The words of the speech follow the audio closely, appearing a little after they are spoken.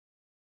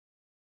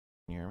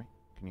Can you hear me?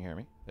 Can you hear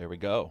me? There we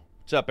go.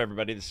 What's up,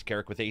 everybody? This is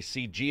Carrick with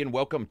ACG, and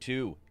welcome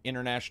to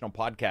International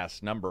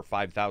Podcast number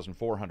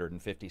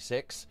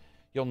 5456.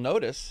 You'll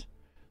notice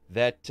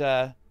that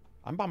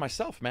I'm by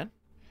myself, man.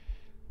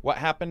 What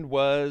happened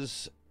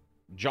was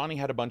Johnny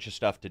had a bunch of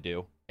stuff to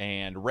do,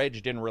 and Reg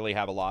didn't really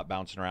have a lot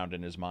bouncing around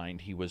in his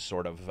mind. He was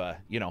sort of,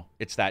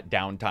 it's that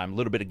downtime, a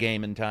little bit of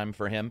gaming time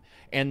for him.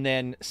 And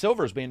then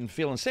Silver's been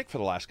feeling sick for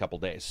the last couple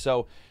days.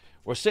 So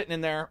we're sitting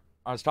in there.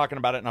 I was talking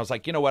about it, and I was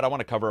like, you know what? I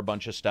want to cover a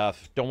bunch of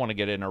stuff. Don't want to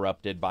get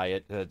interrupted by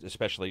it,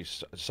 especially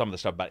some of the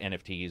stuff about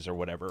NFTs or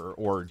whatever,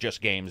 or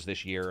just games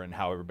this year and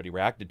how everybody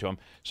reacted to them.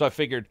 So I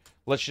figured,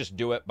 let's just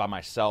do it by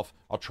myself.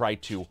 I'll try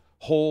to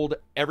hold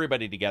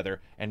everybody together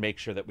and make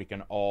sure that we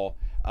can all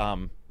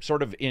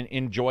sort of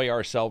enjoy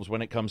ourselves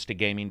when it comes to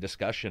gaming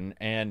discussion.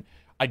 And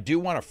I do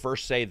want to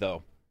first say,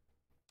 though,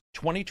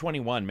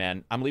 2021,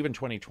 man, I'm leaving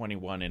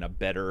 2021 in a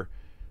better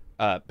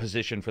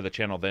position for the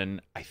channel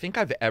than I think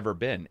I've ever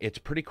been. It's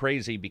pretty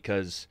crazy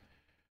because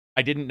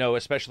I didn't know,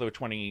 especially with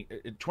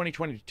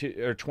 2022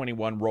 or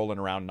 21 rolling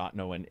around, not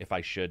knowing if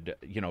I should,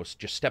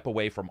 just step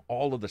away from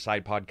all of the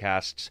side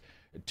podcasts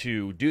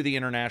to do the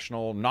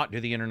international, not do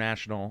the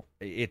international.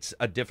 It's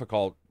a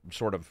difficult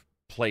sort of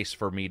place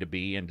for me to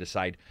be and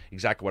decide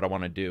exactly what I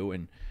want to do.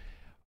 And,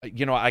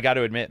 I got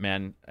to admit,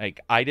 man,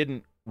 like I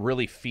didn't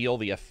really feel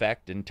the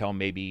effect until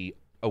maybe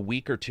a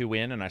week or two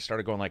in, and I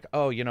started going like,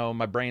 oh,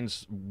 my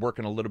brain's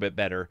working a little bit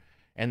better.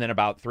 And then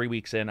about 3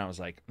 weeks in, I was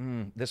like,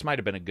 this might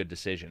have been a good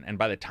decision. And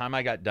by the time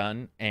I got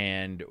done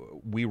and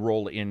we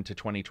roll into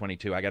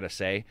 2022, I got to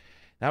say,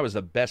 that was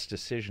the best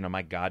decision of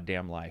my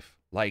goddamn life.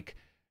 Like,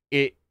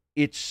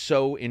 it's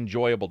so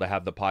enjoyable to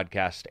have the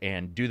podcast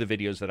and do the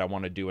videos that I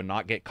want to do and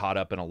not get caught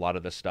up in a lot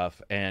of the stuff.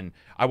 And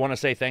I want to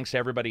say thanks to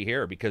everybody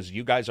here because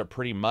you guys are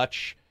pretty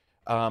much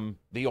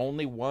the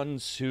only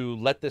ones who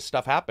let this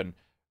stuff happen.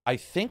 I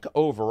think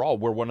overall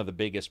we're one of the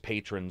biggest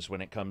patrons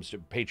when it comes to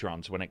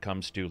Patrons when it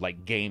comes to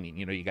like gaming.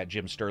 You got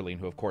Jim Sterling,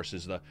 who of course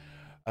is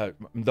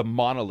the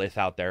monolith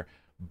out there,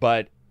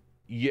 but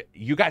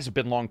you guys have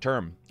been long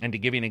term. And to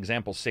give you an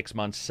example, 6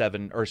 months,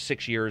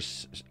 6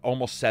 years,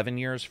 almost 7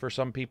 years for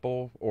some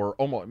people, or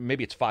almost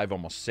maybe it's 5,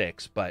 almost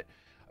 6, but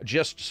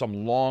just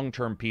some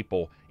long-term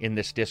people in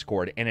this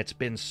Discord, and it's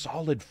been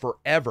solid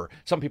forever.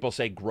 Some people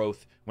say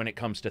growth when it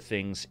comes to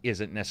things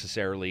isn't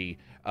necessarily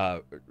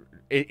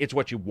it's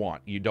what you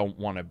want. You don't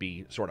want to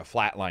be sort of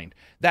flatlined.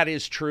 That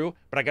is true,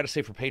 but I got to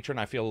say for Patreon,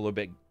 I feel a little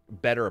bit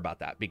better about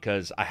that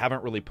because I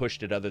haven't really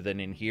pushed it other than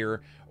in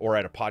here or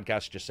at a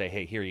podcast. Just say,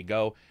 hey, here you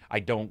go.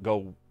 I don't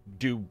go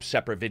do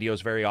separate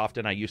videos very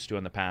often. I used to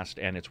in the past,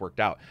 and it's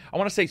worked out. I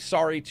want to say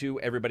sorry to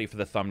everybody for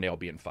the thumbnail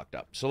being fucked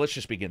up. So let's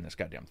just begin this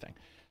goddamn thing.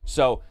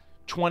 So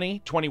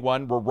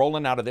 2021, we're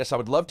rolling out of this. I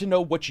would love to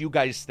know what you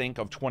guys think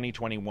of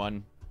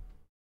 2021,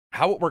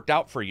 how it worked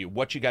out for you,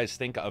 what you guys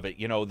think of it.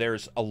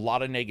 There's a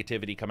lot of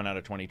negativity coming out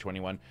of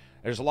 2021.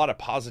 There's a lot of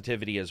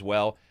positivity as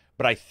well.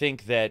 But I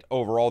think that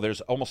overall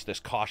there's almost this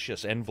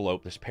cautious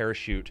envelope, this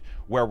parachute,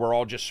 where we're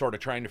all just sort of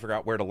trying to figure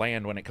out where to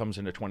land when it comes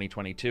into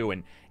 2022.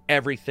 And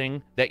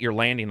everything that you're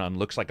landing on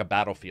looks like a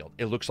battlefield.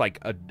 It looks like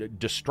a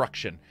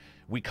destruction.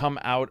 We come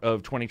out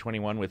of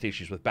 2021 with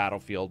issues with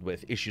Battlefield,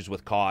 with issues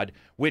with COD,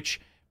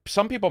 which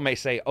some people may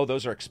say, oh,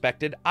 those are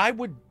expected. I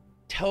would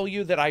tell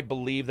you that I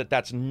believe that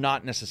that's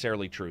not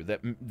necessarily true,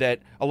 that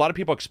a lot of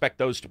people expect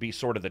those to be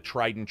sort of the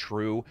tried and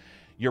true,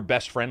 your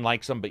best friend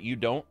likes them, but you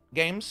don't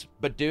games.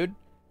 But dude,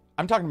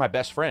 I'm talking to my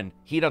best friend.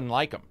 He doesn't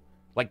like them.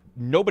 Like,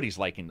 nobody's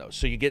liking those.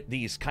 So you get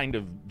these kind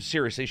of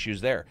serious issues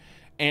there.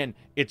 And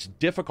it's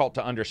difficult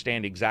to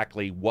understand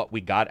exactly what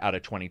we got out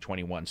of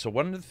 2021. So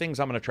one of the things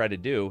I'm going to try to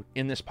do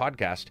in this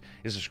podcast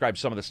is describe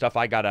some of the stuff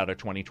I got out of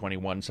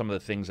 2021, some of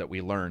the things that we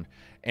learned,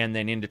 and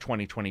then into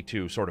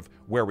 2022, sort of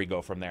where we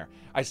go from there.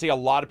 I see a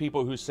lot of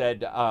people who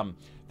said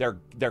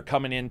they're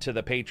coming into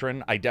the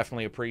Patreon. I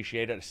definitely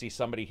appreciate it. I see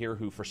somebody here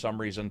who, for some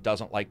reason,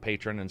 doesn't like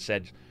Patreon and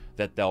said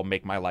that they'll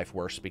make my life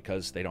worse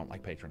because they don't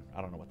like Patreon.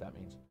 I don't know what that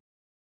means.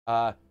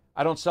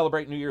 I don't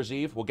celebrate New Year's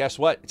Eve. Well, guess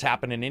what? It's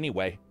happening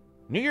anyway.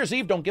 New Year's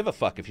Eve don't give a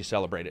fuck if you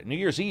celebrate it. New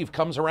Year's Eve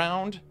comes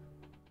around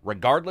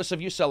regardless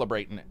of you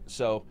celebrating it.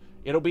 So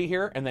it'll be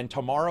here, and then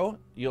tomorrow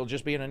you'll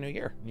just be in a new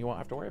year. You won't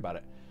have to worry about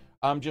it.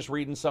 I'm just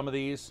reading some of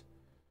these.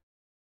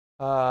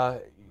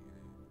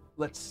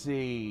 Let's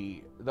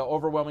see. The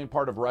overwhelming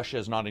part of Russia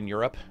is not in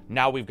Europe.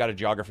 Now we've got a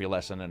geography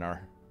lesson in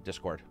our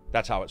Discord.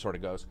 That's how it sort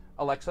of goes.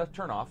 Alexa,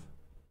 turn off.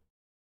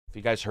 If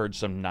you guys heard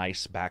some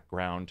nice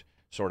background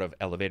sort of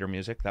elevator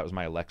music, that was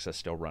my Alexa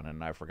still running,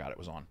 and I forgot it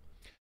was on.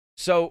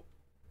 So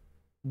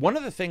one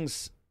of the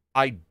things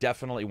I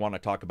definitely want to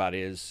talk about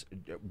is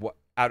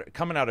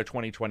coming out of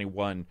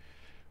 2021,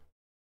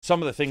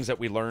 some of the things that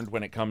we learned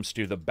when it comes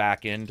to the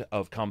back end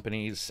of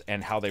companies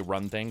and how they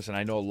run things. And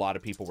I know a lot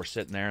of people were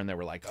sitting there and they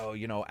were like, oh,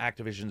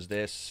 Activision's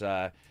this,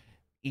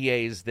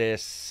 EA's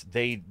this,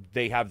 they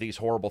have these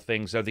horrible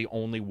things. They're the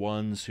only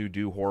ones who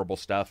do horrible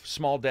stuff.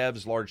 Small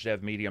devs, large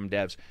dev, medium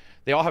devs,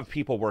 they all have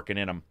people working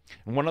in them.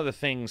 And one of the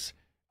things,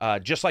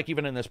 just like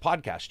even in this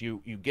podcast, you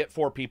get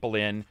 4 people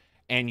in,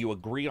 and you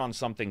agree on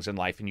some things in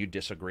life and you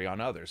disagree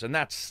on others. And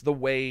that's the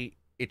way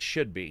it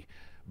should be.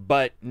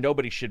 But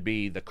nobody should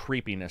be the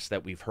creepiness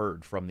that we've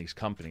heard from these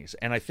companies.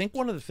 And I think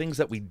one of the things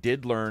that we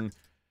did learn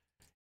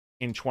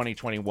in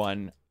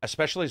 2021,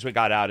 especially as we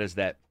got out, is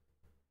that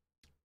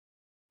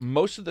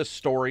most of the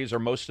stories or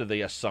most of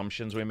the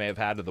assumptions we may have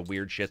had of the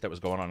weird shit that was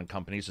going on in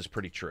companies is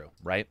pretty true,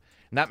 right?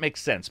 And that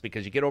makes sense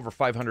because you get over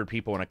 500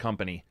 people in a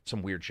company,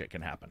 some weird shit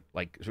can happen.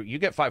 Like, so you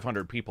get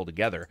 500 people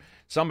together,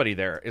 somebody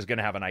there is going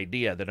to have an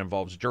idea that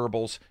involves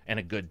gerbils and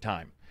a good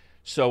time.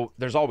 So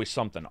there's always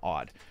something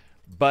odd.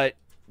 But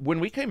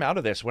when we came out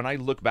of this, when I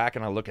look back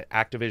and I look at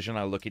Activision,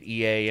 I look at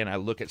EA, and I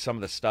look at some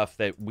of the stuff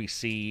that we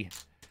see,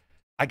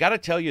 I got to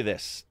tell you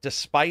this,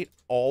 despite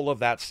all of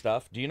that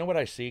stuff, do you know what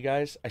I see,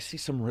 guys? I see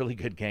some really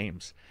good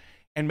games.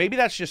 And maybe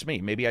that's just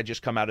me. Maybe I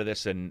just come out of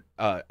this and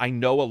I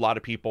know a lot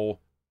of people,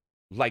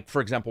 like,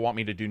 for example, want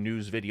me to do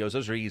news videos.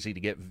 Those are easy to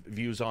get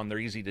views on. They're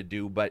easy to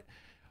do, but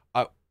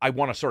I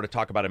want to sort of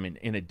talk about them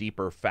in a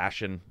deeper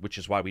fashion, which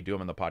is why we do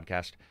them in the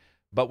podcast.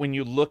 But when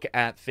you look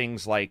at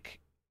things like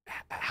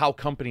how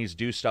companies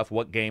do stuff,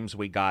 what games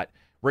we got,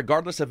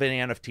 regardless of any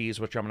NFTs,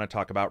 which I'm going to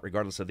talk about,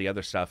 regardless of the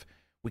other stuff,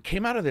 we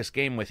came out of this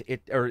game with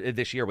it, or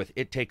this year with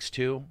It Takes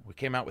Two. We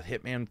came out with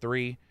Hitman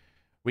 3.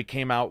 We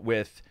came out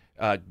with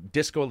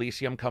Disco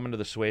Elysium coming to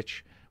the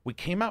Switch. We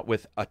came out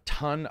with a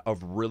ton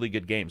of really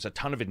good games, a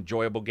ton of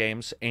enjoyable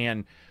games.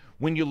 And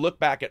when you look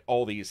back at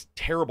all these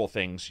terrible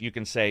things, you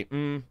can say,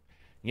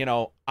 you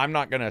know, I'm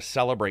not going to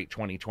celebrate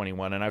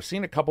 2021. And I've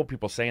seen a couple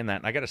people saying that.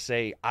 And I got to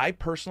say, I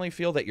personally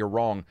feel that you're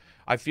wrong.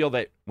 I feel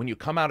that when you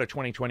come out of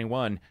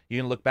 2021, you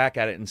can look back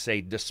at it and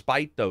say,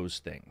 despite those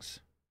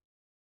things,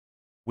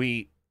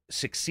 we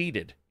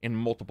succeeded in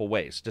multiple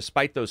ways.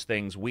 Despite those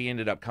things, we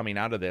ended up coming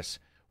out of this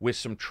with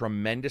some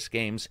tremendous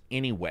games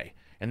anyway.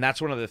 And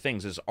that's one of the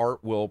things is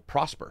art will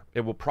prosper.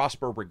 It will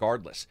prosper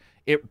regardless.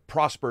 It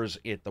prospers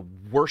at the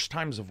worst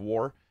times of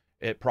war.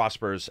 It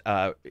prospers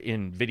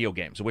in video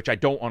games, which I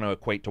don't want to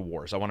equate to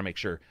wars. I want to make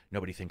sure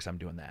nobody thinks I'm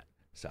doing that.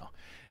 So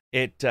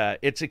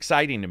it's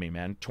exciting to me,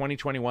 man.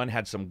 2021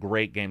 had some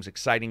great games,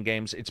 exciting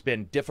games. It's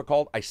been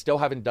difficult. I still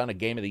haven't done a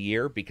game of the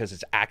year because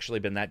it's actually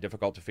been that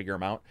difficult to figure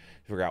out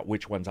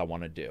which ones I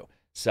want to do.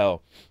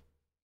 So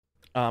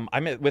I'm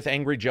with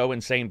Angry Joe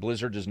in saying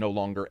Blizzard is no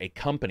longer a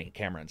company,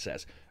 Cameron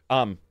says.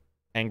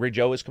 Angry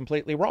Joe is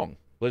completely wrong.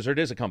 Blizzard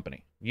is a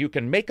company. You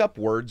can make up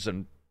words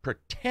and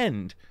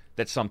pretend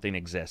that something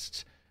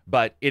exists,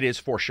 but it is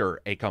for sure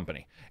a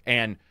company.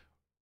 And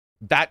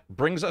that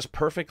brings us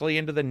perfectly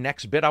into the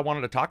next bit I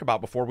wanted to talk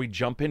about before we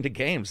jump into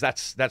games.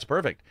 That's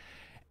perfect.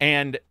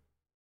 And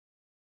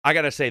I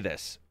got to say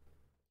this.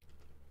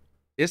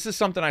 This is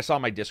something I saw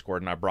in my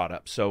Discord and I brought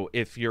up. So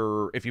if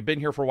you've been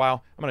here for a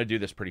while, I'm going to do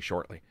this pretty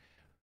shortly.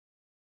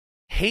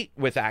 Hate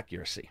with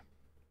accuracy.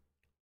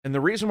 And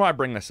the reason why I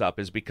bring this up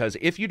is because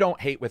if you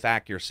don't hate with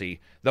accuracy,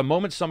 the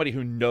moment somebody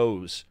who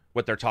knows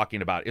what they're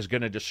talking about is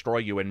going to destroy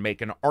you and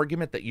make an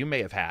argument that you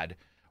may have had,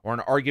 or an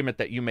argument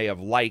that you may have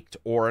liked,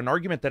 or an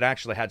argument that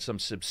actually had some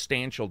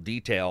substantial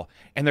detail,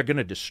 and they're going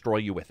to destroy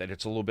you with it.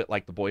 It's a little bit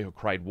like The Boy Who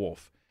Cried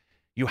Wolf.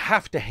 You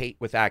have to hate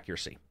with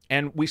accuracy.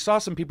 And we saw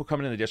some people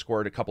coming in the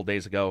Discord a couple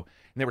days ago,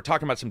 and they were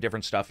talking about some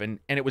different stuff, and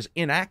it was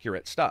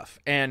inaccurate stuff.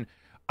 And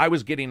I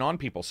was getting on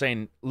people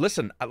saying,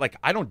 listen, like,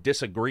 I don't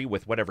disagree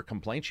with whatever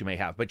complaints you may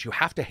have, but you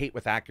have to hate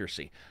with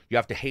accuracy. You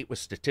have to hate with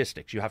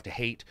statistics. You have to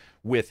hate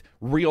with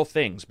real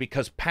things,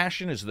 because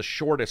passion is the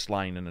shortest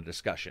line in a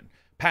discussion.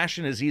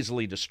 Passion is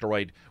easily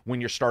destroyed when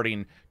you're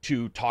starting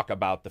to talk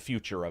about the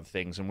future of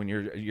things and when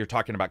you're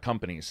talking about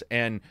companies.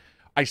 And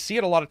I see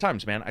it a lot of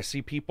times, man. I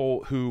see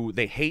people who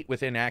they hate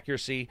with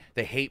inaccuracy.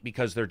 They hate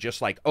because they're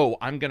just like, oh,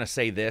 I'm going to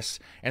say this.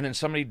 And then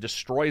somebody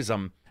destroys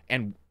them,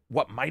 and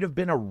what might have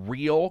been a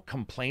real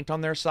complaint on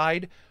their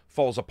side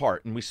falls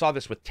apart. And we saw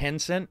this with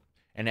Tencent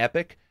and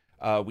Epic.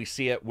 We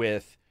see it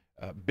with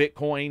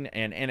Bitcoin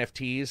and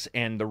NFTs.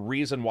 And the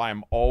reason why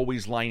I'm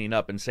always lining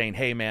up and saying,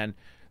 hey, man,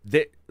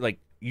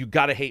 you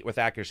got to hate with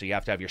accuracy. You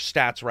have to have your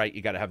stats right.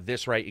 You got to have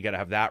this right. You got to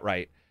have that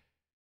right.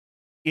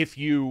 If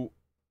you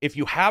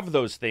have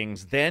those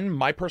things, then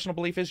my personal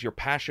belief is your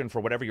passion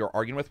for whatever you're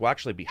arguing with will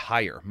actually be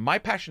higher. My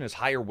passion is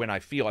higher when I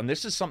feel, and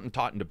this is something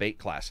taught in debate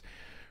class,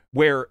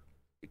 where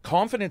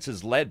confidence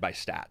is led by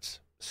stats,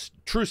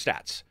 true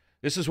stats.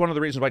 This is one of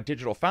the reasons why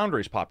Digital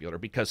Foundry is popular,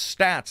 because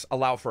stats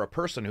allow for a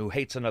person who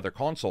hates another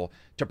console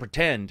to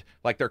pretend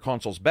like their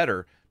console's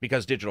better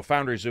because Digital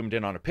Foundry zoomed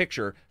in on a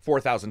picture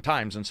 4,000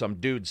 times and some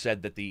dude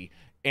said that the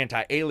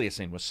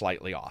anti-aliasing was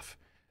slightly off.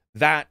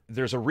 That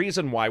there's a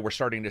reason why we're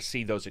starting to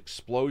see those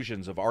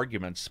explosions of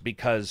arguments,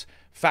 because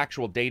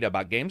factual data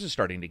about games is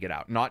starting to get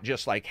out. Not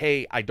just like,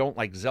 hey, I don't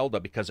like Zelda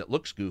because it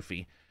looks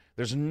goofy.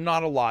 There's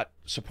not a lot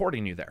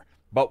supporting you there.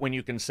 But when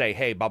you can say,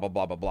 hey, blah, blah,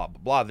 blah, blah, blah,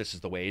 blah, blah, this is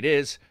the way it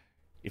is.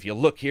 If you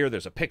look here,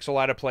 there's a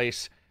pixel out of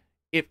place.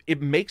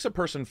 It makes a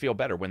person feel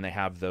better when they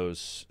have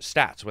those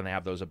stats, when they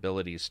have those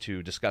abilities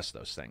to discuss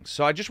those things.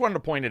 So I just wanted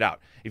to point it out.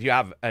 If you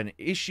have an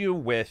issue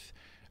with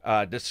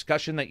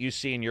discussion that you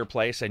see in your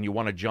place and you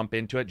want to jump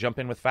into it, jump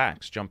in with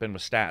facts, jump in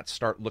with stats,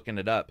 start looking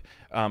it up,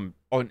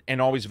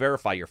 and always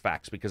verify your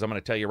facts, because I'm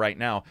going to tell you right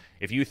now,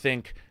 if you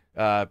think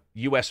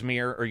U.S.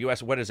 Mirror or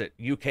U.S. what is it,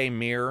 UK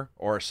Mirror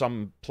or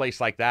some place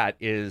like that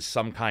is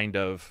some kind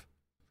of,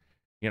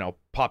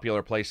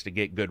 popular place to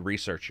get good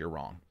research, you're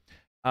wrong.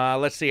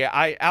 Let's see.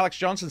 Alex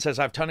Johnson says,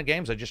 I have a ton of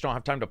games. I just don't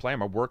have time to play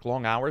them. I work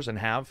long hours and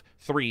have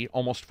 3,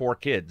 almost 4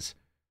 kids.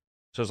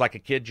 So it's like a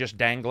kid just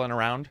dangling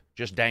around,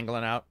 just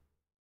dangling out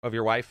of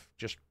your wife.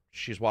 Just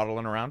she's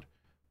waddling around.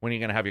 When are you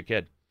going to have your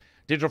kid?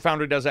 Digital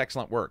Foundry does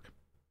excellent work.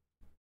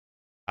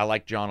 I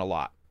like John a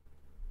lot.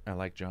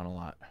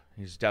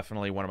 He's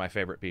definitely one of my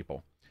favorite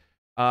people.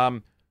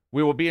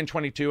 We will be in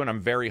 22, and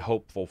I'm very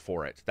hopeful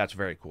for it. That's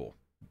very cool.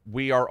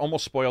 We are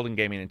almost spoiled in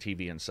gaming and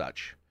TV and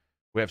such.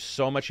 We have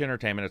so much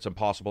entertainment, it's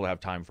impossible to have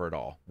time for it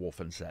all,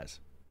 Wolfen says.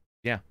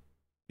 Yeah,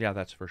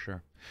 that's for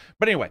sure.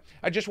 But anyway,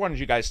 I just wanted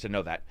you guys to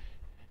know that.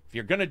 If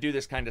you're going to do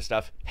this kind of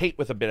stuff, hate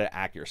with a bit of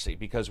accuracy,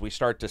 because we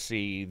start to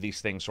see these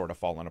things sort of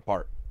falling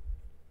apart.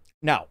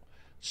 Now,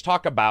 let's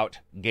talk about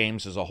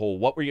games as a whole.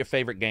 What were your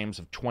favorite games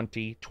of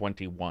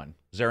 2021?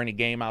 Is there any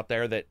game out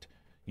there that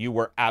you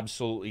were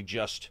absolutely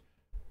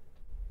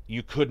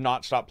you could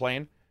not stop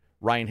playing?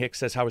 Ryan Hicks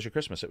says, how was your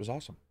Christmas? It was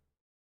awesome.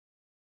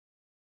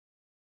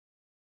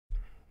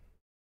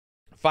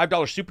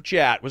 $5 super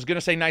chat. Was going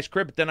to say nice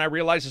crib, but then I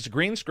realized it's a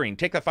green screen.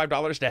 Take that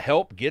 $5 to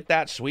help get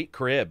that sweet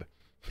crib.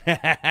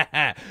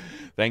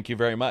 Thank you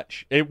very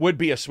much. It would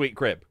be a sweet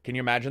crib. Can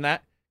you imagine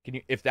that?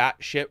 If that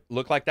shit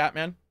looked like that,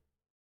 man?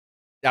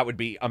 That would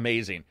be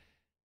amazing.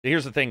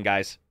 Here's the thing,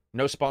 guys.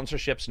 No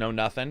sponsorships, no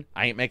nothing.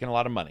 I ain't making a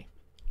lot of money.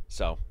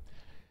 So,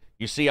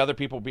 you see other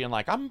people being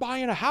like, I'm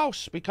buying a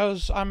house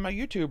because I'm a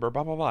YouTuber,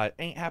 blah, blah, blah. It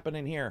ain't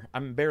happening here.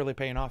 I'm barely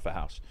paying off a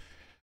house.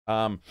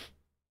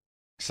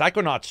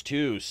 Psychonauts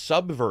 2,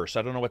 Subverse.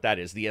 I don't know what that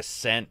is. The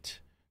Ascent.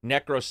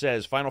 Necro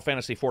says, Final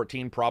Fantasy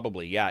 14,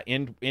 probably. Yeah,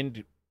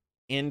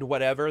 End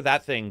whatever.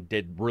 That thing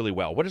did really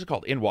well. What is it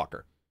called?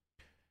 Endwalker.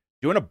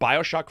 Doing a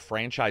Bioshock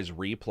franchise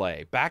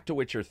replay. Back to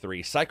Witcher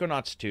 3.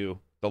 Psychonauts 2.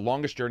 The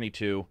Longest Journey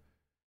 2.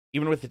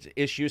 Even with its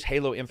issues,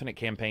 Halo Infinite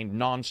campaign,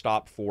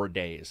 nonstop 4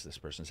 days, this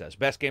person says.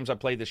 Best games I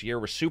played this year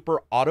were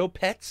Super Auto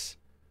Pets.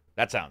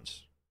 That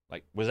sounds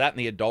like, was that in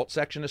the adult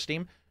section of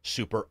Steam?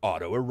 Super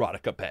Auto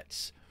Erotica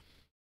Pets.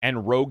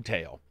 And Rogue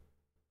Tale.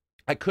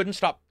 I couldn't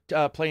stop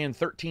playing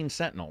 13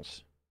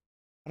 Sentinels.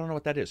 I don't know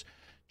what that is.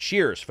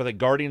 Cheers for the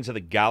Guardians of the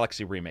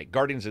Galaxy remake.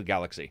 Guardians of the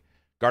Galaxy.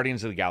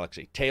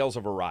 Tales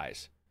of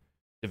Arise.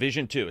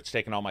 Division 2. It's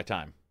taken all my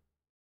time.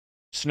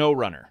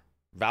 SnowRunner.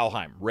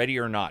 Valheim. Ready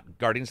or Not.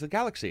 Guardians of the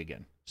Galaxy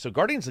again. So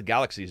Guardians of the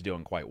Galaxy is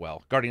doing quite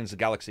well. Guardians of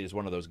the Galaxy is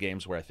one of those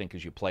games where I think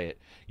as you play it,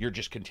 you're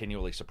just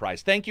continually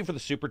surprised. Thank you for the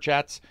super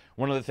chats.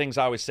 One of the things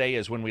I always say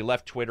is when we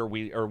left Twitter,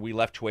 we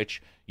left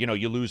Twitch, you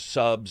lose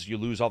subs, you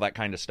lose all that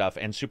kind of stuff,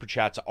 and super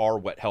chats are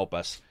what help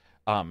us,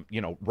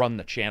 run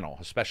the channel,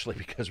 especially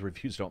because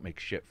reviews don't make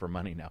shit for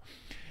money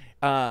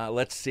now.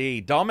 Let's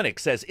see. Dominic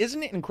says,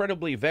 isn't it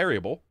incredibly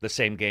variable? The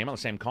same game on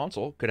the same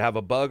console could have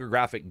a bug or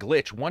graphic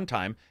glitch one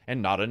time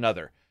and not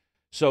another.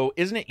 So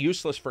isn't it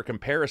useless for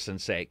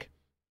comparison's sake?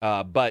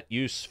 But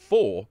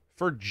useful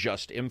for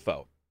just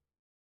info.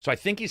 So I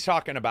think he's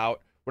talking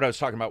about what I was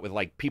talking about with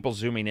like people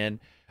zooming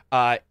in.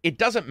 It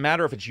doesn't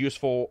matter if it's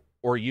useful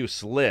or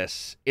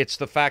useless. It's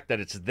the fact that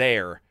it's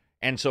there.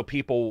 And so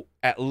people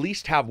at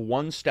least have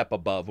one step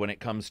above when it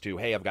comes to,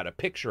 hey, I've got a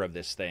picture of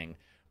this thing.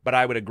 But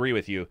I would agree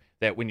with you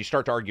that when you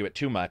start to argue it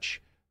too much,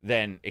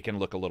 then it can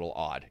look a little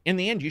odd. In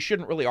the end, you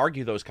shouldn't really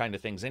argue those kind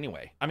of things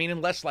anyway. I mean,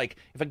 unless like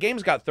if a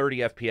game's got 30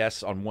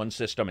 FPS on one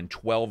system and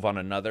 12 on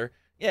another,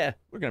 yeah,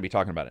 we're going to be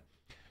talking about it.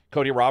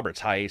 Cody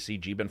Roberts, hi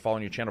ACG, been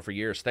following your channel for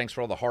years. Thanks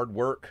for all the hard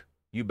work.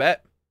 You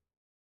bet.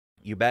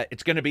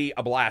 It's going to be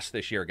a blast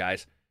this year,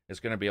 guys. It's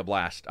going to be a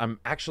blast. It's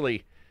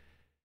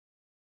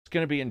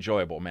going to be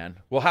enjoyable, man.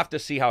 We'll have to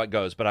see how it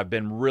goes, but I've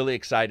been really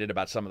excited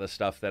about some of the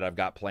stuff that I've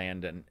got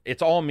planned, and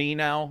it's all me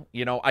now.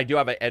 I do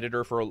have an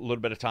editor for a little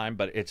bit of time,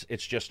 but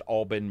it's just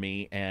all been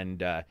me,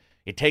 and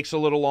it takes a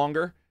little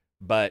longer,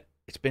 but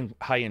it's been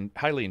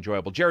highly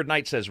enjoyable. Jared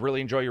Knight says,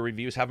 really enjoy your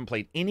reviews. Haven't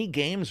played any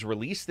games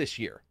released this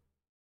year,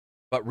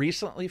 but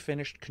recently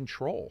finished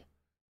Control.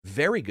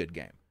 Very good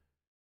game.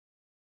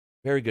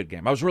 Very good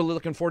game. I was really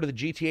looking forward to the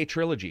GTA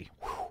trilogy.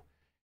 Whew.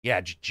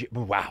 Yeah,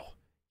 wow.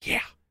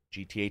 Yeah.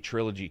 GTA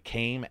trilogy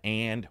came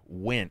and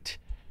went.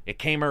 It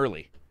came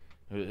early.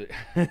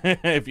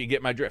 If you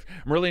get my drift.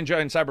 I'm really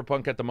enjoying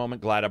Cyberpunk at the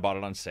moment. Glad I bought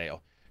it on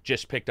sale.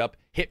 Just picked up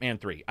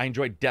Hitman 3. I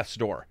enjoyed Death's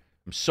Door.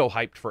 I'm so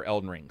hyped for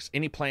Elden Rings.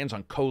 Any plans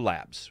on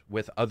collabs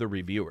with other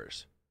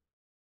reviewers?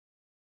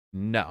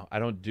 No, I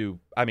don't do...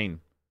 I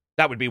mean,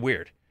 that would be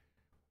weird.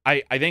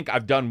 I think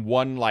I've done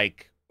one,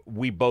 like,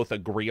 we both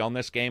agree on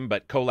this game,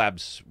 but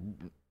collabs,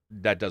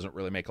 that doesn't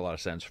really make a lot of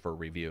sense for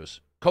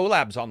reviews.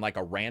 Collabs on, like,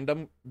 a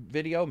random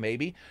video,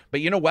 maybe.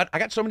 But you know what? I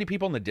got so many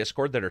people in the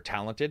Discord that are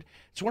talented.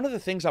 It's one of the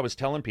things I was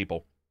telling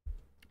people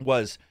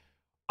was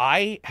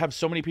I have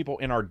so many people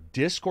in our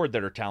Discord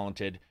that are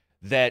talented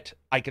that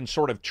I can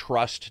sort of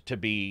trust to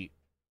be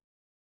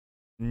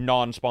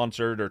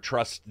non-sponsored or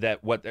trust that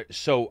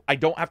so I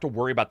don't have to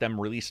worry about them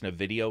releasing a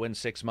video in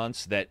 6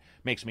 months that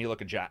makes me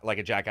look like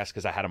a jackass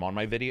because I had them on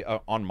my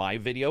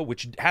video,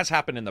 which has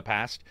happened in the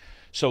past.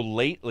 So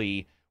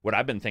lately, what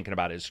I've been thinking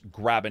about is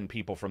grabbing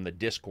people from the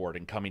Discord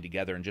and coming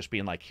together and just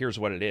being like, here's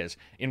what it is.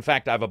 In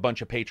fact, I have a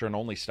bunch of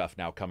patron-only stuff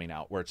now coming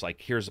out where it's like,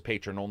 here's the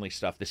patron-only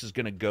stuff. This is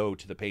going to go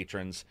to the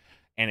patrons.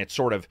 And it's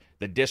sort of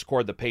the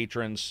Discord, the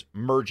patrons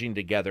merging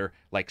together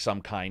like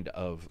some kind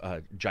of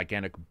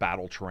gigantic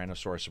battle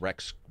Tyrannosaurus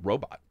Rex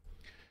robot.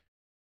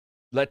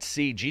 Let's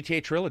see.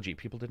 GTA Trilogy,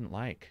 people didn't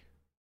like.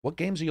 What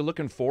games are you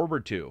looking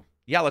forward to?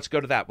 Yeah, let's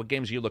go to that. What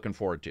games are you looking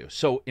forward to?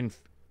 So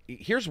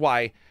here's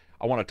why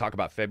I want to talk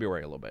about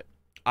February a little bit.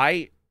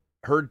 I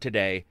heard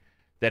today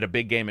that a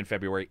big game in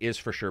February is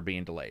for sure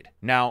being delayed.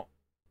 Now,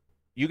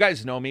 you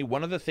guys know me.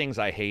 One of the things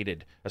I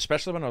hated,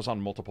 especially when I was on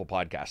multiple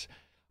podcasts,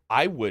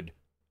 I would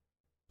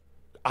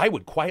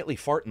quietly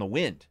fart in the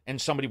wind and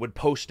somebody would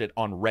post it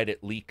on Reddit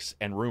Leaks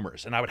and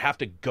Rumors. And I would have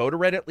to go to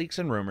Reddit Leaks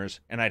and Rumors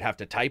and I'd have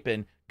to type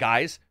in,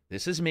 guys,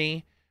 this is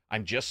me.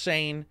 I'm just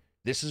saying,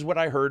 this is what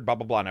I heard, blah,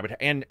 blah, blah.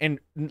 And and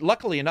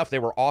luckily enough, they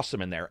were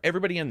awesome in there.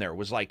 Everybody in there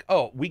was like,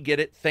 oh, we get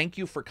it. Thank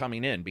you for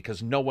coming in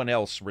because no one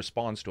else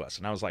responds to us.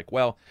 And I was like,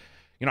 well,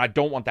 I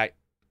don't want that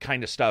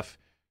kind of stuff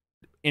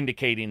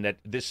indicating that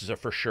this is a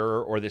for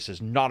sure or this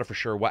is not a for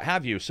sure, what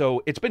have you.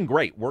 So it's been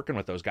great working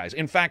with those guys.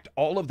 In fact,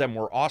 all of them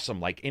were awesome.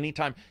 Like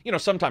anytime,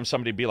 sometimes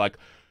somebody'd be like,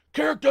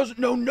 Carrick doesn't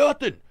know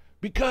nothing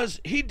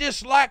because he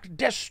disliked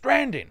Death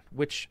Stranding,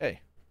 which,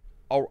 hey,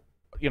 all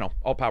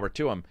power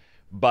to him.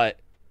 But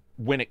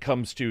when it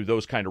comes to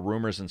those kind of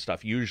rumors and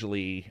stuff,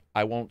 usually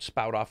I won't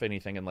spout off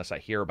anything unless I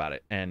hear about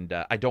it. And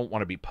I don't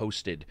want to be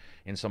posted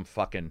in some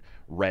fucking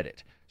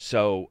Reddit.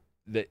 So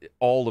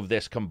all of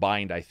this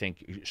combined, I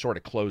think, sort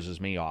of closes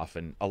me off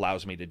and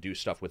allows me to do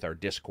stuff with our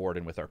Discord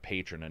and with our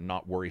patron and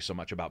not worry so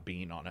much about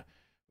being on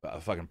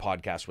a fucking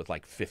podcast with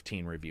like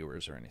 15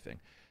 reviewers or anything.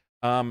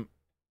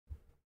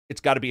 It's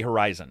got to be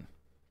Horizon.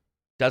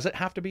 Does it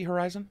have to be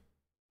Horizon?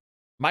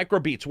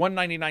 Microbeats,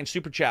 $1.99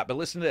 super chat, but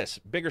listen to this.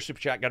 Bigger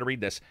super chat, got to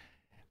read this.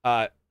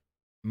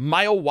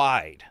 Mile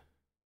Wide.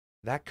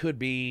 That could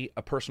be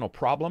a personal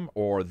problem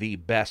or the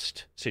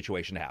best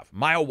situation to have.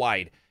 Mile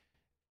Wide.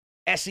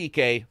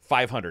 SEK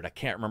 500. I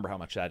can't remember how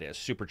much that is.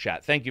 Super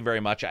chat. Thank you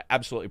very much. I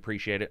absolutely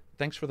appreciate it.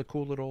 Thanks for the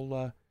cool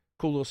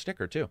little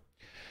sticker too.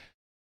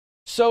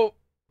 So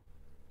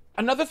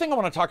another thing I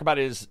want to talk about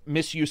is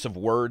misuse of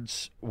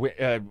words,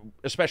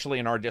 especially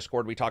in our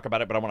Discord. We talk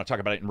about it, but I want to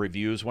talk about it in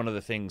reviews. One of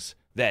the things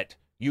that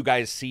you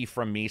guys see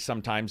from me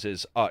sometimes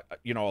is,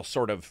 I'll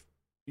sort of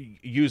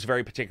use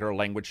very particular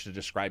language to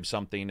describe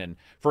something. And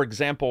for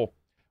example,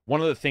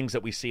 one of the things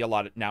that we see a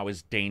lot now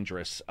is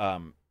dangerous.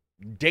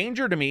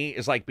 Danger to me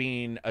is like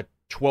being a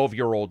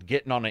 12-year-old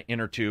getting on an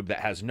inner tube that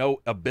has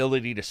no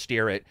ability to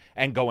steer it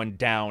and going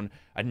down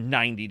a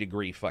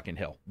 90-degree fucking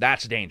hill.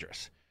 That's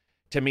dangerous.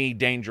 To me,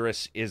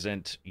 dangerous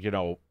isn't,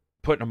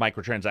 putting a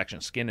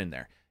microtransaction skin in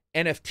there.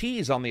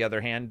 NFTs, on the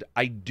other hand,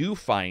 I do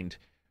find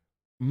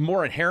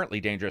more inherently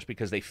dangerous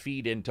because they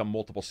feed into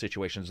multiple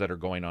situations that are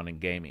going on in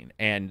gaming.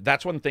 And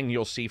that's one thing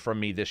you'll see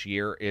from me this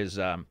year is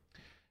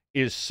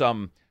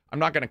some... I'm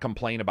not going to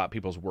complain about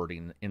people's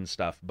wording and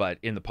stuff, but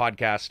in the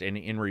podcast and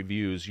in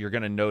reviews, you're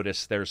going to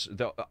notice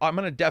I'm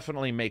going to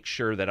definitely make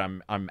sure that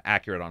I'm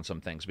accurate on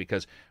some things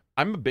because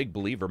I'm a big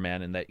believer,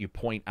 man, in that you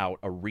point out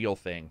a real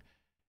thing,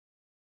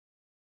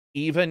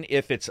 even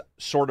if it's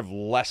sort of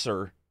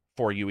lesser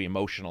for you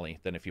emotionally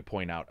than if you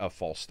point out a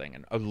false thing.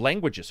 And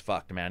language is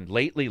fucked, man.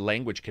 Lately,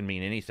 language can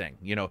mean anything.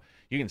 You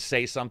can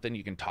say something,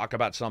 you can talk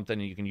about something,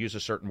 and you can use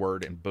a certain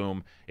word, and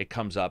boom, it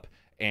comes up.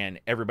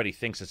 And everybody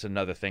thinks it's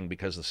another thing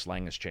because the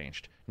slang has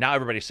changed. Now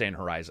everybody's saying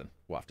Horizon.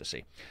 We'll have to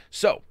see.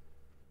 So,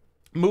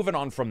 moving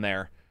on from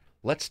there,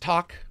 let's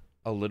talk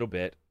a little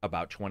bit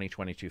about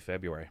 2022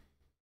 February.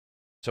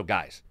 So,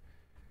 guys,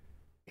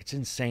 it's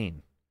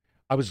insane.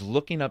 I was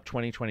looking up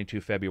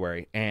 2022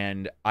 February,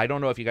 and I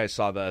don't know if you guys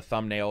saw the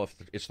thumbnail, if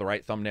it's the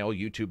right thumbnail.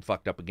 YouTube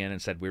fucked up again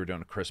and said we were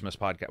doing a Christmas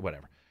podcast,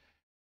 whatever.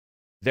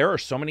 There are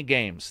so many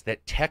games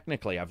that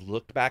technically, I've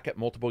looked back at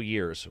multiple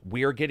years,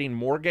 we are getting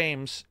more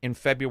games in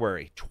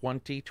February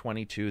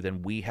 2022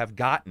 than we have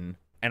gotten,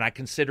 and I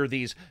consider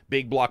these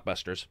big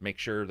blockbusters. Make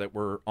sure that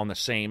we're on the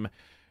same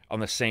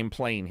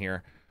plane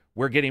here.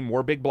 We're getting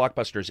more big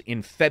blockbusters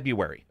in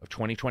February of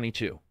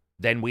 2022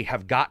 than we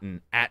have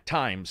gotten at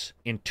times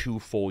in 2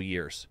 full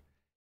years.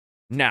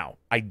 Now,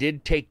 I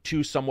did take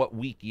 2 somewhat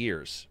weak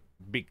years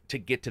to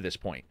get to this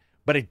point,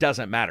 but it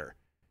doesn't matter.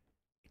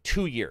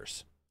 2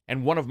 years.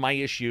 And one of my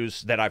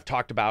issues that I've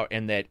talked about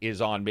and that is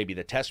on maybe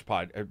the test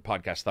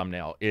podcast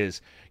thumbnail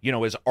is,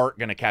 is art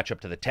going to catch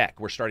up to the tech?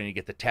 We're starting to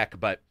get the tech,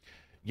 but,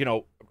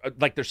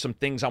 like there's some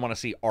things I want to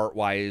see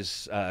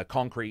art-wise.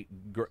 Concrete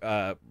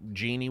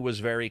Genie was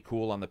very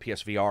cool on the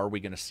PSVR.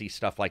 We're going to see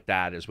stuff like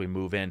that as we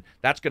move in.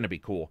 That's going to be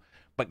cool.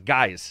 But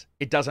guys,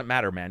 it doesn't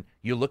matter, man.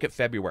 You look at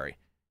February.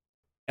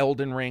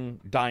 Elden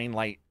Ring, Dying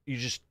Light.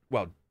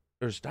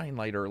 There's Dying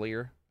Light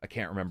earlier. I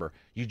can't remember.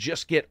 You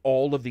just get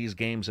all of these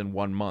games in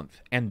 1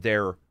 month, and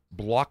they're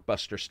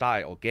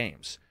blockbuster-style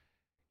games.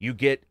 You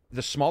get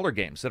the smaller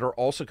games that are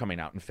also coming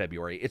out in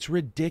February. It's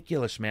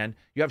ridiculous, man.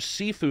 You have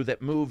Sifu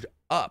that moved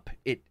up.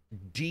 It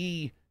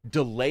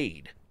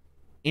delayed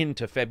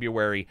into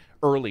February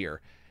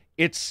earlier.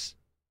 It's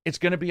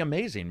going to be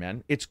amazing,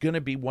 man. It's going to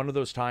be one of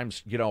those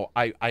times,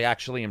 I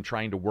actually am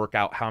trying to work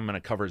out how I'm going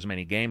to cover as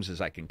many games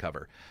as I can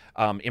cover.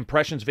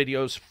 Impressions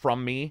videos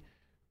from me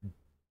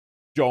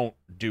don't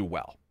do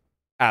well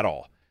at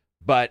all.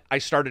 But I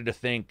started to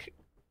think,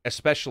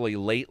 especially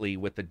lately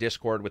with the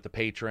Discord, with the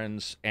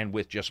patrons, and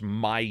with just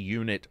my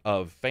unit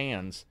of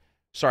fans.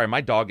 Sorry,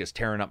 my dog is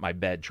tearing up my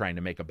bed trying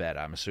to make a bed,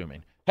 I'm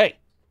assuming. Hey,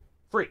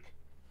 freak,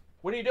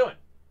 what are you doing?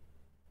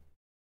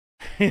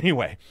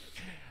 Anyway,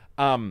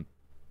 I'm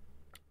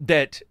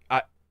going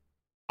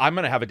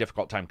to have a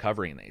difficult time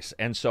covering these.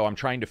 And so I'm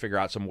trying to figure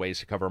out some ways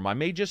to cover them. I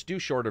may just do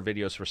shorter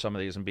videos for some of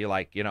these and be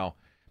like,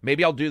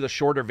 maybe I'll do the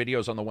shorter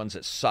videos on the ones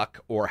that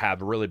suck or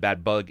have really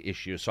bad bug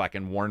issues so I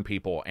can warn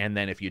people. And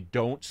then if you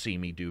don't see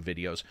me do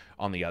videos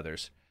on the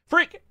others,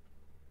 freak,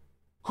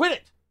 quit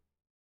it.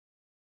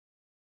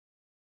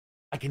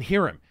 I can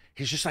hear him.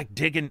 He's just like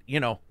digging,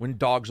 when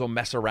dogs will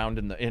mess around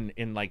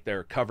in like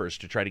their covers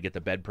to try to get the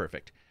bed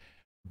perfect.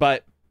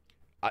 But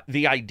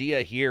the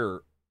idea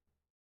here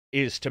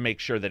is to make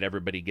sure that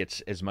everybody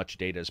gets as much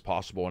data as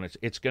possible. And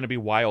it's going to be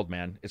wild,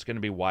 man. It's going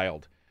to be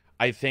wild.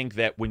 I think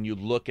that when you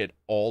look at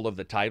all of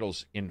the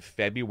titles in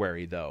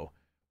February, though,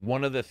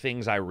 one of the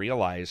things I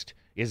realized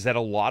is that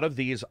a lot of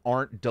these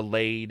aren't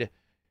delayed.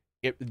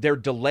 They're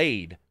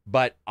delayed,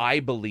 but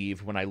I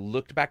believe when I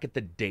looked back at the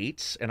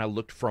dates and I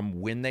looked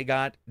from when they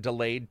got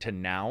delayed to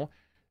now,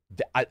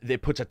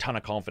 it puts a ton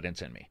of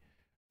confidence in me.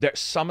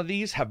 Some of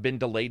these have been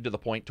delayed to the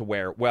point to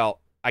where,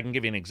 well, I can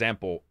give you an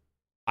example.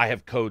 I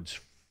have codes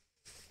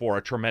for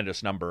a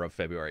tremendous number of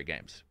February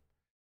games.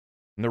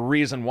 And the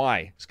reason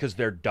why is because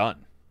they're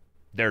done.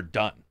 They're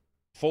done.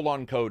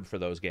 Full-on code for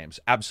those games.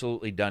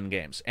 Absolutely done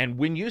games. And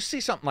when you see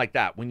something like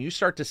that, when you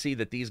start to see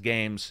that these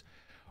games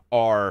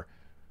are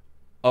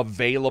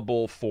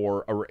available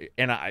for,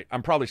 and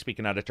I'm probably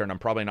speaking out of turn. I'm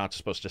probably not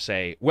supposed to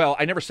say, well,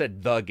 I never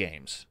said the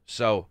games,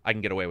 so I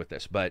can get away with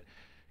this. But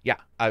yeah,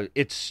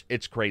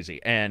 it's crazy.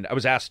 And I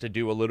was asked to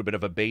do a little bit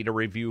of a beta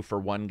review for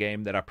one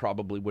game that I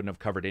probably wouldn't have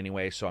covered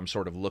anyway, so I'm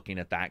sort of looking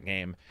at that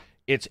game.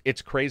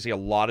 It's crazy. A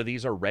lot of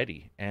these are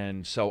ready.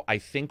 And so I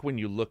think when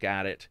you look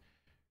at it,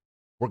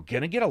 we're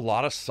going to get a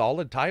lot of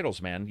solid titles,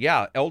 man.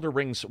 Yeah, Elden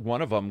Ring's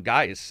one of them.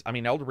 Guys, I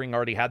mean, Elden Ring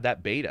already had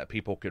that beta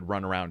people could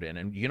run around in.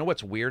 And you know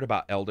what's weird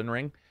about Elden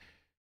Ring?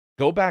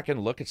 Go back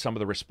and look at some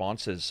of the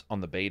responses on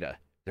the beta.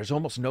 There's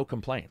almost no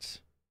complaints.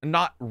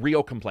 Not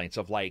real complaints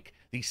of like,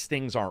 these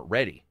things aren't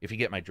ready, if you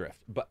get my drift.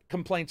 But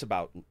complaints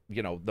about,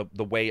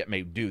 the way it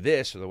may do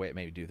this or the way it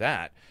may do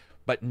that.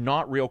 But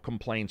not real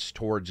complaints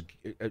towards,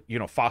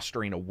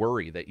 fostering a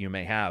worry that you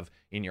may have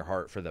in your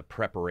heart for the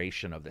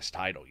preparation of this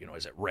title.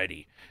 Is it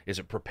ready? Is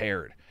it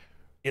prepared?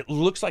 It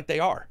looks like they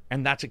are,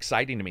 and that's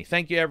exciting to me.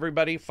 Thank you,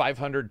 everybody.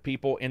 500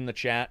 people in the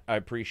chat. I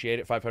appreciate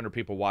it. 500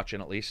 people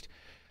watching, at least.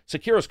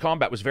 Sekiro's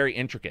combat was very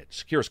intricate.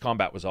 Sekiro's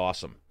combat was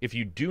awesome. If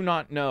you do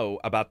not know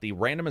about the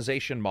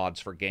randomization mods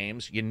for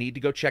games, you need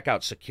to go check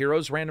out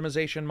Sekiro's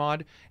randomization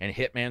mod and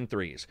Hitman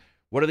 3's.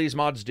 What do these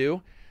mods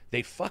do?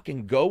 They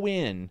fucking go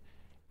in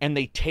and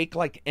they take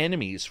like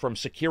enemies from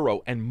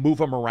Sekiro and move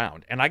them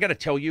around. And I got to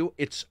tell you,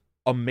 it's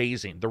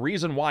amazing. The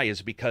reason why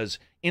is because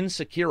in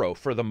Sekiro,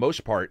 for the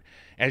most part,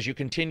 as you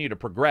continue to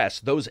progress,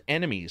 those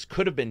enemies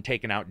could have been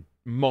taken out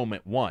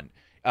moment one.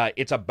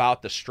 It's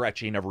about the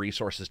stretching of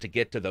resources to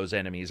get to those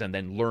enemies and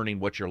then learning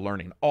what you're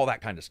learning, all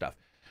that kind of stuff.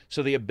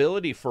 So the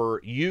ability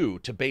for you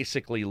to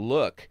basically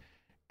look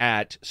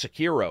at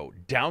Sekiro,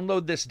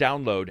 download this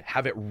download,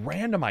 have it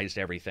randomized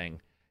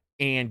everything,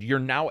 and you're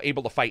now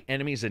able to fight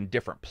enemies in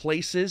different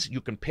places.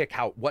 You can pick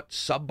what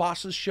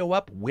sub-bosses show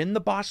up, when the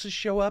bosses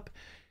show up.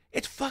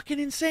 It's fucking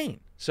insane.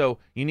 So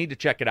you need to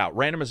check it out.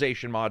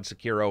 Randomization mod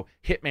Sekiro.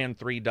 Hitman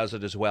 3 does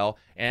it as well.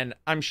 And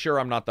I'm sure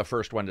I'm not the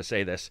first one to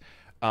say this.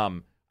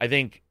 I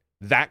think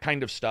that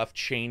kind of stuff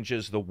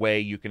changes the way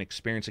you can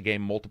experience a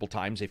game multiple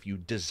times if you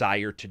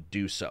desire to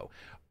do so.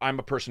 I'm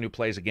a person who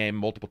plays a game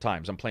multiple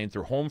times. I'm playing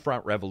through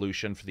Homefront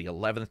Revolution for the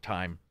 11th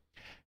time.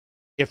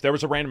 If there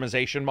was a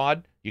randomization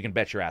mod, you can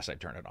bet your ass I'd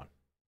turn it on.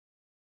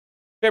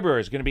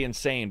 February is going to be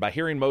insane. By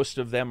hearing most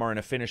of them are in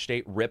a finished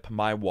state, rip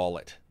my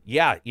wallet.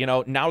 Yeah,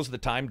 now's the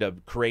time to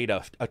create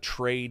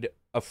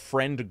a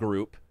friend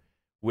group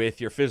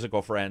with your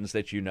physical friends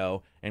that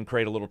and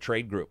create a little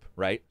trade group,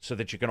 right? So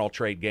that you can all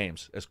trade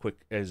games as quick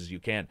as you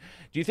can.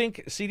 Do you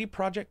think CD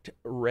Projekt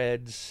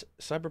Red's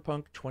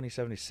Cyberpunk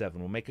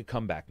 2077 will make a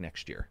comeback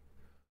next year?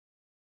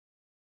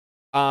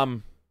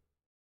 That's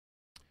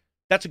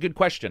a good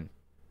question.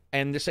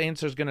 And this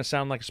answer is going to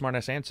sound like a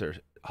smart-ass answer,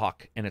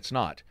 Hawk, and it's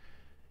not.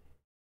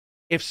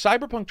 If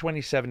Cyberpunk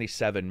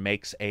 2077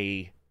 makes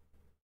a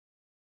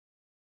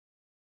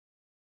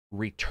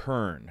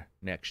return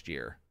next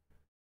year,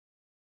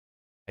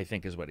 I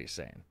think is what he's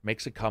saying,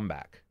 makes a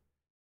comeback,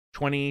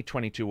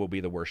 2022 will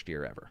be the worst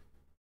year ever.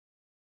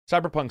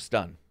 Cyberpunk's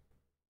done.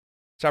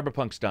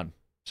 Cyberpunk's done.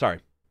 Sorry.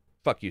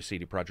 fuck you,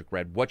 CD Projekt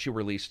Red. What you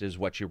released is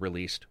what you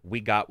released. We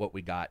got what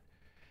we got.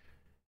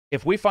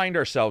 If we find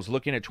ourselves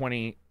looking at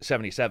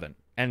 2077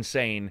 and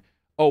saying,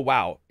 oh,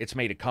 wow, it's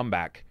made a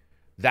comeback,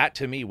 that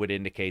to me would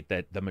indicate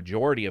that the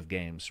majority of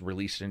games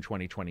released in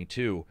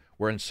 2022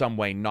 were in some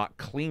way not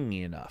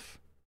cleanly enough.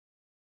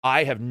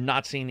 I have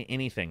not seen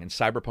anything in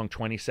Cyberpunk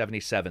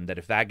 2077 that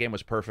if that game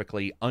was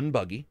perfectly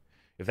unbuggy,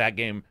 if that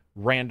game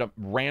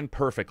ran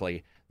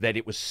perfectly, that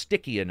it was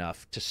sticky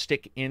enough to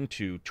stick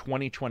into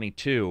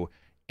 2022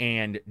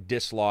 and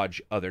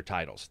dislodge other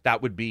titles.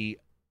 That would be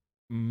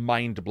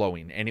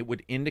mind-blowing, and it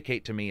would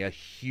indicate to me a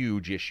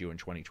huge issue in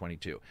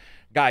 2022.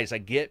 Guys, I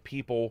get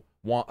people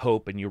want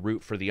hope and you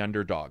root for the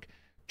underdog.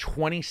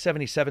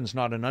 2077 is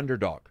not an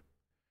underdog.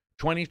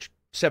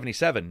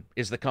 2077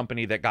 is the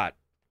company that got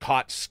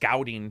caught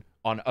scouting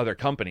on other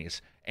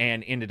companies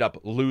and ended up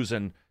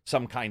losing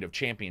some kind of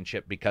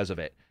championship because of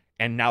it,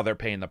 and now they're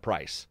paying the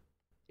price.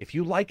 If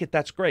you like it,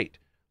 that's great.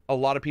 A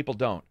lot of people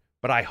don't,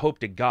 but I hope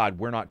to God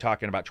we're not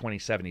talking about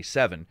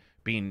 2077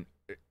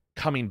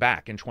 coming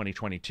back in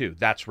 2022.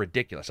 That's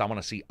ridiculous. I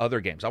want to see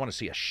other games. I want to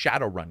see a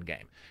Shadowrun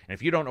game. And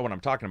if you don't know what I'm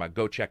talking about,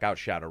 go check out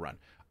Shadowrun.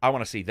 I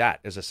want to see that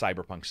as a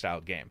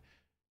Cyberpunk-style game.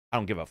 I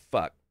don't give a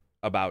fuck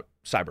about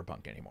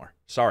Cyberpunk anymore.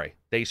 Sorry.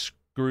 They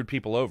screwed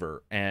people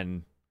over,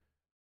 and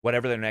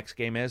whatever their next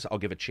game is, I'll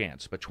give a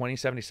chance. But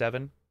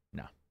 2077,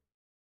 no.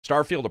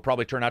 Starfield will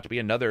probably turn out to be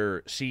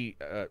another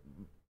Cyberpunk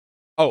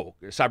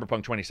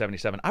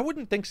 2077. I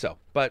wouldn't think so,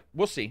 but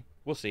we'll see.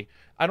 We'll see.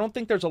 I don't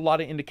think there's a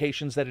lot of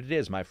indications that it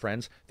is, my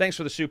friends. Thanks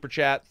for the super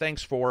chat.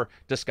 Thanks for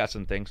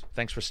discussing things.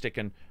 Thanks for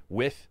sticking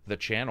with the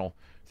channel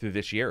through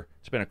this year.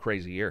 It's been a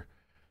crazy year.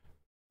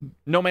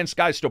 No Man's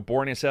Sky is still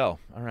boring as hell.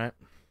 All right.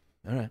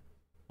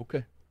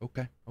 Okay.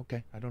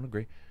 I don't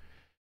agree.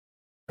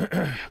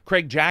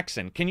 Craig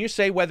Jackson, can you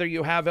say whether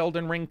you have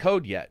Elden Ring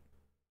code yet?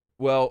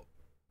 Well,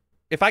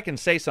 if I can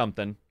say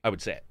something, I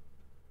would say it.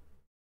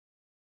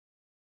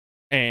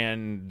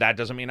 And that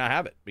doesn't mean I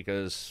have it,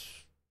 because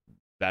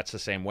that's the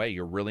same way.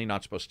 You're really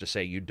not supposed to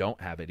say you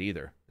don't have it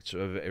either,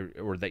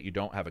 or that you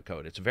don't have a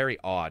code. It's very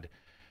odd.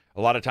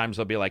 A lot of times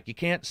they'll be like, you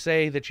can't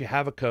say that you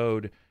have a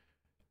code.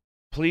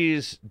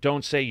 Please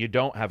don't say you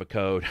don't have a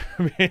code.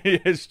 I mean,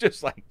 it's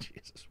just like,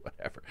 Jesus,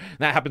 whatever. And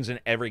that happens in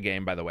every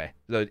game, by the way.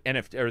 The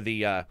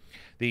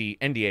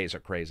NDAs are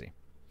crazy.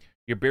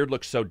 Your beard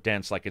looks so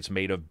dense, like it's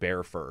made of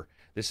bear fur.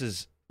 This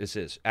is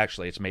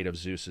actually, it's made of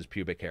Zeus's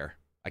pubic hair.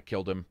 I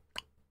killed him,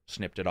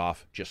 snipped it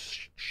off,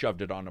 just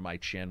shoved it onto my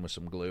chin with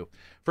some glue.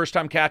 First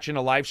time catching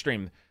a live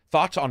stream.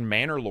 Thoughts on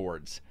Manor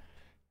Lords?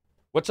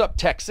 What's up,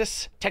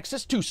 Texas?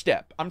 Texas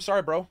Two-Step. I'm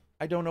sorry, bro.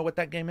 I don't know what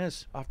that game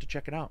is. I'll have to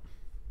check it out.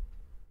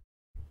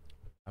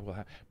 I will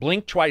have.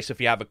 Blink twice if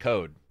you have a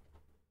code.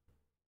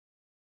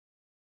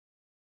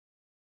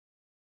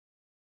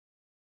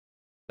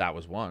 That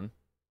was one.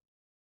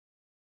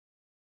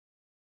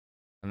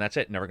 And that's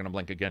it. Never going to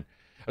blink again.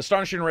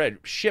 Astonishing Red,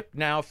 ship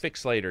now,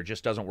 fix later.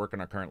 Just doesn't work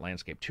in our current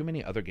landscape. Too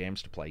many other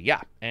games to play.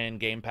 Yeah, and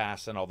Game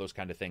Pass and all those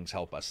kind of things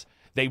help us.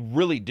 They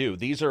really do.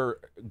 These are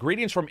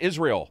greetings from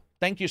Israel.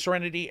 Thank you,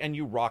 Serenity, and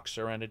you rock,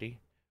 Serenity.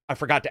 I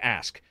forgot to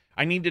ask.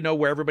 I need to know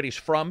where everybody's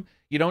from.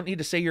 You don't need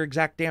to say your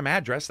exact damn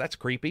address. That's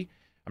creepy.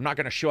 I'm not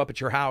going to show up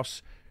at your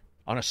house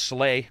on a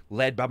sleigh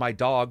led by my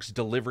dogs,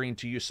 delivering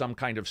to you some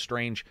kind of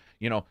strange,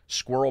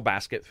 squirrel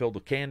basket filled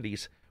with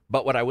candies.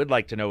 But what I would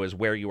like to know is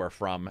where you are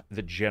from,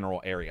 the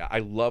general area. I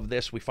love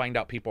this. We find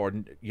out people are,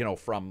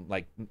 from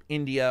like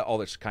India, all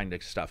this kind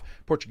of stuff.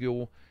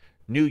 Portugal,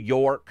 New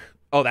York.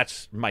 Oh,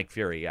 that's Mike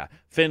Fury, yeah.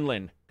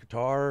 Finland,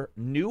 Qatar,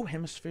 New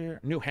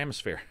Hampshire.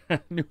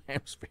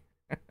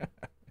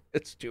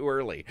 It's too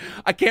early.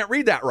 I can't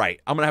read that right.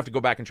 I'm going to have to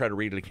go back and try to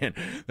read it again.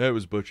 That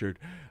was butchered.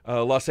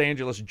 Los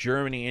Angeles,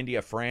 Germany,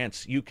 India,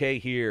 France,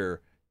 UK here,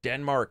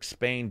 Denmark,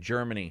 Spain,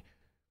 Germany,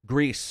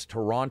 Greece,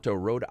 Toronto,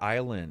 Rhode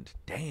Island.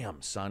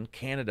 Damn, son.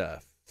 Canada,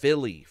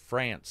 Philly,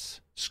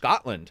 France,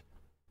 Scotland.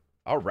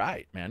 All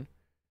right, man.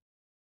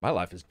 My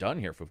life is done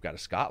here if we've got a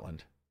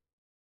Scotland.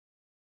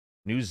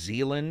 New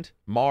Zealand,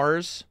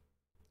 Mars.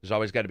 There's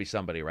always got to be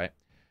somebody, right?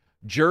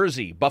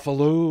 Jersey,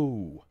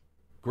 Buffalo.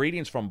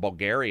 Greetings from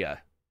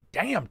Bulgaria.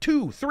 Damn,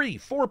 2, 3,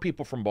 4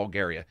 people from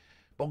Bulgaria.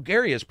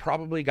 Bulgaria's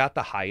probably got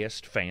the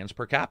highest fans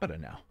per capita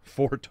now.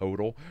 4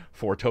 total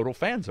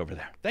fans over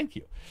there. Thank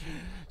you.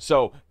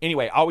 So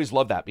anyway, I always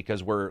love that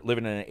because we're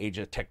living in an age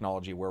of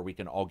technology where we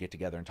can all get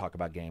together and talk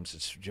about games.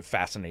 It's just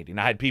fascinating.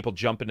 I had people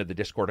jump into the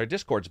Discord. Our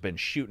Discord's been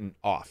shooting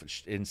off.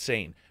 It's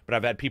insane. But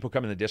I've had people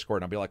come in the Discord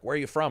and I'll be like, where are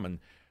you from? And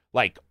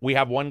like, we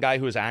have one guy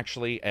who is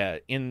actually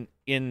in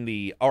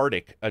the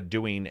Arctic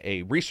doing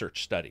a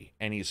research study,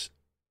 and he's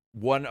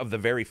one of the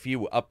very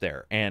few up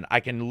there. And I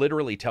can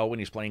literally tell when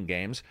he's playing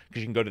games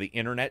because you can go to the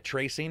internet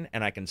tracing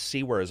and I can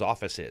see where his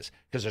office is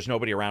because there's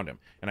nobody around him.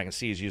 And I can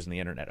see he's using the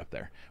internet up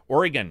there.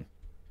 Oregon,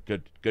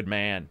 good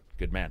man.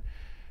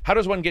 How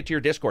does one get to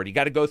your Discord? You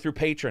got to go through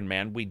Patreon,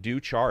 man. We do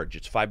charge.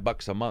 It's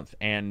 $5 a month.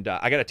 And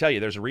I got to tell you,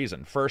 there's a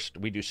reason. First,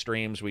 we do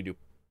streams. We do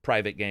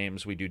private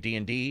games. We do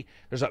D&D.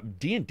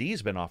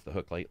 D&D's been off the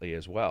hook lately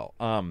as well.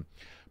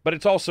 But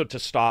it's also to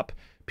stop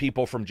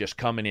people from just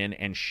coming in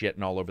and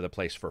shitting all over the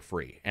place for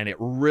free. And it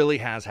really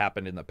has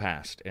happened in the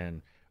past.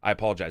 And I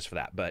apologize for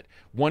that. But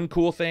one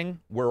cool thing,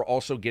 we're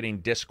also getting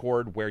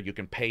Discord where you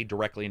can pay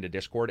directly into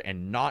Discord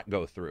and not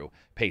go through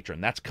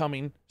Patreon. That's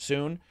coming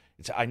soon.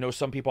 I know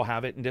some people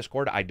have it in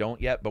Discord. I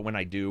don't yet, but when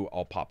I do,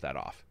 I'll pop that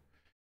off.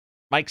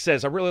 Mike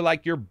says, I really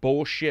like your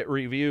bullshit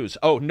reviews.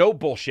 Oh, no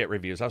bullshit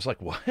reviews. I was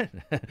like, what?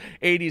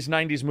 80s,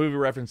 90s movie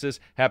references.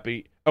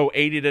 80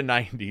 to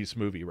 90s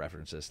movie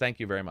references. Thank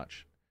you very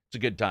much. It's a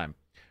good time.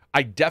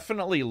 I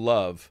definitely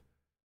love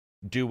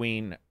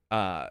doing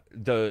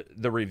the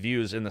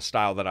reviews in the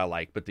style that I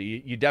like, but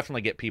you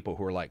definitely get people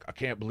who are like, I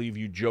can't believe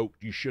you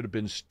joked. You should have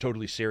been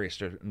totally serious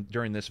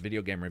during this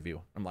video game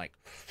review. I'm like,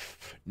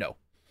 no.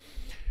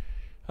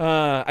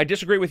 I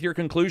disagree with your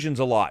conclusions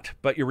a lot,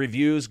 but your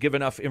reviews give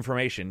enough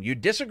information. You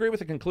disagree with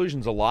the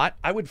conclusions a lot.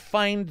 I would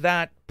find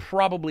that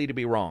probably to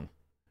be wrong.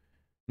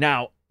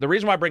 Now, the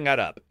reason why I bring that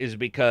up is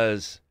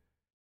because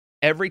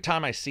every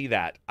time I see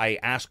that, I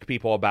ask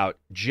people about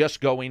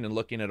just going and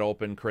looking at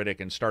Open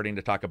Critic and starting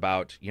to talk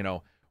about,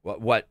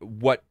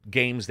 what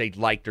games they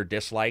liked or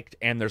disliked,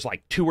 and there's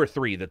like 2 or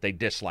 3 that they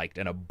disliked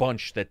and a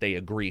bunch that they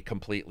agree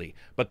completely.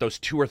 But those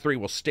 2 or 3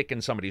 will stick in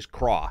somebody's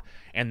craw,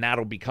 and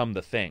that'll become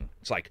the thing.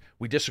 It's like,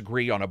 we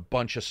disagree on a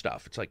bunch of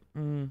stuff. It's like,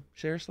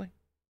 seriously?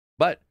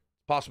 But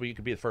possibly you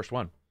could be the first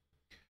one.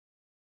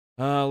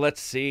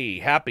 Let's see.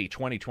 Happy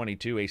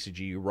 2022 ACG,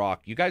 you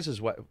rock. You guys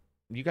as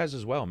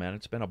well, man.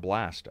 It's been a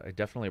blast. I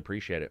definitely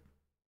appreciate it.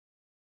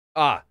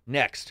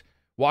 Next.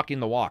 Walking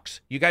the Walks.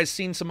 You guys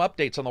seen some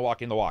updates on the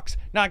Walking the Walks.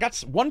 Now, I got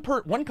one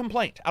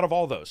complaint out of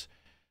all those.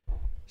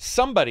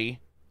 Somebody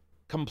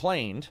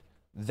complained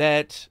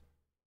that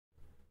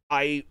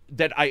I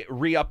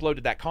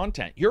re-uploaded that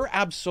content. You're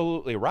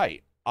absolutely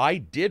right. I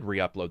did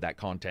re-upload that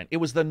content. It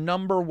was the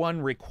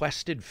 #1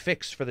 requested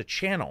fix for the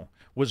channel,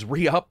 was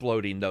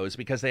re-uploading those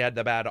because they had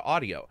the bad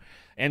audio.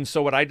 And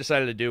so what I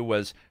decided to do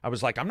was, I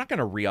was like, I'm not going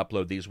to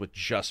re-upload these with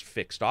just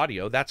fixed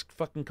audio. That's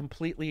fucking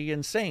completely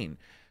insane.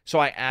 So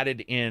I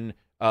added in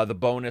the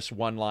bonus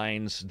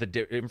one-lines,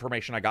 the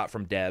information I got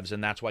from devs,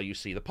 and that's why you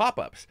see the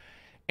pop-ups.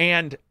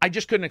 And I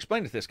just couldn't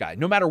explain it to this guy.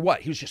 No matter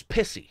what, he was just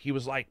pissy. He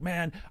was like,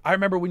 man, I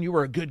remember when you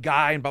were a good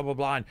guy and blah, blah,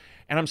 blah.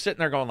 And I'm sitting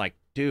there going like,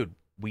 dude,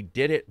 we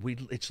did it.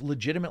 It's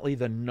legitimately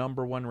the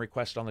 #1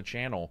 request on the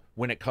channel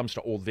when it comes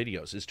to old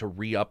videos, is to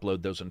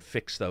re-upload those and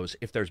fix those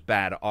if there's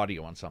bad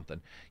audio on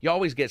something. You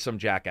always get some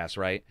jackass,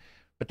 right?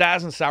 But that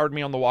hasn't soured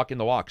me on the Walking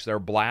the Walks. They're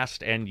a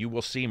blast, and you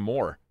will see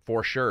more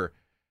for sure.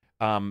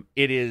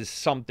 It is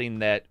something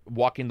that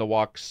Walking the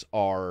Walks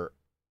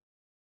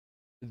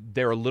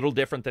they're a little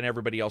different than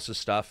everybody else's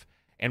stuff.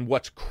 And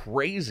what's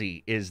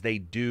crazy is they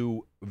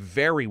do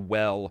very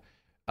well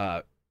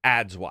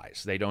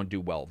ads-wise. They don't do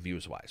well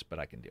views-wise, but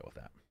I can deal with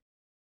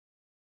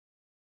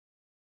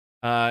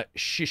that.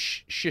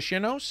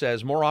 Shishino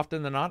says, more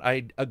often than not,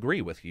 I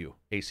agree with you,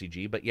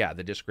 ACG, but yeah,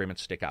 the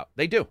disagreements stick out.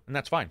 They do, and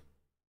that's fine.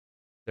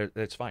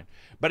 That's fine.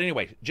 But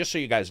anyway, just so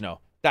you guys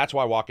know, that's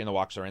why Walking the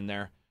Walks are in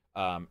there.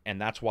 And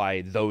that's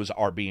why those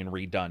are being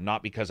redone,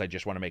 not because I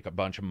just want to make a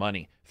bunch of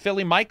money.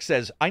 Philly Mike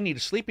says, I need a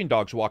Sleeping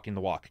Dogs Walking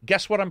the Walk.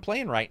 Guess what I'm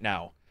playing right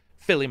now,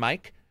 Philly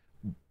Mike?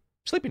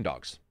 Sleeping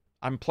Dogs.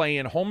 I'm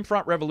playing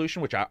Homefront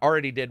Revolution, which I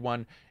already did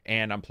one,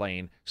 and I'm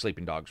playing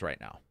Sleeping Dogs right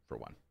now for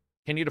one.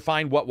 Can you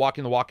define what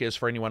Walking the Walk is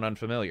for anyone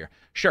unfamiliar?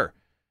 Sure.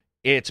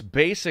 It's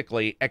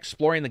basically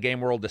exploring the game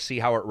world to see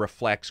how it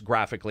reflects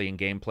graphically and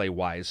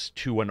gameplay-wise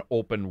to an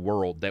open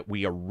world that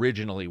we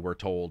originally were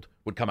told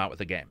would come out with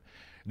the game.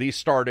 These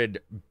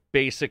started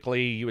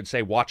basically, you would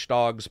say, Watch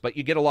Dogs, but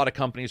you get a lot of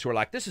companies who are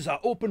like, this is an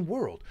open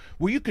world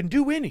where you can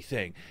do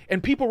anything,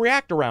 and people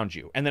react around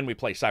you. And then we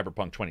play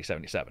Cyberpunk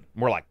 2077.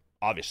 We're like,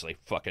 obviously,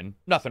 fucking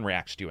nothing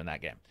reacts to you in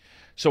that game.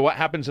 So what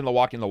happens in the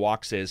Walking the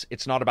Walks is,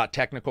 it's not about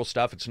technical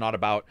stuff. It's not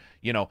about,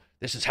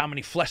 this is how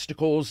many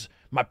flesticles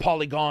my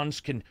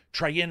polygons can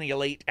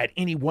triangulate at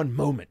any one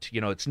moment.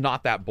 It's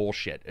not that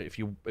bullshit. If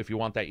you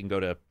want that, you can go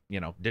to,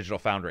 Digital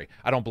Foundry.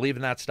 I don't believe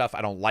in that stuff.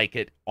 I don't like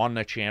it on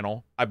the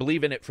channel. I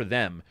believe in it for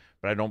them,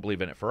 but I don't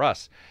believe in it for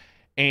us.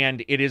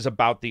 And it is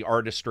about the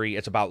artistry.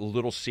 It's about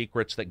little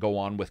secrets that go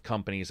on with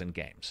companies and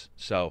games.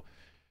 So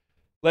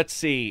let's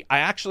see. I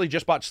actually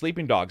just bought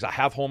Sleeping Dogs. I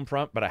have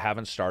Homefront, but I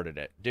haven't started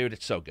it. Dude,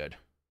 it's so good.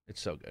 It's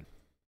so good.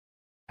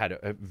 Had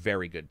a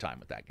very good time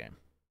with that game.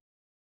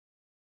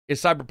 Is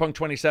Cyberpunk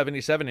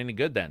 2077 any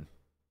good then?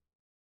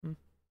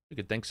 You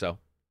could think so.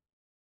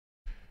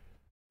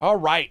 All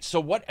right,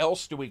 so what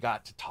else do we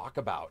got to talk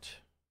about?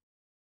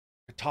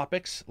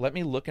 Topics? Let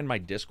me look in my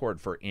Discord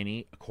for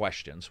any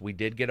questions. We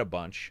did get a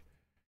bunch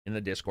in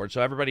the Discord.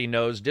 So everybody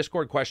knows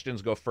Discord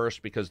questions go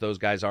first because those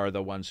guys are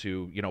the ones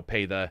who,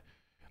 pay the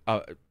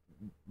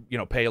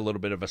pay a little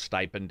bit of a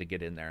stipend to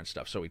get in there and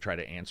stuff. So we try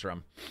to answer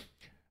them.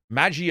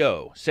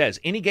 Maggio says,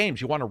 any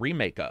games you want a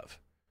remake of?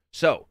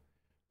 So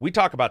we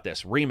talk about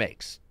this,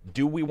 remakes.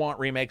 Do we want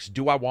remakes?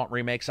 Do I want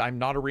remakes? I'm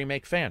not a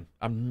remake fan.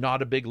 I'm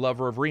not a big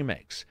lover of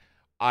remakes.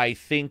 I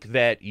think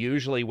that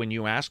usually when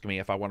you ask me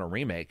if I want a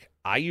remake,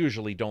 I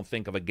usually don't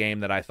think of a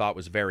game that I thought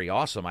was very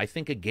awesome. I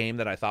think a game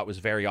that I thought was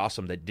very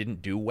awesome that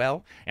didn't do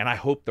well, and I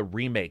hope the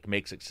remake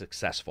makes it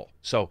successful.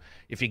 So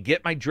if you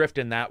get my drift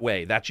in that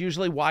way, that's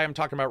usually why I'm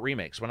talking about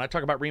remakes. When I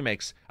talk about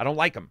remakes, I don't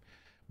like them.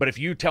 But if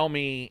you tell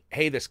me,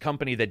 hey, this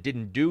company that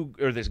didn't do,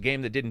 or this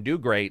game that didn't do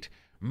great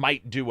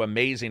might do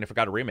amazing if it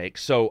got a remake.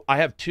 So I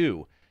have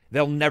two.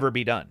 They'll never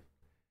be done.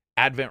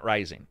 Advent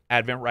Rising.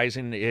 Advent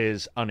Rising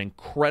is an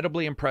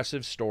incredibly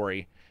impressive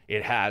story.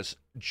 It has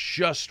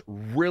just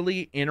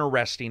really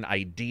interesting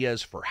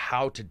ideas for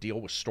how to deal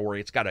with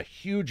story. It's got a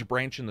huge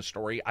branch in the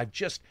story. I've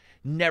just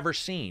never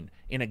seen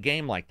in a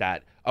game like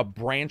that a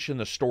branch in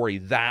the story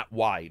that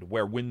wide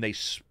where when they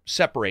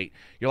separate,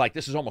 you're like,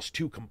 this is almost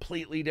two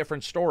completely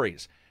different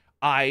stories.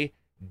 I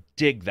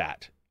dig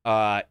that.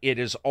 It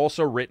is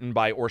also written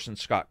by Orson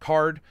Scott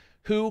Card,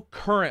 who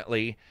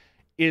currently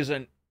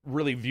isn't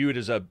really viewed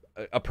as a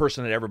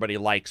person that everybody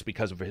likes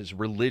because of his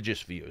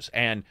religious views.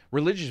 And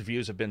religious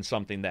views have been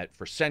something that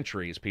for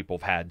centuries people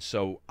have had,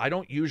 so I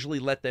don't usually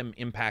let them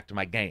impact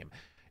my game.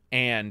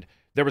 And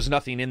there was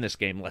nothing in this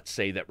game, let's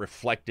say, that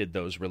reflected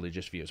those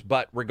religious views.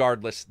 But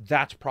regardless,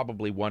 that's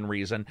probably one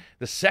reason.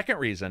 The second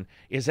reason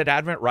is that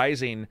Advent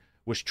Rising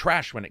was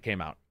trash when it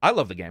came out. I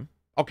love the game.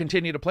 I'll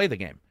continue to play the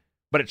game.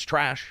 But it's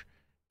trash.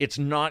 It's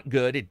not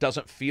good. It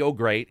doesn't feel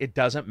great. It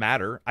doesn't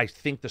matter. I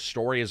think the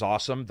story is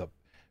awesome.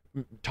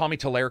 Tommy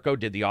Talerco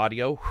did the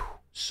audio.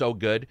 So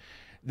good.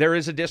 There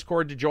is a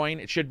Discord to join.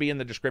 It should be in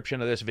the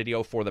description of this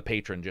video for the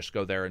patron. Just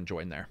go there and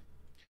join there.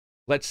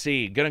 Let's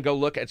see. Gonna go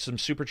look at some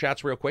super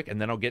chats real quick,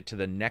 and then I'll get to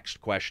the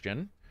next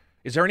question.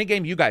 Is there any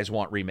game you guys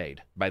want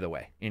remade, by the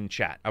way, in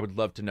chat? I would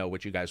love to know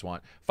what you guys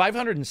want.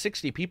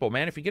 560 people,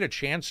 man. If you get a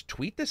chance,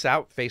 tweet this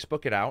out,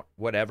 Facebook it out,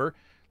 whatever.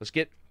 Let's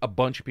get a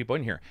bunch of people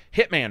in here.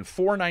 Hitman,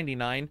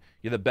 $4.99.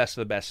 You're the best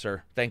of the best,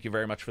 sir. Thank you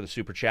very much for the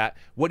super chat.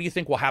 What do you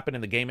think will happen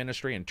in the game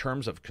industry in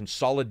terms of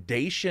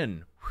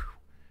consolidation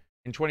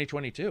in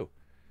 2022?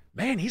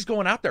 Man, he's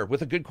going out there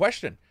with a good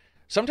question.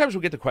 Sometimes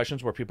we get the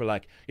questions where people are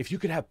like, if you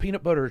could have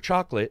peanut butter or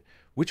chocolate,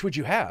 which would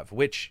you have?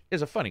 Which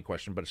is a funny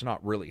question, but it's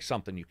not really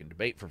something you can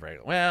debate for very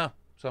long. Well,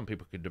 some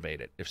people could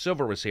debate it. If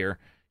Silver was here,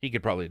 he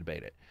could probably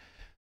debate it.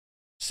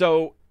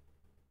 So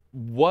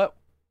what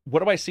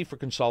do I see for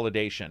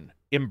consolidation?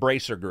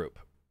 Embracer Group.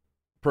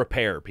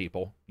 Prepare,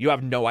 people. You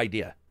have no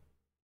idea.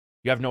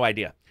 You have no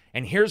idea.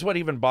 And here's what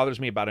even bothers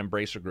me about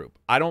Embracer Group.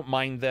 I don't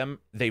mind them.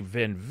 They've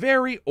been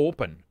very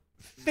open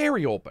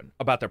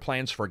about their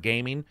plans for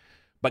gaming.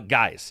 But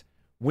guys,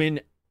 when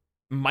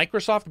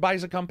Microsoft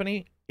buys a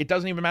company, it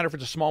doesn't even matter if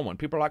it's a small one.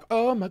 People are like,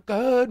 oh my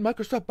God,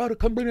 Microsoft bought a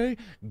company.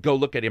 Go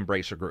look at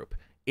Embracer Group.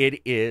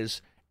 It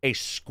is a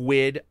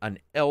squid, an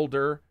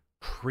elder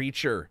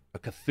creature, a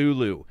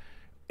Cthulhu.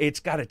 It's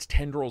got its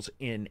tendrils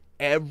in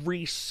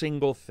every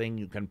single thing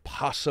you can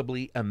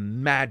possibly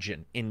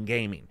imagine in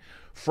gaming,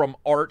 from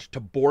art to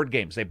board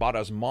games. They bought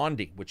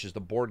Asmodee, which is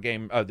the board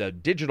game, the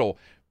digital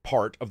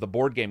part of the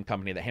board game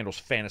company that handles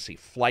Fantasy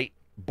Flight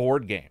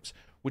board games,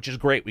 which is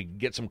great. We can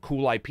get some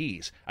cool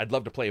IPs. I'd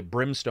love to play a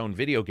Brimstone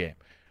video game,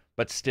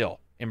 but still,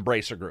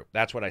 Embracer Group.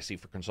 That's what I see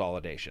for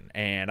consolidation.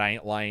 And I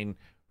ain't lying.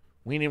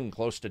 We ain't even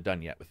close to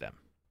done yet with them.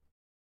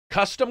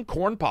 Custom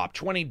Corn Pop,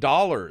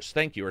 $20.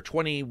 Thank you. Or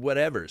 20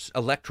 whatevers.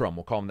 Electrum,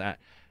 we'll call them that.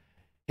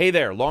 Hey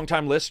there,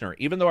 longtime listener.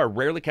 Even though I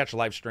rarely catch a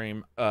live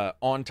stream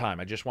on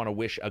time, I just want to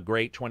wish a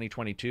great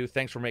 2022.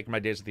 Thanks for making my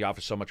days at the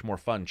office so much more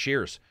fun.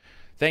 Cheers.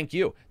 Thank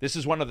you. This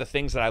is one of the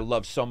things that I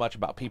love so much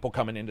about people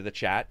coming into the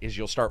chat is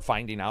you'll start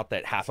finding out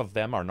that half of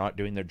them are not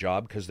doing their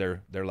job because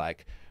they're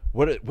like,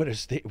 what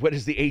is the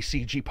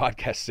ACG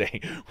podcast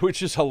saying?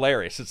 Which is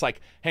hilarious. It's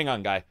like, hang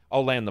on, guy.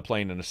 I'll land the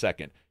plane in a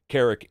second.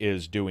 Carrick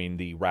is doing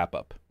the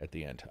wrap-up at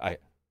the end.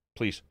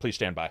 Please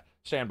stand by.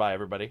 Stand by,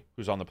 everybody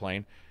who's on the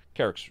plane.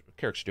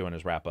 Carrick's doing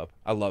his wrap-up.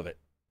 I love it.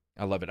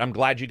 I love it. I'm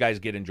glad you guys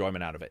get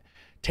enjoyment out of it.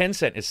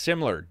 Tencent is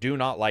similar. Do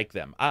not like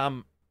them.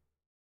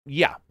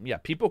 Yeah.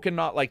 People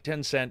cannot like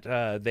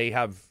Tencent. They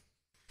have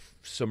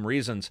some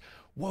reasons.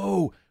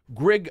 Whoa.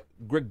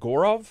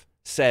 Grigorov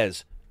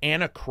says,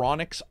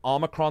 Anachronix,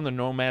 Omicron the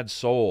Nomad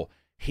Soul.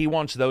 He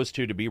wants those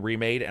two to be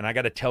remade, and I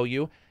got to tell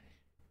you,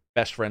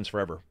 best friends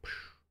forever.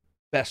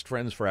 Best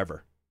friends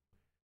forever.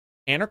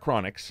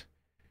 Anachronix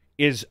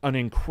is an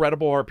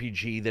incredible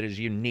RPG that is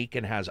unique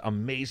and has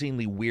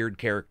amazingly weird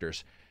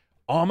characters.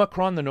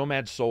 Omicron the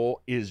Nomad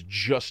Soul is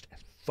just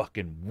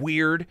fucking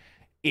weird.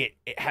 It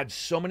had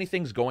so many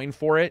things going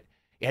for it.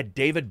 It had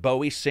David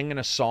Bowie singing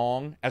a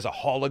song as a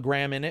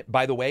hologram in it.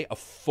 By the way,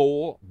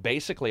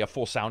 basically a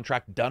full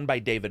soundtrack done by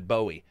David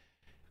Bowie.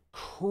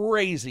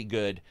 Crazy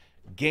good.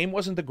 Game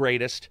wasn't the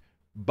greatest,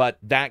 but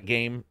that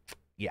game,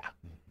 yeah.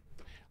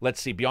 Let's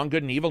see. Beyond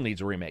Good and Evil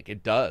needs a remake.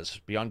 It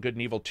does. Beyond Good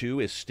and Evil 2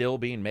 is still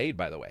being made,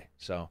 by the way.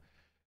 So,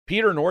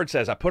 Peter Nord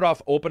says, I put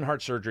off open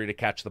heart surgery to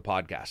catch the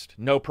podcast.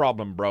 No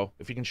problem, bro.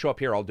 If you can show up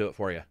here, I'll do it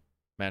for you.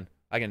 Man,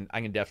 I can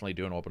definitely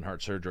do an open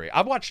heart surgery.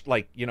 I've watched,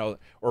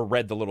 or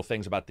read the little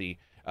things about the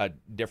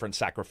different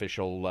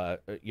sacrificial,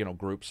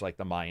 groups like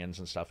the Mayans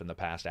and stuff in the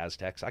past,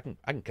 Aztecs. I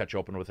can cut you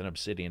open with an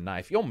obsidian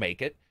knife. You'll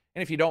make it.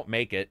 And if you don't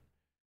make it,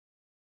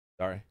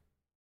 sorry.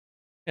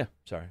 Yeah,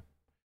 sorry.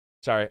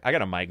 Sorry, I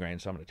got a migraine,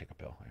 so I'm going to take a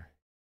pill here.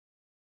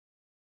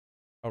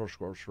 Elder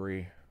Scrolls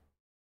 3.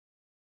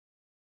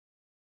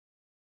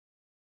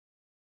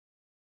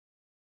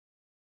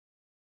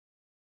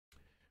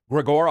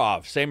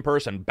 Grigorov, same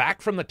person,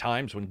 back from the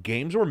times when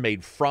games were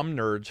made from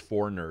nerds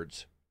for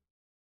nerds.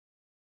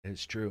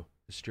 It's true.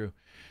 It's true.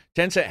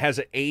 Tencent has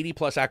an 80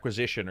 plus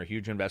acquisition or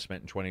huge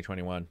investment in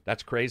 2021.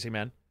 That's crazy,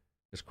 man.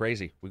 It's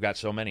crazy. We've got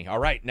so many. All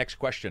right, next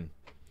question.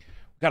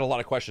 We've got a lot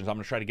of questions. I'm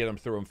going to try to get them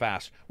through them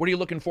fast. What are you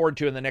looking forward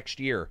to in the next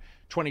year?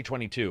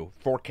 2022.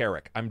 For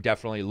Carrick, I'm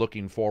definitely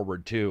looking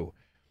forward to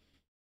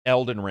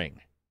Elden Ring,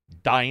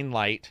 Dying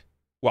Light.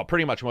 Well,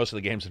 pretty much most of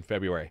the games in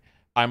February.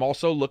 I'm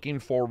also looking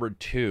forward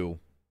to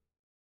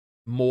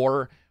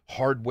more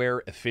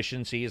hardware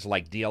efficiencies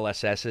like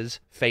DLSSs,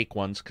 fake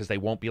ones, because they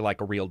won't be like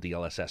a real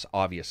DLSS,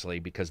 obviously,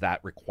 because that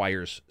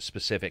requires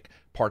specific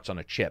parts on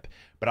a chip.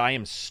 But I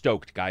am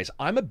stoked, guys.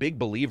 I'm a big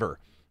believer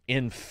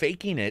in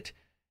faking it.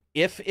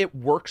 If it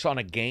works on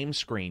a game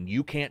screen,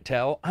 you can't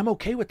tell, I'm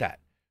okay with that.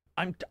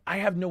 I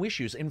have no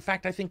issues. In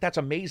fact, I think that's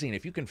amazing.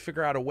 If you can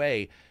figure out a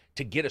way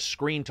to get a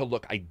screen to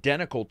look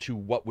identical to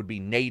what would be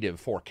native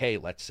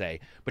 4K, let's say,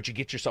 but you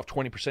get yourself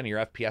 20% of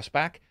your FPS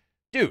back,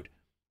 dude,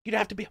 you'd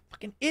have to be a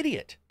fucking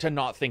idiot to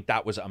not think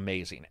that was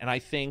amazing. And I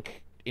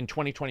think in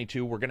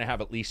 2022, we're going to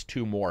have at least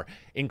 2 more,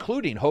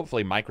 including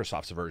hopefully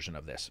Microsoft's version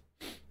of this.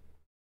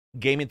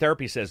 Gaming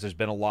Therapy says there's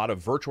been a lot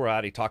of virtual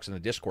reality talks in the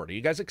Discord. Are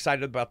you guys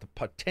excited about the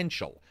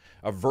potential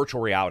of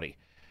virtual reality?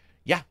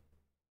 Yeah,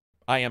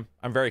 I am.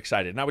 I'm very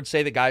excited. And I would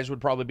say the guys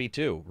would probably be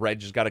too.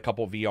 Reg has got a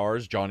couple of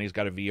VRs. Johnny's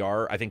got a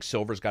VR. I think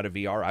Silver's got a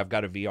VR. I've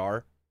got a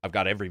VR. I've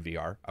got every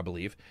VR, I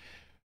believe.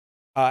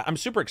 I'm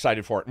super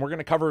excited for it, and we're going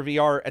to cover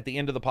VR at the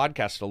end of the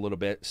podcast a little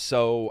bit.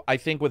 So I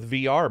think with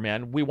VR,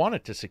 man, we want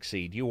it to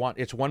succeed.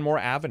 It's one more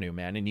avenue,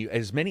 man, and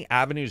as many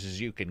avenues as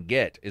you can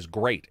get is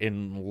great,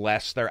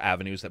 unless they're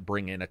avenues that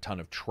bring in a ton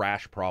of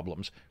trash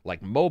problems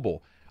like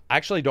mobile. I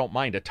actually don't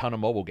mind a ton of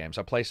mobile games.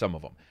 I play some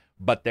of them,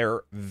 but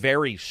their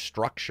very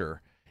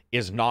structure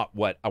is not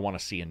what I want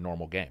to see in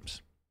normal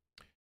games.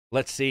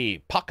 Let's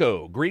see.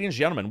 Paco, greetings,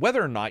 gentlemen.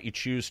 Whether or not you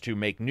choose to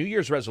make New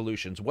Year's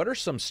resolutions, what are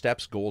some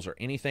steps, goals, or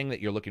anything that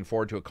you're looking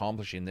forward to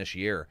accomplishing this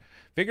year?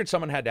 Figured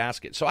someone had to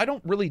ask it. So I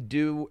don't really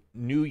do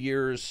New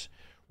Year's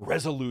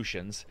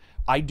resolutions.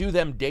 I do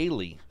them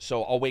daily.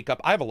 So I'll wake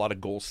up. I have a lot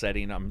of goal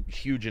setting. I'm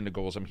huge into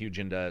goals. I'm huge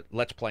into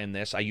Let's Play in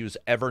this. I use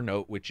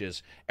Evernote,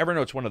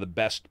 Evernote's one of the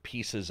best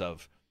pieces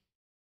of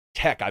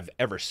tech I've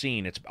ever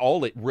seen. It's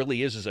all it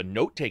really is a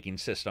note-taking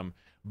system.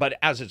 But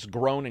as it's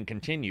grown and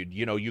continued,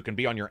 you can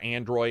be on your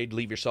Android,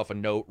 leave yourself a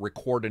note,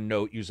 record a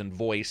note using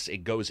voice.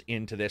 It goes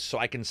into this. So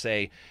I can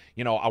say,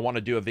 I want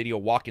to do a video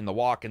walking the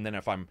walk. And then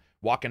if I'm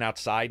walking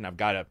outside and I've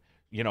got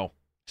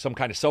some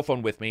kind of cell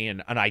phone with me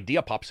and an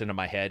idea pops into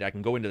my head, I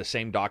can go into the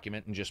same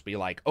document and just be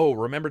like, oh,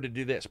 remember to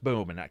do this.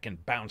 Boom. And I can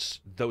bounce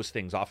those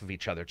things off of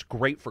each other. It's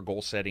great for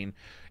goal setting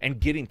and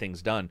getting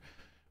things done.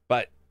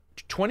 But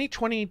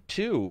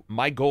 2022,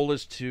 my goal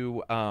is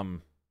to...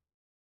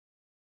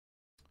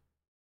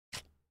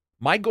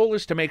 My goal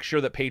is to make sure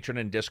that Patreon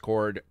and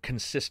Discord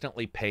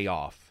consistently pay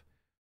off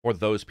for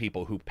those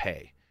people who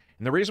pay.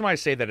 And the reason why I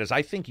say that is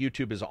I think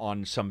YouTube is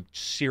on some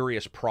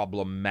serious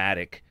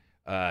problematic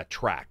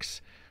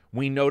tracks.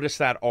 We noticed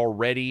that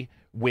already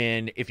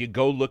if you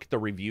go look at the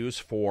reviews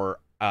for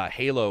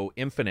Halo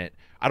Infinite,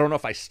 I don't know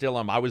if I still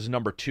am. I was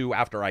number 2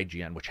 after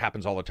IGN, which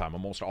happens all the time.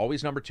 I'm almost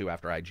always number 2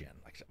 after IGN.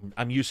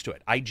 I'm used to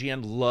it.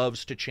 IGN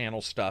loves to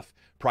channel stuff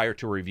prior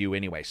to a review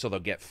anyway. So they'll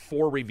get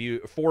 4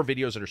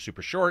 videos that are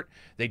super short.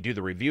 They do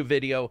the review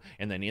video,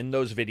 and then in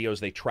those videos,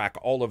 they track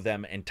all of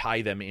them and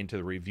tie them into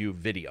the review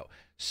video.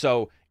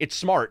 So it's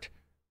smart.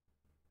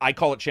 I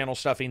call it channel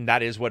stuffing.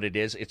 That is what it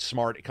is. It's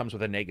smart. It comes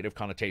with a negative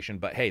connotation,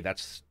 but hey,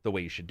 that's the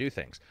way you should do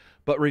things.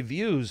 But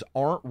reviews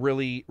aren't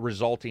really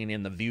resulting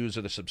in the views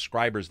or the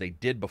subscribers they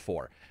did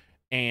before.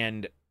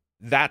 And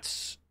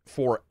that's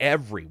for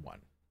everyone.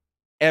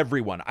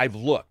 Everyone. I've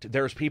looked.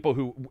 There's people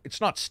who,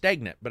 it's not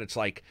stagnant, but it's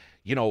like,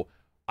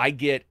 I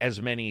get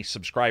as many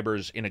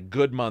subscribers in a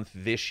good month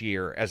this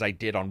year as I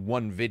did on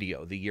one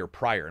video the year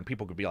prior. And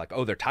people could be like,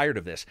 oh, they're tired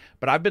of this.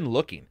 But I've been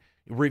looking.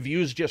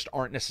 Reviews just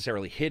aren't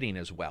necessarily hitting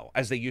as well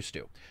as they used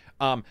to.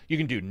 You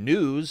can do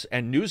news,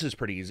 and news is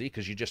pretty easy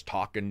because you just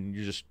talk and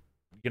you just,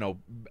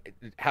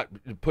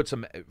 put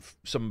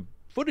some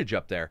footage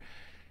up there.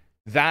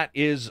 That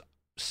is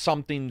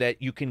something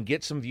that you can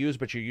get some views,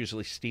 but you're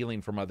usually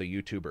stealing from other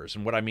YouTubers.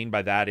 And what I mean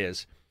by that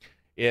is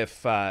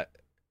if a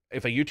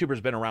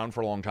YouTuber's been around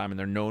for a long time and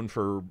they're known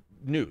for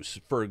news,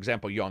 for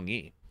example, Yang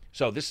Yi.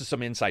 So this is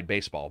some inside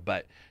baseball,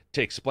 but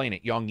to explain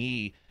it, Yang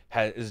Yi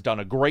has done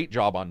a great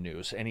job on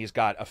news, and he's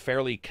got a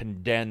fairly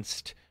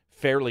condensed,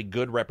 fairly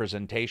good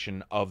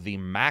representation of the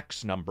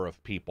max number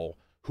of people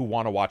who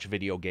want to watch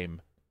video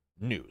game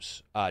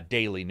news,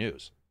 daily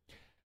news.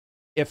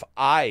 If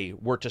I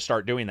were to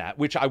start doing that,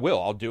 which I will,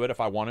 I'll do it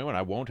if I want to, and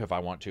I won't if I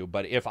want to,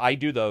 but if I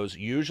do those,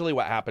 usually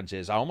what happens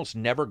is I almost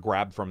never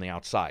grab from the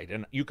outside,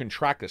 and you can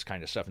track this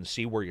kind of stuff and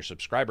see where your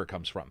subscriber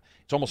comes from.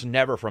 It's almost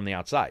never from the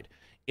outside.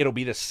 it'll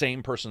be the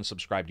same person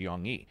subscribed to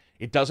Yang Yi.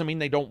 It doesn't mean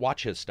they don't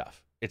watch his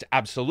stuff. It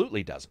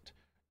absolutely doesn't.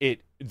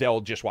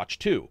 They'll just watch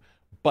 2.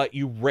 But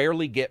you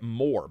rarely get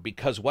more,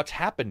 because what's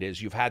happened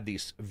is you've had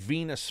these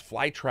Venus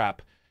flytrap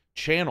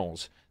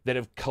channels that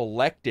have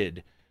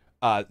collected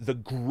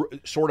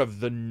sort of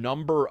the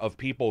number of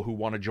people who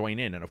want to join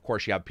in. And of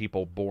course, you have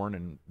people born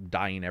and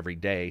dying every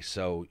day,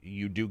 so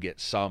you do get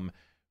some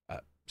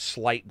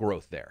slight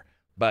growth there.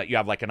 But you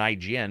have like an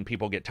IGN,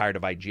 people get tired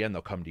of IGN,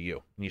 they'll come to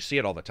you. And you see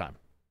it all the time.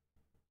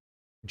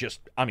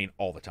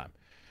 All the time.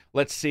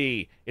 Let's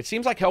see. It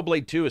seems like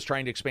Hellblade 2 is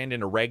trying to expand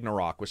into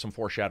Ragnarok with some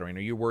foreshadowing.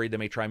 Are you worried they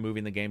may try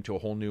moving the game to a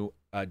whole new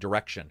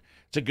direction?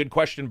 It's a good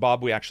question,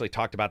 Bob. We actually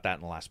talked about that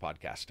in the last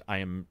podcast.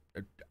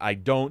 I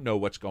don't know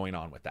what's going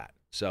on with that,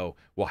 so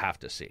we'll have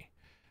to see.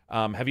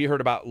 Have you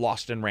heard about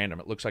Lost in Random?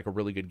 It looks like a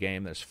really good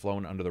game that's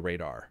flown under the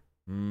radar.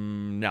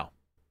 No.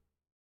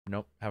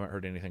 Nope, haven't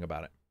heard anything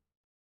about it.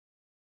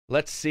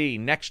 Let's see.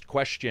 Next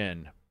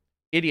question.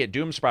 Idiot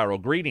Doom Spiral,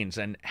 greetings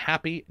and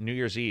happy New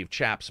Year's Eve,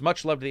 chaps.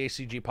 Much love to the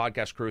ACG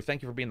podcast crew.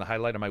 Thank you for being the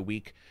highlight of my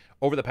week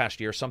over the past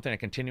year, something I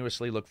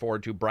continuously look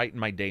forward to, brighten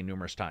my day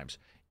numerous times.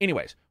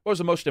 Anyways, what was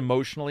the most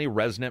emotionally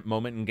resonant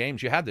moment in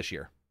games you had this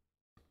year?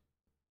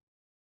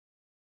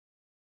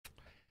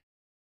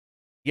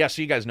 Yeah,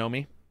 so you guys know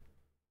me.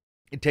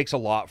 It takes a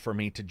lot for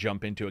me to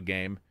jump into a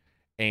game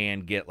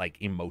and get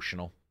like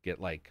emotional,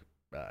 get like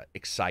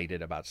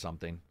excited about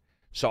something.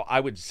 So I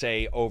would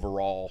say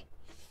overall,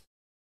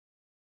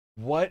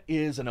 what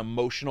is an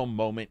emotional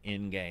moment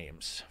in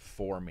games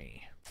for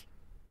me?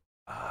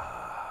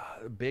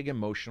 A big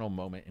emotional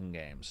moment in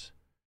games.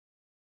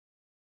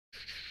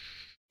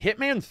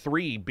 Hitman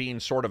 3 being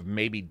sort of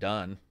maybe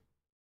done.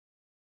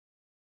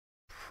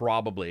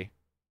 Probably,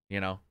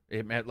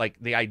 it meant like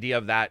the idea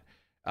of that,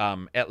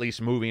 at least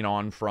moving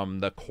on from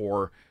the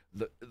core,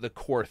 the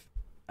core,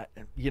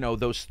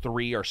 those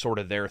 3 are sort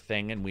of their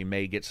thing, and we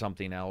may get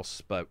something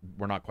else, but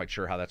we're not quite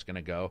sure how that's going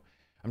to go.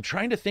 I'm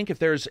trying to think if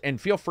there's, and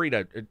feel free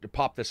to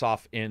pop this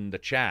off in the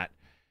chat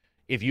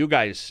if you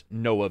guys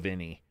know of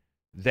any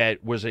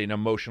that was an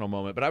emotional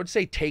moment. But I would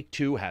say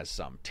Take-Two has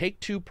some.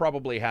 Take-Two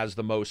probably has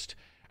the most,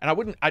 and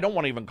I don't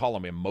want to even call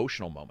them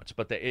emotional moments,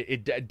 but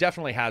it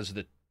definitely has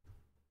the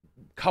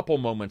couple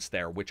moments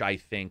there, which I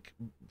think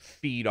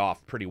feed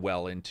off pretty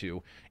well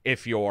into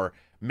if you're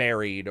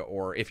married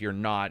or if you're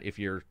not, if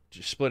you're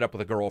split up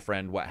with a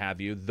girlfriend, what have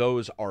you.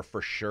 Those are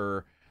for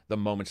sure the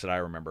moments that I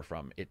remember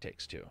from It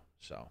Takes Two.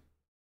 So.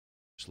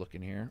 Just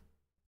looking here.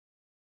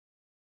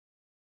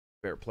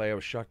 Fair play. I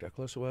was shocked how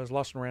close it was.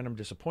 Lost in Random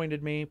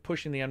disappointed me.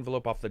 Pushing the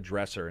envelope off the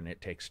dresser, and It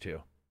Takes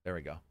Two. There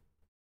we go.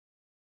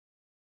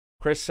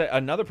 Chris said,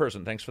 another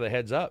person, thanks for the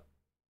heads up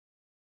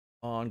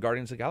on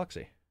Guardians of the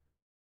Galaxy.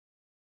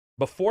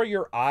 Before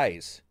Your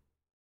Eyes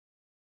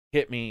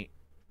Hit Me.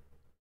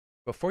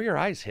 Before Your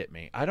Eyes Hit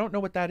Me. I don't know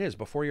what that is.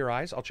 Before Your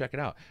Eyes? I'll check it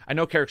out. I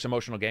know Carrick's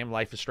emotional game,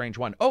 Life is Strange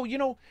 1.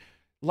 Oh,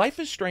 Life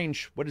is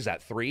Strange, what is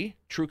that, 3?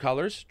 True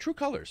Colors? True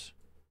Colors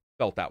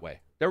felt that way.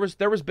 There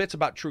was bits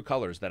about True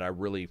Colors that I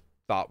really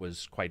thought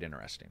was quite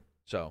interesting.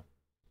 So,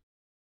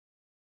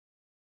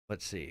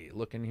 let's see.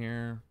 Looking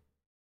here.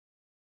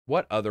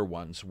 What other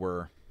ones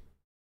were...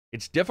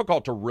 It's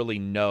difficult to really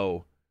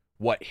know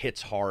what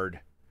hits hard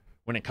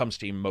when it comes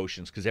to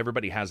emotions, because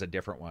everybody has a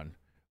different one.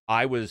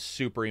 I was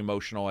super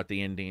emotional at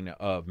the ending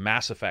of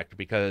Mass Effect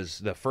because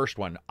the first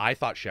one, I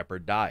thought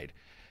Shepard died.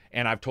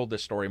 And I've told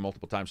this story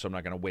multiple times, so I'm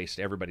not going to waste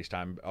everybody's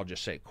time. I'll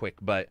just say it quick.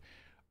 But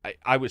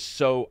I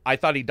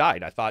thought he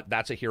died. I thought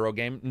that's a hero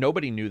game.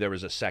 Nobody knew there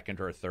was a second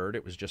or a third.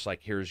 It was just like,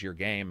 here's your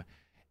game.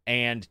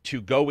 And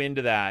to go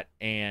into that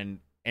and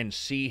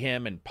see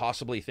him and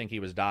possibly think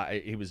he was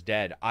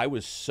dead, I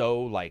was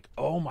so like,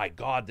 oh my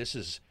God, this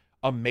is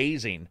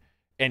amazing,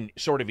 and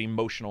sort of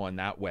emotional in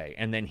that way.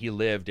 And then he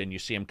lived, and you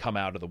see him come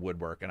out of the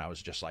woodwork, and I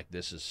was just like,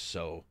 this is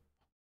so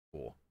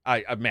cool.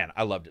 I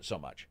loved it so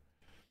much.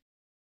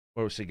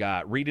 What else he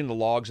got? Reading the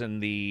logs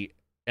and the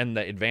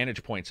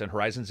advantage points in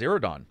Horizon Zero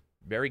Dawn.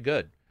 Very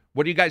good.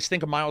 What do you guys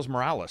think of Miles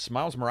Morales?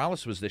 Miles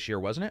Morales was this year,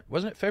 wasn't it?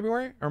 Wasn't it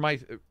February? Or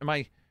am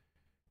I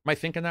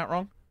thinking that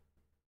wrong?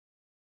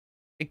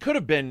 It could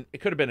have been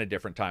a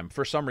different time.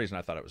 For some reason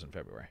I thought it was in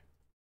February.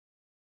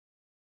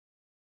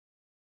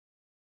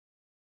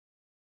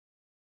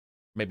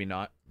 Maybe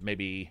not.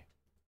 Maybe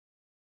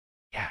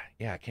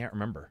yeah, I can't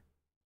remember.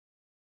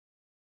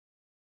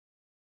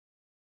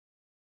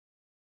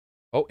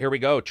 Oh, here we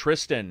go.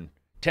 Tristan,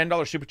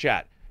 $10 super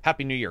chat.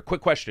 Happy New Year.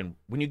 Quick question.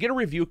 When you get a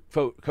review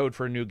code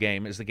for a new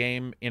game, is the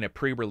game in a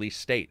pre-release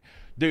state?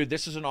 Dude,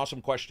 this is an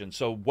awesome question.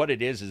 So what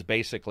it is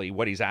basically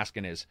what he's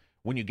asking is,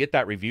 when you get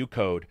that review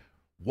code,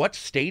 what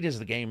state is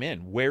the game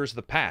in? Where's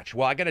the patch?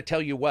 Well, I got to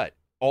tell you what,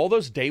 all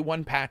those day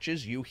one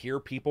patches you hear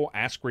people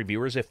ask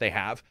reviewers if they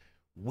have,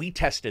 we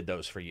tested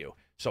those for you.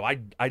 So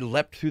I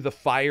leapt through the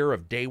fire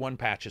of day one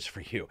patches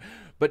for you.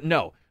 But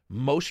no,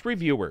 most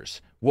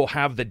reviewers will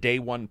have the day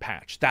one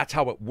patch. That's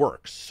how it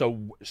works.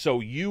 So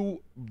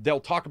they'll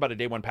talk about a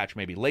day one patch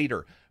maybe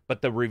later,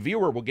 but the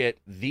reviewer will get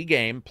the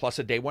game plus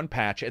a day one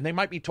patch, and they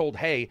might be told,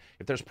 hey,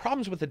 if there's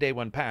problems with the day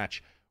one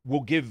patch,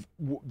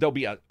 there'll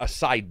be a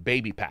side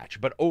baby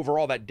patch, but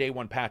overall that day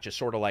one patch is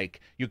sort of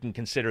like, you can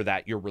consider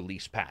that your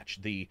release patch.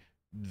 The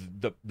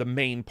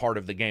main part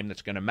of the game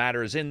that's going to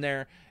matter is in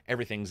there,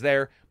 everything's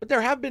there. But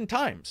there have been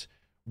times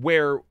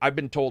where I've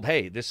been told,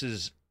 hey,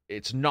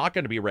 it's not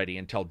going to be ready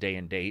until day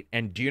and date.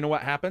 And do you know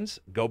what happens?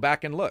 Go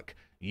back and look.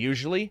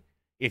 Usually,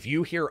 if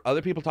you hear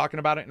other people talking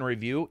about it in a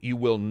review, you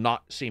will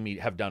not see me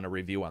have done a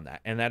review on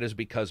that. And that is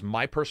because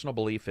my personal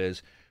belief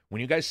is,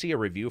 when you guys see a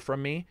review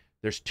from me,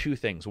 there's two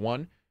things.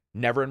 One,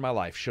 never in my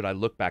life should I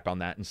look back on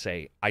that and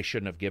say, I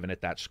shouldn't have given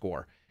it that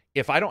score.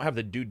 If I don't have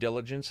the due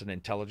diligence and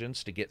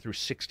intelligence to get through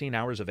 16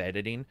 hours of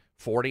editing,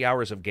 40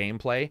 hours of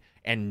gameplay,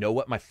 and know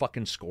what my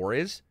fucking score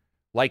is,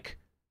 like,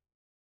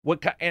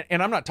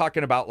 and I'm not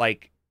talking about,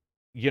 like,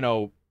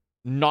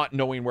 not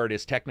knowing where it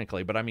is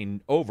technically, but I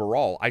mean,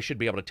 overall, I should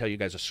be able to tell you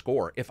guys a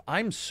score. If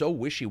I'm so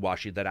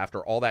wishy-washy that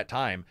after all that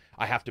time,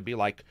 I have to be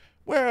like,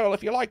 well,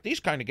 if you like these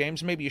kind of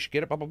games, maybe you should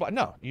get it, blah, blah, blah.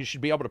 No, you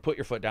should be able to put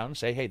your foot down and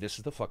say, hey, this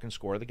is the fucking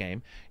score of the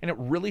game, and it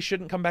really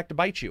shouldn't come back to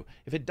bite you.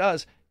 If it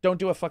does, don't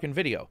do a fucking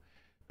video.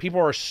 People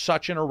are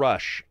such in a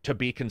rush to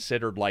be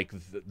considered like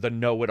the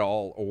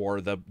know-it-all, or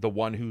the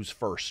one who's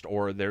first,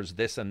 or there's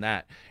this and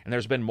that. And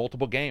there's been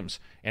multiple games,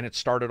 and it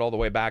started all the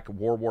way back,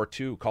 World War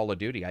II, Call of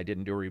Duty, I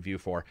didn't do a review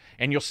for.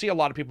 And you'll see a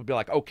lot of people be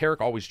like, oh, Carrick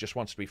always just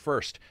wants to be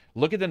first.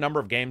 Look at the number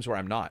of games where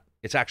I'm not.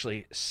 It's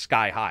actually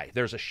sky high.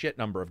 There's a shit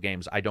number of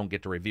games I don't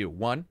get to review.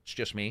 One, it's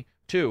just me.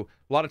 Two,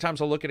 a lot of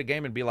times I'll look at a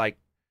game and be like,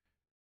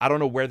 I don't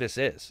know where this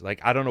is.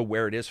 Like, I don't know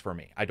where it is for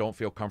me. I don't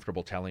feel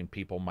comfortable telling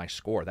people my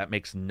score. That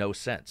makes no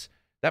sense.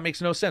 That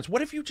makes no sense.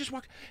 What if you just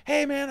walk,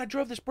 hey, man, I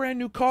drove this brand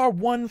new car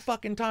one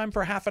fucking time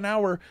for half an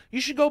hour. You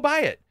should go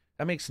buy it.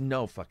 That makes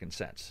no fucking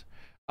sense.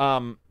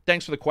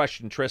 Thanks for the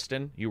question,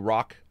 Tristan. You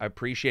rock. I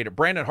appreciate it.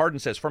 Brandon Harden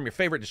says, from your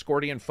favorite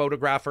Discordian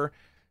photographer,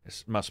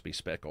 this must be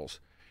Spickles,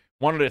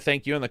 wanted to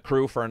thank you and the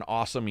crew for an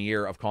awesome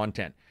year of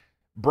content.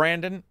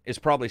 Brandon is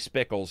probably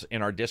Spickles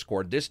in our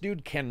Discord. This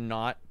dude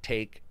cannot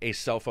take a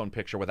cell phone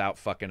picture without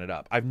fucking it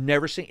up. I've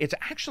never seen, it's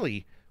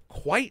actually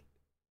quite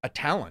a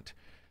talent.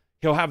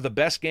 He'll have the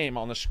best game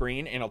on the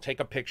screen, and he'll take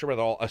a picture with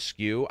all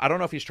askew. I don't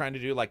know if he's trying to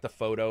do like the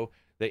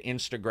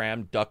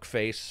Instagram duck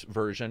face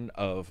version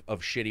of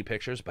shitty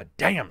pictures, but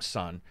damn,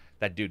 son,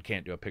 that dude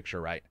can't do a picture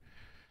right.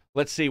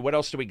 Let's see, what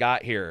else do we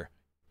got here?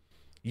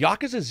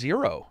 Yakuza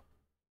 0.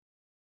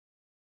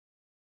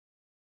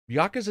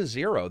 Yakuza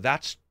 0.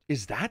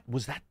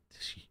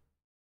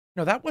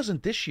 No, that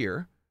wasn't this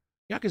year.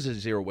 Yakuza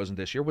 0 wasn't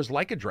this year. Was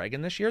Like a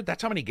Dragon this year?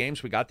 That's how many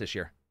games we got this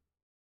year.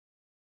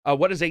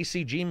 What does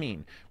ACG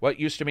mean? What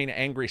used to mean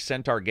Angry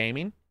Centaur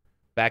Gaming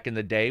back in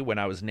the day when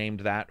I was named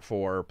that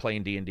for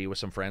playing D&D with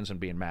some friends and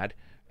being mad.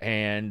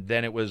 And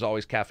then it was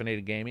always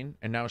Caffeinated Gaming,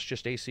 and now it's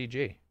just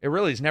ACG. It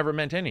really has never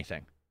meant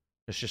anything.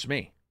 It's just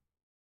me.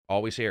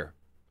 Always here.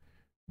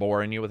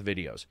 Boring you with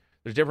videos.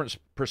 There's different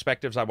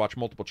perspectives. I watch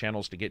multiple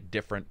channels to get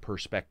different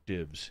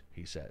perspectives,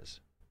 he says.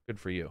 Good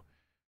for you.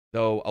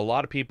 Though a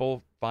lot of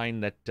people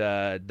find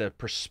that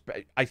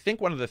I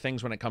think one of the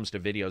things when it comes to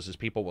videos is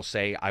people will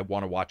say, I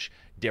want to watch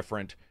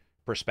different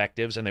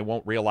perspectives, and they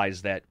won't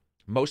realize that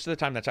most of the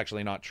time that's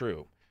actually not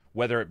true.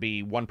 Whether it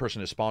be one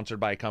person is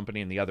sponsored by a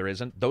company and the other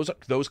isn't,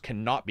 those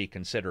cannot be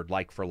considered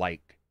like for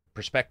like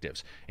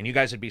perspectives. And you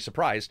guys would be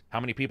surprised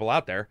how many people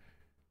out there,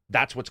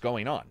 that's what's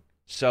going on.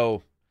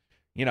 So,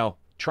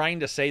 trying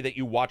to say that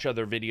you watch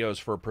other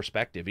videos for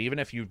perspective, even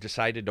if you've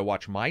decided to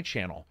watch my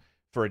channel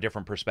for a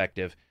different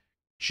perspective,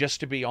 just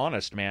to be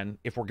honest, man,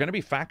 if we're going to be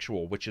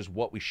factual, which is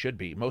what we should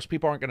be, most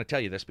people aren't going to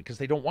tell you this because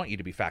they don't want you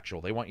to be factual.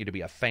 They want you to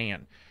be a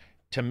fan.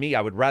 To me,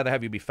 I would rather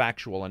have you be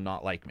factual and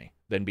not like me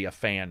than be a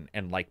fan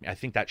and like me. I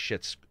think that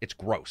it's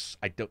gross.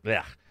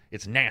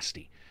 It's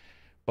nasty.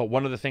 But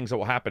one of the things that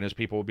will happen is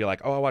people will be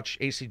like, oh, I watch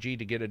ACG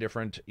to get a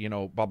different,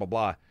 blah, blah,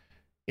 blah.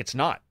 It's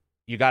not.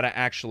 You got to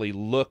actually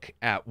look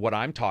at what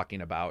I'm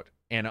talking about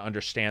and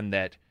understand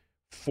that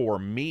for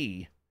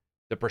me,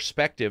 the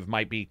perspective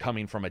might be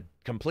coming from a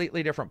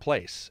completely different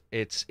place.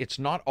 It's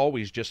not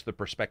always just the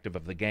perspective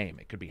of the game.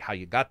 It could be how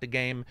you got the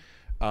game,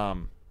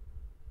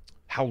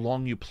 how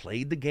long you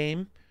played the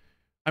game.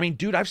 I mean,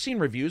 dude, I've seen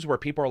reviews where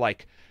people are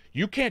like,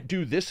 you can't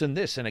do this and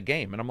this in a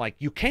game. And I'm like,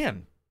 you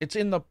can. It's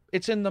in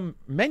the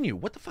menu.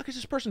 What the fuck is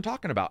this person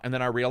talking about? And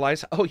then I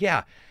realize, oh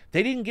yeah,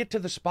 they didn't get to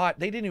the spot.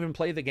 They didn't even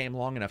play the game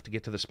long enough to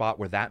get to the spot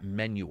where that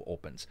menu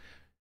opens.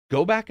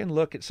 Go back and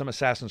look at some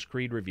Assassin's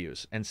Creed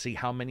reviews and see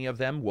how many of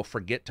them will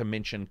forget to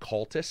mention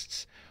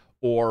cultists,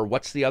 or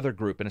what's the other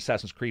group in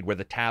Assassin's Creed where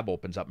the tab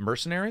opens up?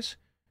 Mercenaries,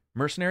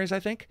 I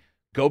think.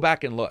 Go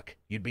back and look.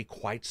 You'd be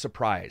quite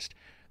surprised.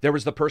 There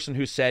was the person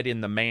who said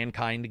in the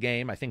Mankind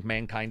game, I think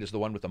Mankind is the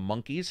one with the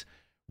monkeys,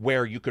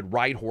 where you could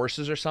ride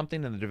horses or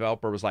something, and the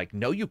developer was like,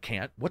 no, you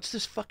can't. What's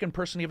this fucking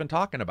person even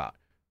talking about?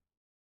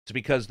 It's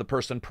because the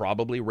person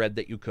probably read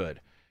that you could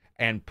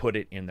and put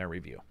it in their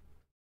review.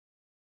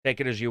 Take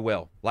it as you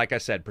will. Like I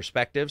said,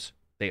 perspectives,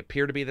 they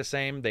appear to be the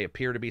same. They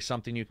appear to be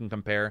something you can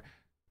compare.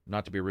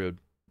 Not to be rude,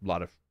 a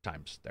lot of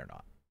times they're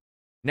not.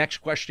 Next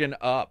question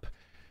up.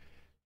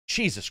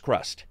 Jesus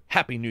Christ.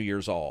 Happy New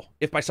Year's all.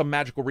 If by some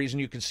magical reason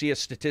you could see a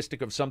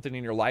statistic of something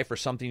in your life or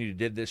something you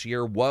did this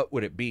year, what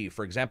would it be?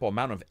 For example,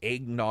 amount of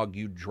eggnog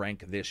you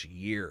drank this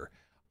year.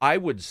 I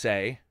would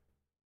say,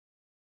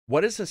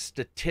 what is a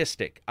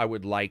statistic I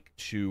would like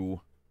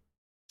to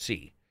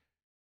see?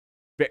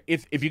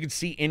 If you could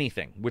see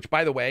anything, which,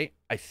 by the way,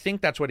 I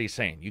think that's what he's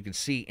saying. You could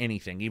see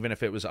anything, even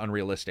if it was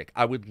unrealistic.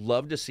 I would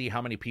love to see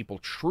how many people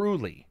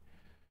truly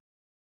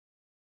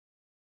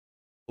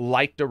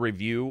liked a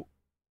review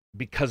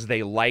because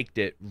they liked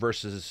it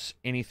versus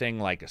anything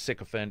like a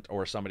sycophant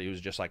or somebody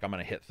who's just like, I'm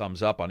going to hit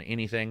thumbs up on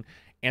anything,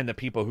 and the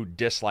people who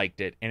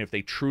disliked it, and if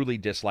they truly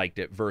disliked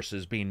it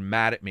versus being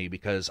mad at me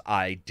because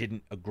I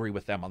didn't agree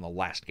with them on the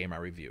last game I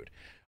reviewed.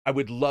 I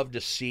would love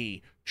to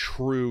see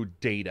true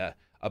data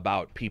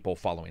about people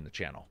following the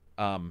channel.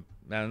 And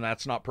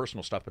that's not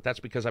personal stuff, but that's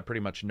because I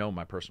pretty much know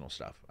my personal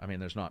stuff. I mean,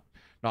 there's not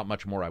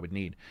much more I would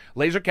need.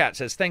 Lasercat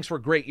says, thanks for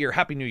a great year.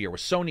 Happy New Year.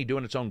 With Sony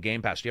doing its own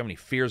Game Pass, do you have any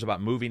fears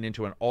about moving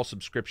into an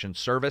all-subscription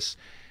service?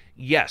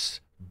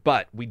 Yes,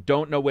 but we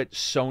don't know what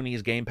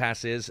Sony's Game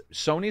Pass is.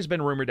 Sony's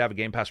been rumored to have a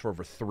Game Pass for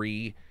over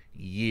 3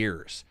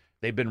 years.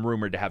 They've been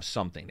rumored to have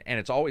something, and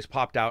it's always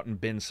popped out and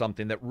been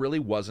something that really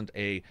wasn't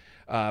a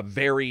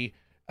very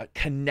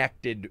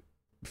connected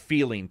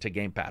feeling to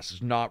Game Pass.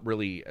 It's not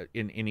really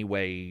in any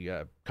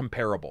way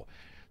comparable.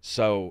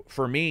 So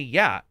for me,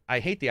 yeah, I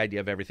hate the idea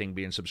of everything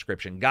being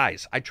subscription.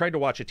 Guys, I tried to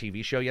watch a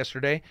TV show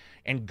yesterday,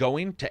 and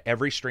going to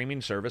every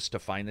streaming service to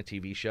find the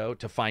TV show,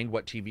 to find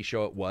what TV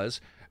show it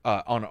was,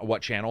 on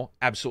what channel,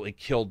 absolutely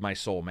killed my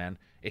soul, man.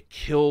 It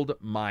killed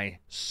my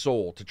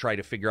soul to try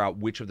to figure out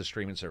which of the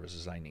streaming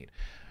services I need.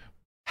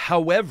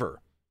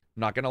 However,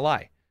 not going to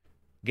lie,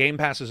 Game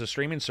Pass as a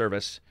streaming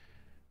service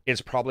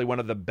is probably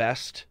one of the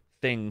best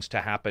things to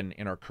happen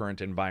in our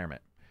current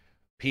environment.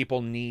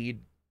 People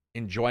need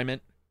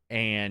enjoyment,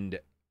 and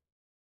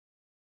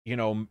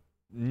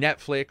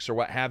Netflix or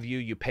what have you,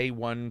 you pay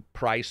one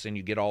price and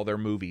you get all their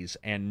movies,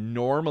 and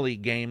normally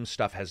game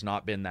stuff has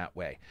not been that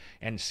way,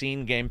 and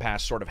seeing Game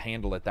Pass sort of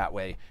handle it that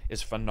way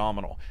is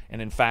phenomenal.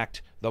 And in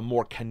fact, the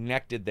more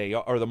connected they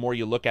are, or the more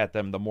you look at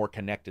them, the more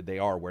connected they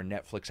are, where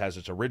Netflix has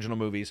its original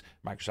movies,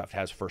 Microsoft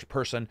has first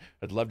person.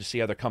 I'd love to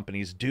see other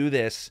companies do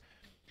this.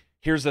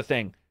 Here's the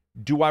thing.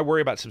 Do I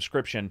worry about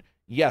subscription?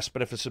 Yes,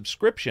 but if a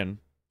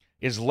subscription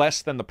is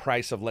less than the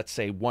price of, let's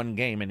say, one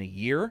game in a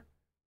year,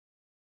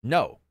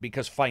 no,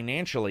 because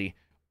financially,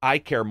 I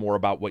care more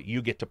about what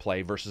you get to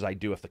play versus I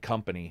do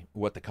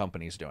what the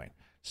company's doing.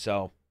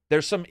 So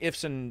there's some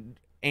ifs and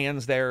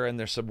ands there, and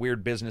there's some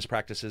weird business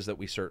practices that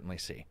we certainly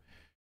see.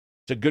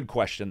 It's a good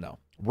question, though.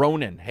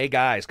 Ronan, hey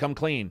guys, come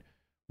clean.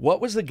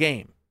 What was the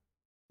game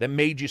that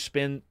made you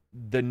spend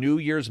the New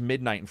Year's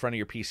midnight in front of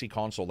your PC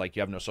console like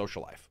you have no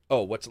social life?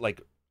 Oh, what's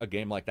like a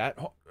game like that?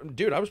 Oh,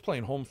 dude, I was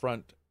playing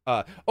Homefront.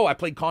 I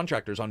played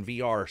Contractors on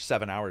VR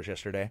 7 hours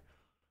yesterday.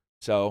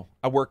 So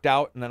I worked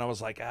out, and then I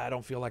was like, I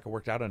don't feel like I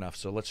worked out enough,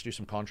 so let's do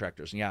some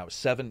Contractors. And yeah, it was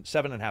seven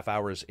and a half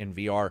hours in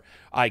VR.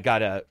 I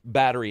got a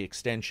battery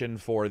extension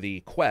for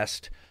the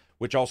Quest,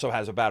 which also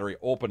has a battery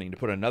opening to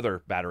put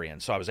another battery in.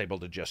 So I was able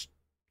to just,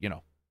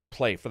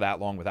 play for that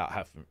long without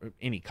having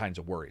any kinds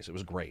of worries. It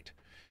was great.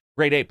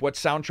 Great Ape, what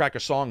soundtrack or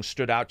song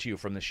stood out to you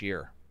from this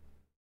year?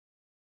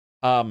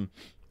 The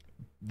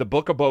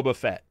Book of Boba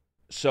Fett.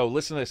 So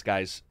listen to this,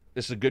 guys.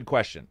 This is a good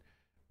question.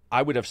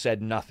 I would have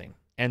said nothing.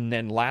 And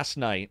then last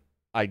night,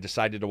 I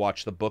decided to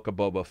watch The Book of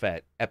Boba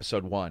Fett,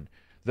 episode 1.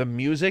 The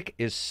music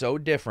is so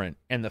different,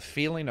 and the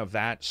feeling of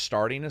that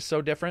starting is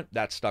so different,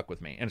 that stuck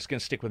with me. And it's going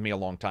to stick with me a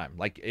long time.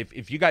 Like,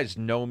 if you guys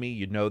know me,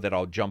 you know that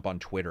I'll jump on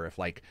Twitter if,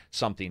 like,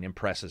 something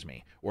impresses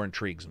me or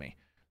intrigues me.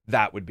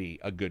 That would be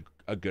a good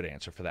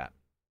answer for that.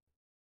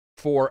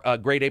 For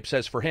Great Ape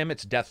says, for him,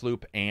 it's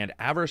Deathloop and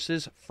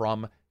Avarices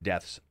from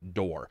Death's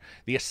Door.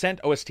 The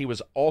Ascent OST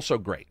was also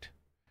great,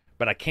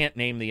 but I can't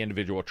name the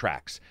individual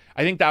tracks.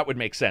 I think that would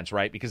make sense,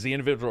 right? Because the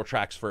individual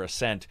tracks for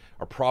Ascent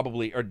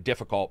are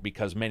difficult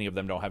because many of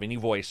them don't have any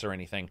voice or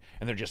anything,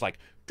 and they're just like,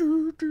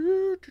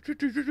 they're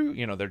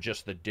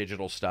just the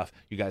digital stuff.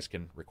 You guys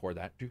can record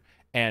that,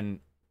 and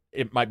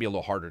it might be a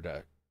little harder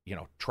to,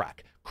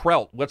 track.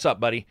 Krelt, what's up,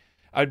 buddy?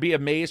 I'd be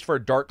amazed for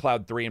Dark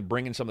Cloud 3 and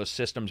bringing some of those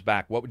systems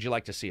back. What would you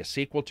like to see a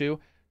sequel to?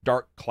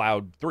 Dark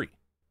Cloud 3.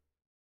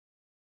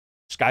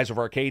 Skies of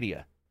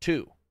Arcadia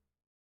 2.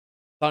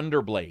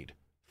 Thunderblade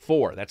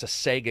 4. That's a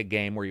Sega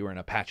game where you were in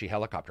an Apache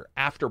helicopter.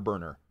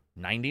 Afterburner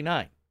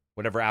 99.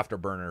 Whatever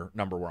Afterburner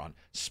number we're on.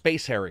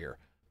 Space Harrier.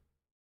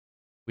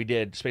 We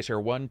did Space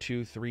Harrier 1,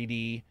 2,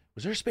 3D.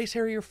 Was there a Space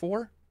Harrier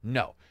 4?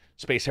 No.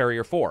 Space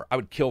Harrier 4. I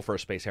would kill for a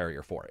Space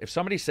Harrier 4. If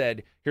somebody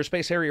said, here's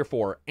Space Harrier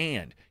 4,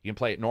 and you can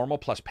play it normal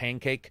plus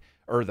Pancake,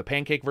 or the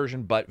Pancake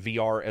version, but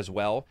VR as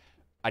well,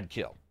 I'd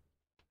kill.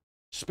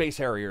 Space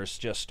Harrier is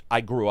just,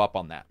 I grew up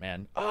on that,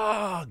 man.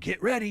 Oh,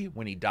 get ready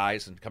when he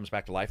dies and comes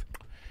back to life.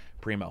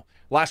 Primo.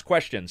 Last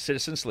question,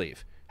 Citizen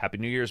Sleeve. Happy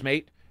New Year's,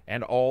 mate,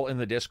 and all in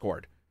the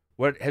Discord.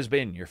 What has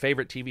been your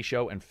favorite TV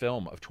show and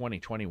film of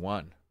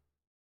 2021?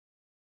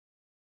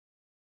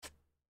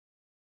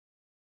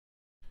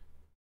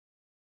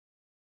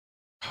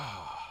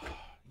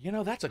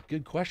 That's a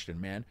good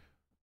question, man.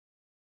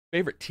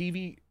 Favorite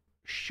TV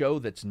show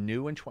that's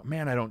new in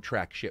man, I don't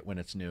track shit when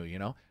it's new.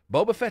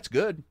 Boba Fett's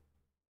good.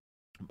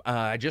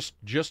 I just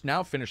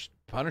now finished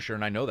Punisher,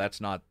 and I know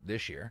that's not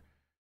this year.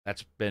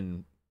 That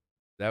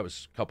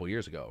was a couple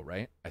years ago,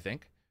 right? I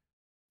think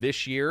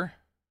this year,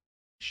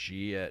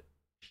 shit.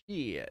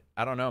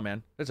 I don't know,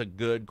 man. That's a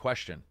good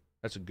question.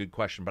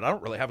 But I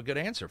don't really have a good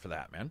answer for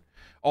that, man.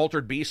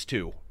 Altered Beast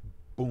 2,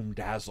 boom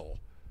dazzle.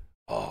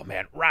 Oh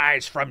man,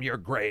 rise from your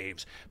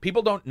graves.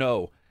 People don't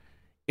know.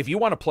 If you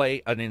want to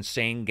play an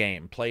insane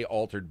game, play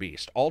Altered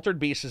Beast. Altered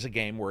Beast is a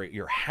game where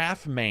you're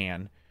half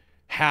man,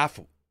 half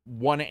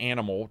one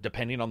animal,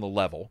 depending on the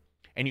level,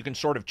 and you can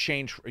sort of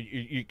change.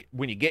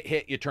 When you get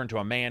hit, you turn to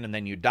a man, and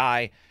then you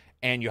die,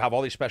 and you have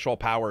all these special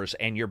powers,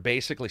 and you're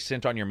basically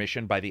sent on your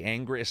mission by the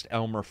angriest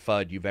Elmer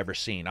Fudd you've ever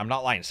seen. I'm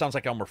not lying. It sounds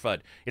like Elmer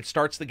Fudd. It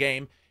starts the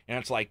game, and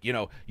it's like,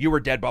 you were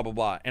dead, blah, blah,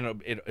 blah.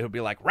 And it'll be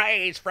like,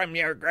 rise from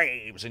your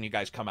graves. And you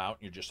guys come out,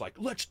 and you're just like,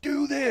 let's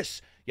do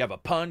this. You have a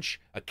punch,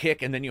 a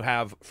kick, and then you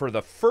have, for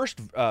the first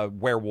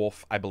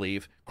werewolf, I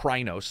believe,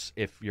 Krynos,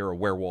 if you're a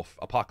Werewolf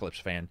Apocalypse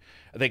fan,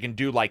 they can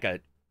do like a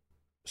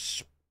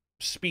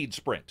speed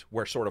sprint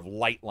where sort of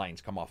light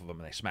lines come off of them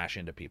and they smash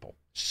into people.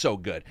 So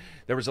good.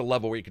 There was a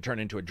level where you could turn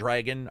into a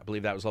dragon. I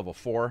believe that was level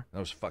 4. That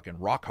was fucking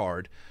rock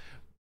hard.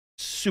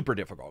 Super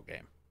difficult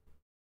game.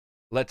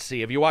 Let's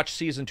see. Have you watched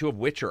season 2 of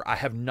Witcher? I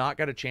have not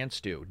got a chance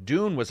to.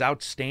 Dune was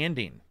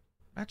outstanding.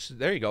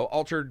 There you go.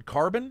 Altered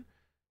Carbon?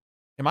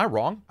 Am I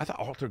wrong? I thought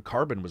Altered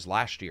Carbon was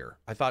last year.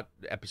 I thought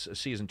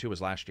season 2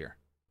 was last year.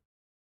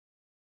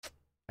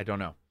 I don't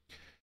know.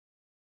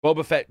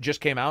 Boba Fett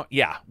just came out?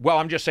 Yeah. Well,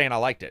 I'm just saying I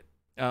liked it.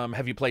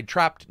 Have you played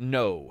Trapped?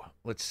 No.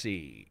 Let's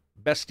see.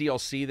 Best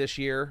DLC this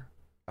year?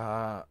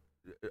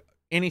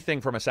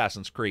 Anything from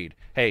Assassin's Creed.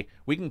 Hey,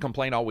 we can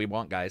complain all we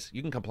want, guys.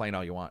 You can complain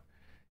all you want.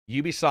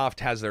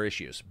 Ubisoft has their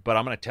issues, but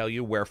I'm going to tell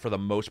you where, for the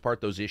most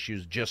part, those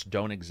issues just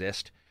don't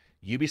exist.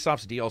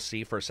 Ubisoft's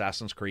DLC for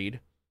Assassin's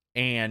Creed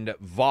and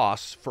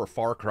Voss for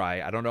Far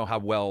Cry, I don't know how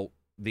well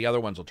the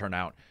other ones will turn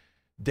out.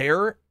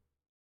 Their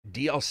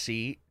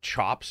DLC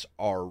chops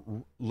are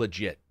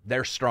legit.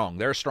 They're strong.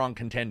 They're a strong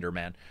contender,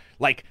 man.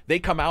 Like, they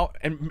come out,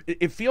 and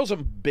it feels a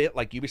bit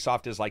like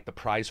Ubisoft is like the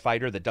prize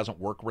fighter that doesn't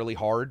work really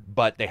hard,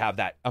 but they have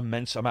that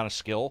immense amount of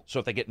skill. So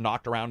if they get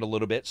knocked around a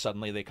little bit,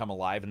 suddenly they come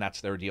alive, and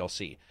that's their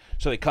DLC.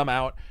 So they come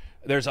out,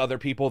 there's other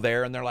people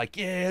there, and they're like,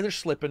 yeah, they're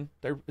slipping.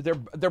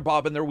 They're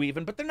bobbing, they're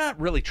weaving, but they're not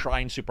really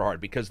trying super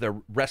hard because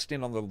they're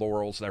resting on their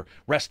laurels. They're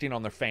resting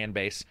on their fan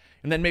base.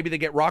 And then maybe they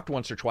get rocked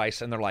once or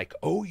twice, and they're like,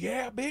 oh,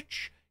 yeah,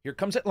 bitch. Here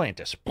comes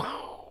Atlantis.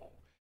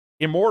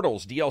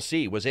 Immortals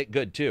DLC, was it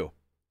good too?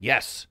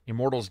 Yes,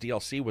 Immortals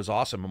DLC was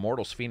awesome.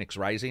 Immortals Phoenix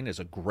Rising is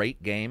a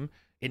great game.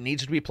 It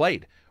needs to be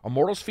played.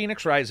 Immortals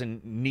Phoenix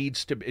Rising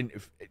needs to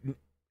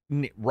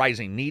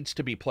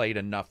be played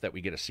enough that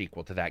we get a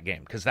sequel to that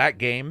game, because that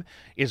game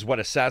is what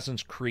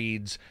Assassin's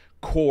Creed's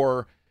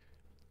core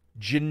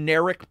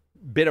generic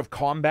bit of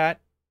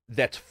combat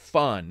that's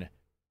fun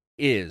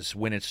is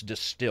when it's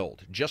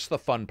distilled. Just the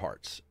fun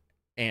parts.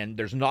 And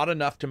there's not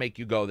enough to make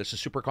you go, this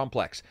is super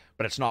complex,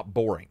 but it's not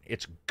boring.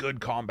 It's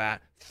good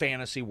combat,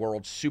 fantasy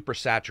world, super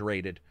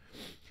saturated.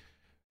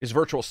 Is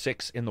Virtual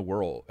 6 in the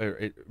world?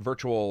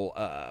 Virtual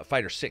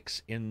Fighter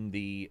 6 in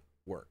the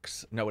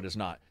works? No, it is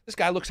not. This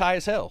guy looks high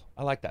as hell.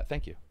 I like that.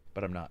 Thank you.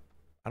 But I'm not.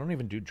 I don't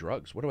even do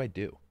drugs. What do I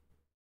do?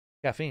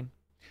 Caffeine.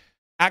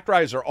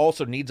 Actraiser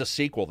also needs a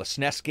sequel. The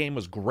SNES game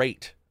was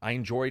great. I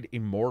enjoyed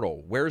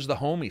Immortal. Where's the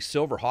homie,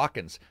 Silver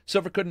Hawkins?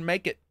 Silver couldn't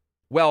make it.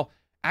 Well,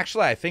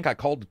 actually, I think I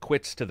called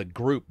quits to the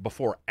group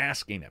before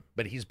asking him,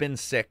 but he's been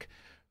sick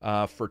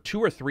for 2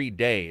 or 3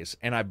 days,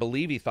 and I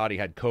believe he thought he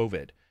had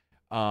COVID.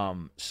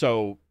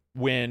 So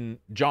when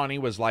Johnny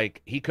was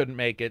like, he couldn't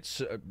make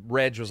it,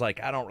 Reg was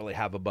like, I don't really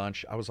have a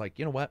bunch. I was like,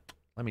 you know what?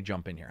 Let me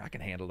jump in here. I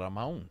can handle it on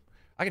my own.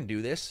 I can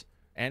do this.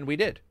 And we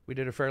did. We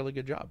did a fairly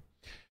good job.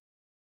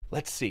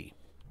 Let's see.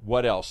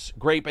 What else?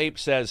 Grape Ape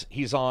says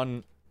he's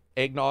on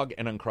Eggnog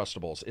and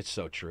Uncrustables. It's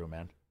so true,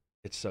 man.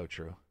 It's so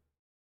true.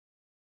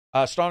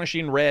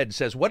 Astonishing Red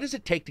says, what does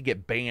it take to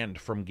get banned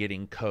from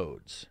getting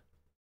codes?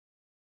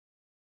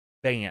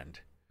 Banned.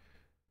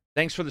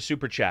 Thanks for the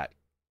super chat.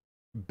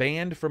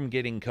 Banned from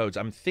getting codes.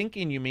 I'm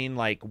thinking you mean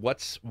like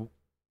what's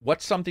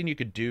something you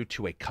could do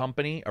to a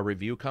company, a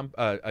review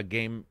a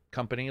game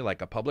company,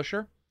 like a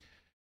publisher?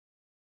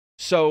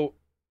 So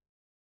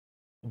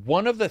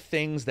one of the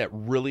things that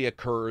really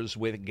occurs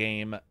with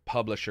game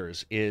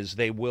publishers is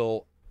they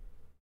will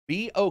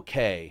be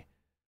okay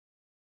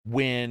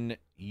when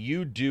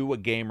you do a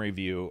game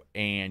review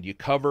and you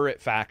cover it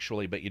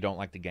factually, but you don't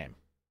like the game.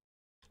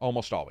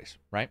 Almost always,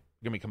 right?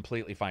 You're going to be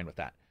completely fine with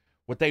that.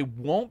 What they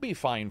won't be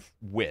fine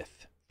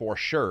with, for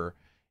sure,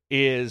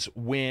 is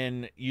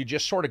when you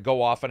just sort of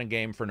go off on a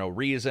game for no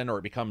reason, or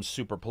it becomes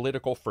super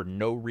political for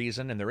no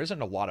reason, and there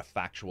isn't a lot of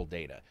factual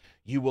data.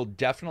 You will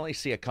definitely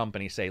see a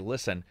company say,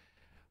 listen,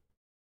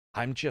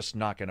 I'm just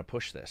not going to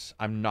push this.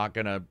 I'm not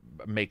going to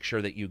make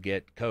sure that you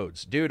get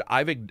codes. Dude,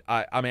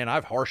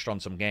 I've harshed on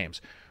some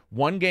games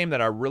One game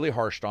that I really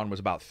harshed on was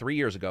about 3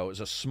 years ago. It was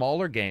a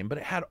smaller game, but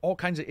it had all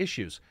kinds of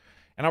issues.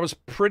 And I was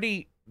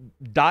pretty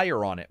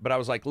dire on it, but I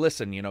was like,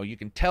 listen, you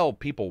can tell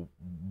people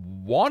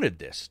wanted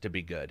this to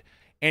be good.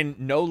 And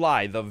no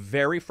lie, the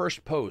very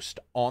first post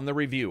on the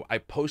review, I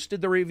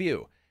posted the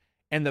review,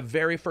 and the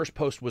very first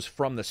post was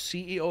from the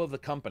CEO of the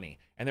company.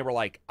 And they were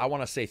like, I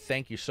want to say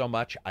thank you so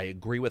much. I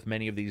agree with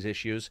many of these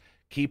issues.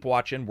 Keep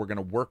watching. We're going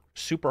to work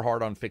super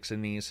hard on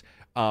fixing these.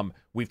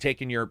 We've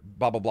taken your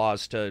blah, blah,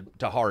 blahs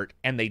to heart.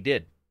 And they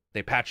did.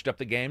 They patched up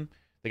the game.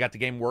 They got the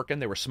game working.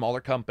 They were a smaller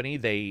company.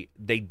 They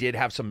did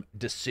have some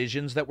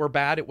decisions that were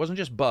bad. It wasn't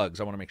just bugs.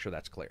 I want to make sure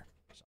that's clear.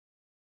 So.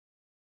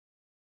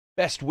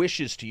 Best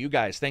wishes to you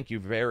guys. Thank you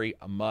very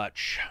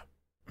much.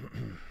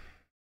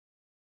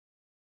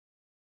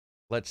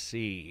 Let's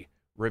see.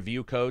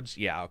 Review codes.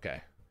 Yeah,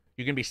 okay.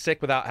 You can be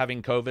sick without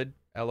having COVID.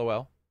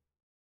 LOL.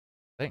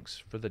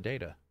 Thanks for the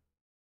data.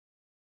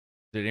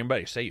 Did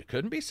anybody say you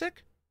couldn't be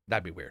sick?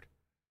 That'd be weird.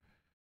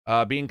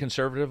 Being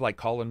conservative like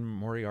Colin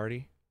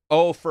Moriarty.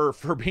 Oh,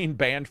 for being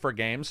banned for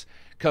games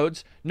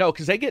codes? No,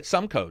 because they get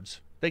some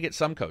codes. They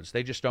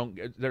just don't.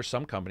 There's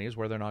some companies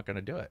where they're not going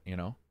to do it,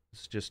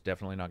 It's just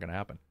definitely not going to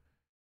happen.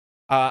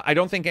 I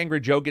don't think Angry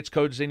Joe gets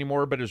codes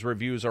anymore, but his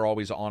reviews are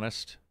always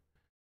honest.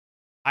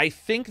 I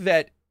think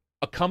that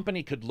a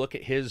company could look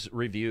at his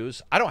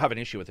reviews. I don't have an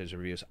issue with his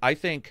reviews. I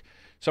think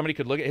somebody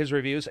could look at his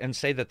reviews and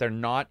say that they're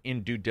not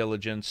in due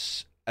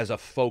diligence as a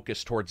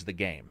focus towards the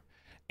game.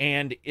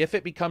 And if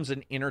it becomes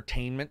an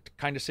entertainment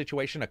kind of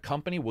situation, a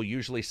company will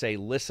usually say,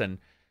 listen,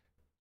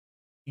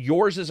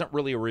 yours isn't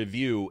really a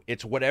review.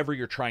 It's whatever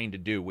you're trying to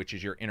do, which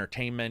is your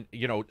entertainment,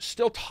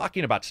 still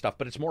talking about stuff,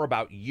 but it's more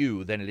about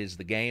you than it is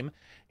the game.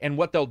 And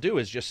what they'll do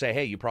is just say,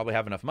 hey, you probably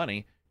have enough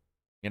money,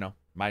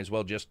 might as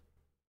well just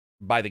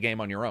buy the game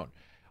on your own.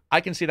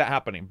 I can see that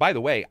happening. By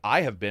the way,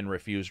 I have been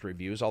refused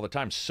reviews all the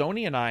time.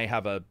 Sony and I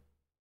have a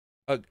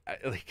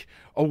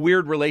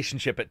weird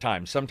relationship at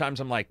times. Sometimes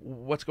I'm like,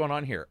 what's going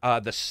on here?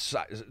 The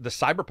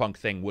Cyberpunk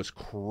thing was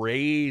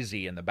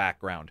crazy in the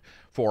background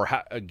for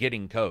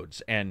getting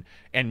codes and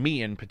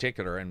me in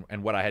particular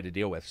and what I had to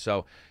deal with.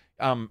 So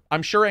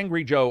I'm sure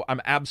Angry Joe,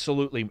 I'm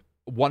absolutely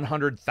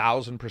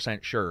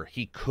 100,000% sure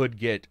he could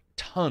get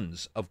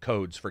tons of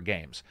codes for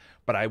games.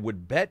 But I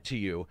would bet to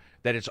you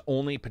that it's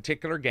only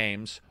particular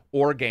games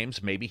or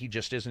games maybe he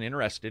just isn't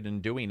interested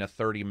in doing a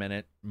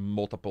 30-minute,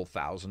 multiple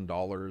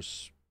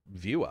 $1,000s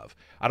view of.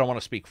 I don't want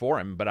to speak for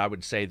him, but I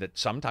would say that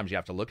sometimes you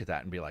have to look at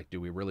that and be like,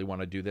 do we really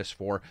want to do this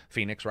for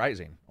Phoenix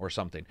Rising or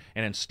something?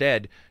 And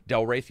instead,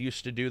 Del Wraith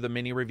used to do the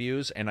mini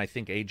reviews, and I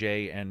think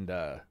AJ and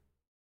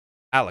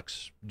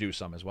Alex do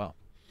some as well.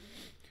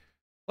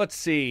 Let's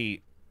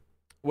see.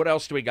 What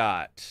else do we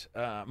got?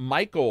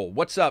 Michael,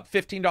 what's up?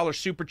 $15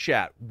 super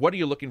chat. What are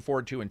you looking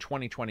forward to in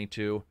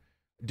 2022?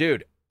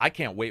 Dude, I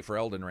can't wait for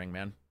Elden Ring,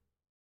 man.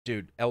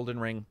 Dude, Elden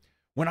Ring.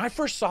 When I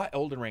first saw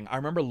Elden Ring, I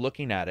remember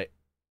looking at it,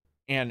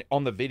 and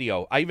on the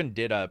video, I even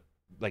did a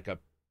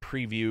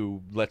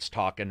preview, let's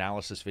talk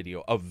analysis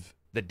video of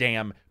the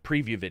damn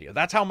preview video.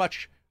 That's how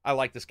much I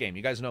like this game.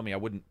 You guys know me. I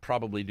wouldn't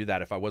probably do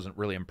that if I wasn't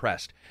really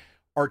impressed.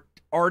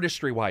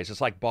 Artistry-wise, it's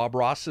like Bob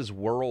Ross's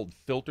world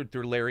filtered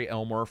through Larry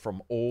Elmore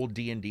from old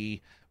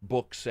D&D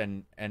books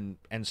and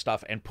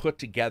stuff and put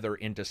together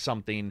into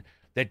something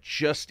that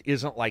just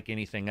isn't like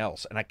anything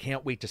else. And I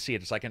can't wait to see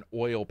it. It's like an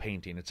oil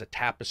painting. It's a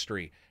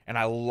tapestry. And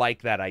I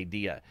like that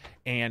idea.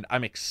 And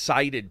I'm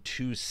excited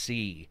to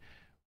see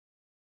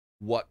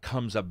what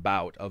comes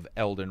about of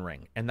Elden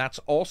Ring. And that's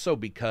also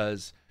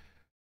because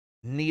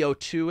Neo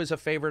 2 is a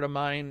favorite of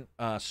mine.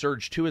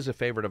 Surge 2 is a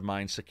favorite of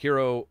mine.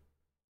 Sekiro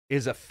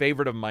is a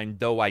favorite of mine,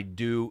 though I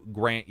do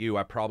grant you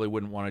I probably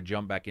wouldn't want to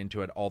jump back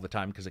into it all the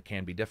time because it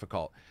can be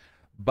difficult.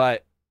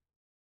 But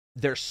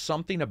there's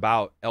something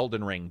about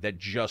Elden Ring that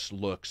just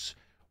looks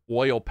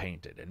oil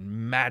painted and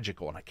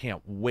magical, and I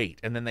can't wait.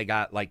 And then they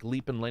got like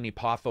Leap and Lenny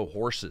Potho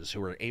horses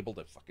who are able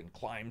to fucking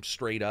climb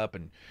straight up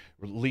and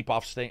leap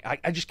off things.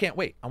 I just can't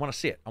wait. I want to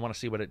see it. I want to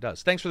see what it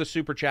does. Thanks for the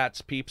super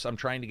chats, peeps. I'm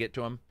trying to get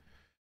to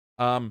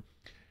them.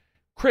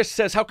 Chris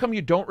says, how come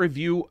you don't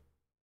review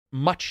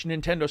much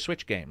Nintendo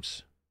Switch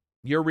games?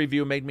 Your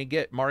review made me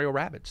get Mario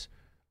Rabbids.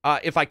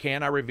 If I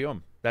can, I review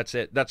them. That's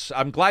it.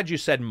 I'm glad you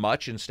said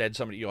much. Instead,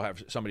 you'll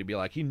have somebody be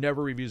like, he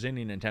never reviews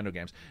any Nintendo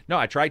games. No,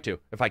 I try to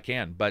if I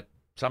can, but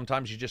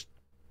sometimes you just,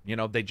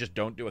 they just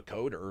don't do a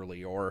code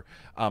early, or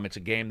it's a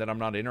game that I'm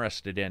not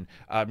interested in.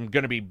 I'm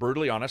going to be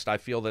brutally honest. I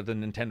feel that the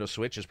Nintendo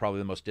Switch is probably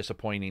the most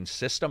disappointing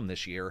system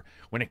this year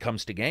when it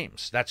comes to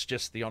games. That's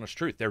just the honest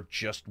truth. There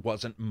just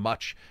wasn't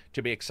much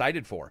to be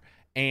excited for.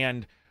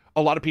 And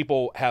a lot of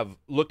people have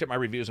looked at my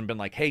reviews and been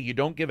like, hey, you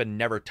don't give a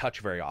never touch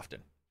very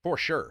often. For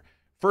sure.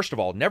 First of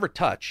all, never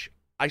touch.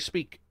 I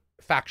speak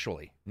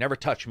factually. Never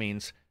touch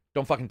means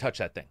don't fucking touch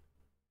that thing.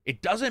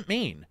 It doesn't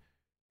mean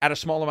at a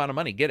small amount of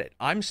money, get it.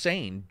 I'm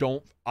saying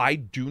I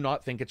do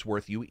not think it's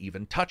worth you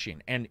even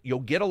touching. And you'll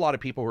get a lot of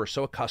people who are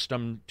so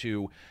accustomed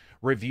to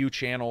review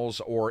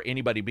channels or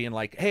anybody being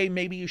like, hey,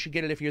 maybe you should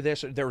get it if you're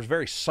this. There's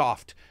very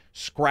soft,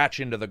 scratch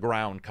into the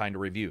ground kind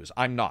of reviews.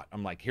 I'm not.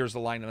 I'm like, here's the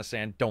line in the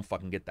sand. Don't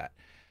fucking get that.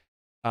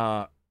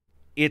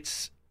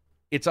 it's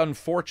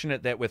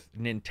unfortunate that with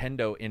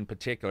Nintendo in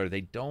particular,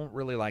 they don't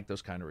really like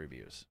those kind of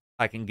reviews.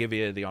 I can give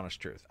you the honest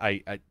truth.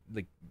 I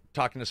like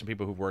talking to some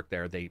people who've worked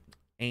there. They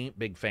ain't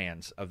big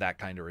fans of that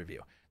kind of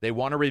review. They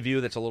want a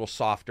review that's a little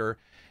softer.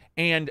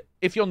 And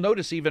if you'll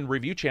notice, even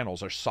review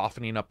channels are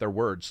softening up their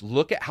words.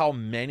 Look at how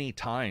many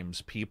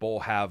times people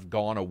have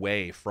gone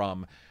away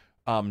from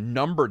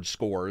numbered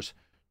scores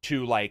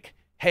to like,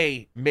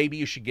 hey, maybe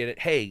you should get it.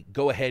 Hey,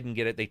 go ahead and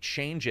get it. They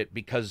change it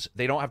because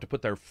they don't have to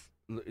put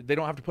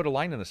a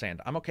line in the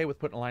sand. I'm okay with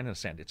putting a line in the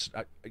sand. It's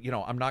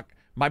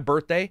my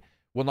birthday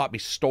will not be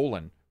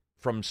stolen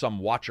from some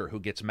watcher who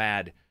gets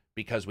mad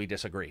because we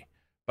disagree.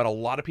 But a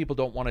lot of people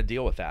don't want to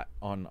deal with that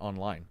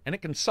online, and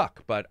it can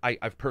suck. But I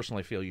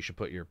personally feel you should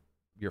put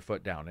your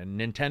foot down, and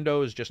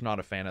Nintendo is just not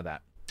a fan of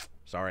that.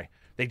 Sorry,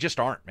 they just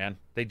aren't, man.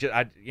 They just,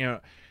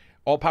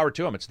 all power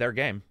to them. It's their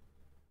game.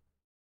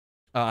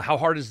 How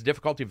hard is the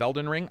difficulty of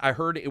Elden Ring? I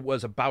heard it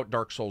was about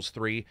Dark Souls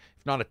 3,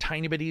 if not a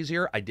tiny bit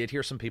easier. I did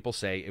hear some people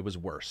say it was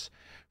worse.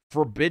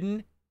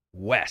 Forbidden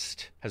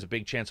West has a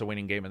big chance of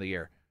winning Game of the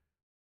Year.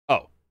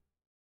 Oh,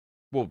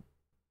 well,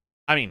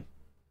 I mean,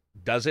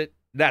 does it?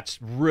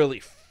 That's really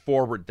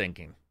forward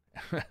thinking.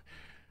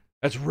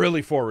 That's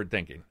really forward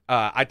thinking.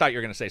 I thought you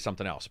were going to say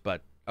something else,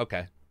 but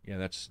okay. Yeah,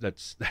 that's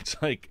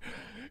like,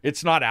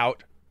 it's not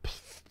out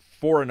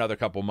for another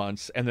couple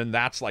months, and then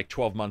that's like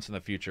 12 months in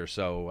the future.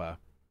 So,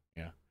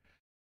 yeah.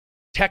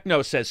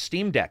 Techno says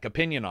Steam Deck,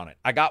 opinion on it.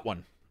 I got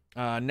one.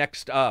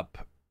 Next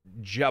up,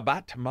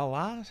 Jabat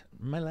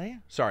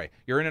Malaya? Sorry.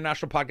 Your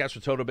international podcast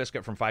with Total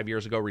Biscuit from 5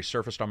 years ago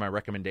resurfaced on my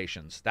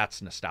recommendations.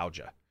 That's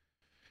nostalgia.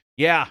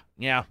 Yeah.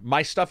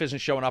 My stuff isn't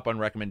showing up on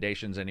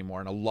recommendations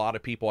anymore, and a lot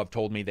of people have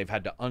told me they've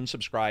had to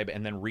unsubscribe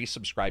and then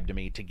resubscribe to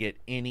me to get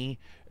any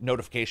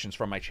notifications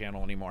from my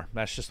channel anymore.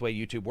 That's just the way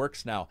YouTube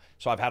works now.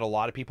 So I've had a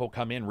lot of people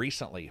come in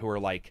recently who are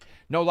like,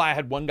 no lie, I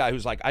had one guy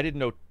who's like, I didn't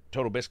know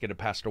Total Biscuit had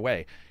passed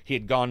away. He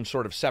had gone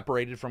sort of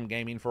separated from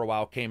gaming for a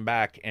while, came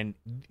back, and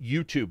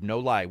YouTube, no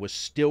lie, was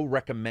still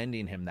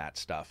recommending him that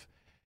stuff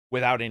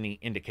without any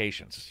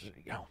indications.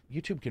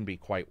 YouTube can be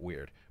quite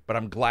weird. But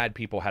I'm glad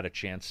people had a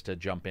chance to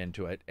jump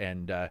into it,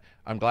 and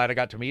I'm glad I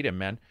got to meet him,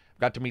 man.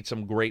 Got to meet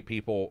some great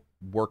people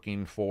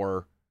working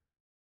for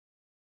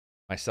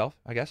myself,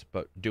 I guess,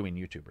 but doing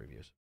YouTube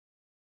reviews.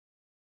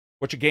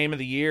 What's your game of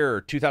the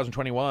year,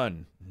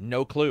 2021?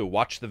 No clue.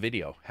 Watch the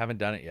video. Haven't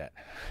done it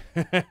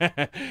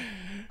yet.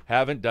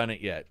 Haven't done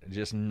it yet.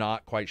 Just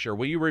not quite sure.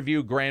 Will you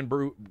review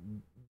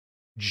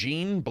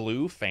Gene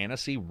Blue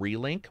Fantasy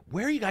Relink?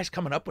 Where are you guys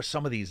coming up with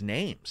some of these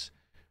names?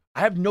 I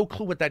have no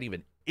clue what that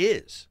even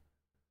is.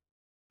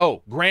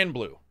 Oh, Grand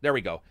Blue. There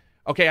we go.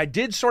 Okay, I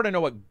did sort of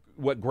know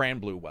what Grand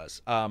Blue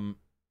was. I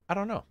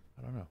don't know.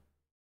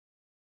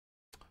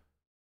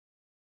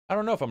 I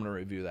don't know if I'm going to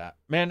review that.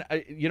 Man,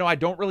 I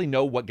don't really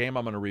know what game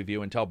I'm going to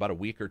review until about a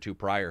week or two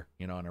prior,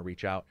 and I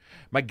reach out.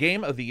 My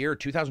game of the year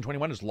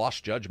 2021 is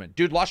Lost Judgment.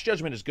 Dude, Lost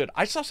Judgment is good.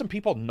 I saw some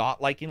people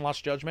not liking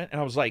Lost Judgment, and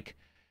I was like,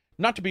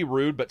 not to be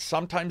rude, but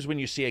sometimes when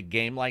you see a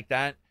game like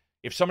that,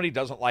 if somebody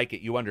doesn't like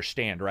it, you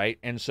understand, right?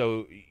 And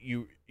so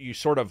you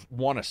sort of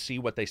want to see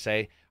what they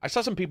say. I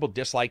saw some people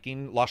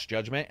disliking Lost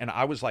Judgment, and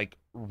I was like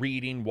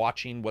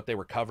watching what they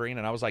were covering,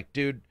 and I was like,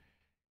 dude,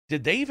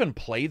 did they even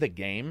play the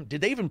game?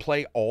 Did they even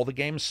play all the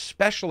games,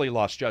 especially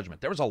Lost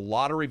Judgment? There was a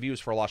lot of reviews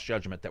for Lost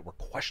Judgment that were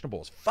questionable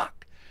as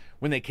fuck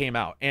when they came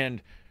out,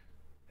 and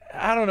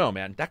I don't know,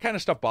 man. That kind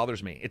of stuff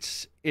bothers me.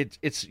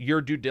 It's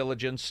your due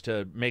diligence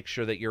to make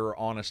sure that you're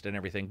honest and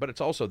everything, but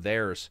it's also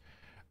theirs.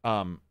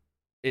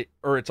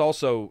 It's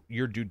also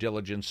your due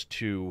diligence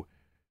to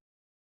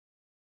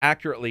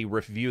accurately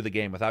review the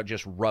game without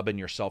just rubbing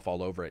yourself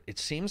all over it. It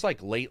seems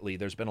like lately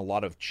there's been a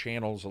lot of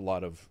channels, a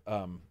lot of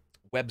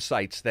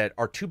websites that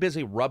are too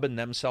busy rubbing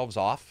themselves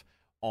off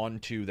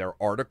onto their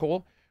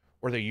article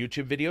or their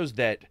YouTube videos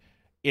that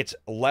it's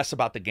less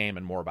about the game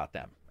and more about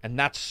them. And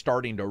that's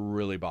starting to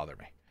really bother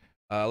me.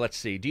 Let's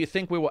see. Do you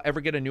think we will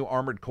ever get a new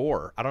Armored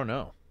Core? I don't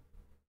know.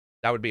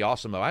 That would be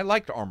awesome, though. I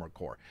liked Armored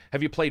Core.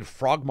 Have you played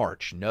Frog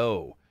March?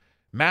 No.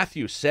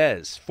 Matthew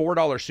says,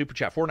 $4 super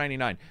chat,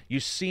 $4.99.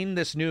 You've seen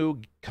this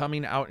new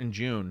coming out in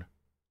June.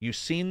 You've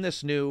seen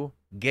this new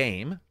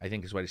game, I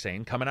think is what he's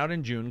saying, coming out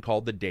in June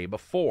called The Day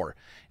Before.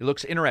 It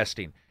looks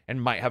interesting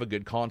and might have a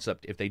good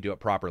concept if they do it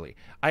properly.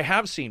 I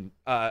have seen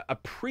a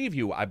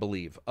preview, I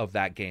believe, of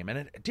that game, and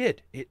it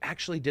did. It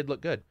actually did look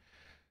good.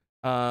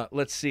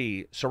 Let's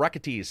see.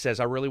 Saracates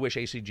says, I really wish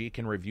ACG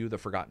can review The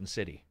Forgotten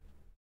City.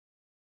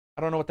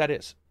 I don't know what that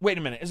is. Wait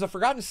a minute. Is The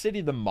Forgotten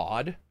City the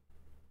mod?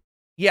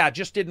 Yeah,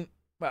 just didn't.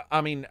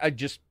 I mean,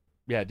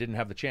 didn't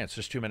have the chance.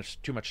 There's too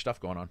much stuff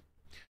going on.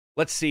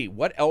 Let's see.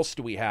 What else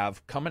do we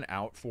have coming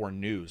out for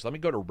news? Let me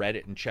go to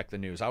Reddit and check the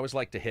news. I always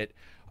like to hit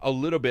a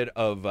little bit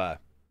of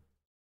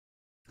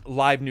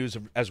live news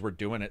as we're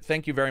doing it.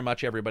 Thank you very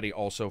much, everybody,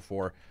 also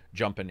for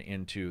jumping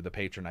into the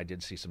Patreon. I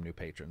did see some new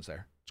patrons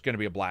there. It's going to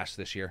be a blast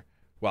this year.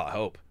 Well, I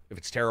hope. If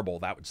it's terrible,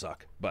 that would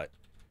suck. But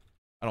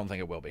I don't think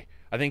it will be.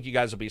 I think you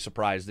guys will be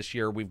surprised. This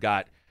year we've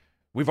got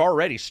We've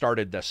already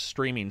started the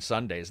streaming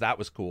Sundays. That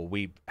was cool.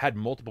 We had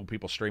multiple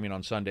people streaming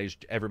on Sundays.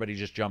 Everybody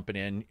just jumping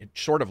in,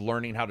 sort of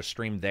learning how to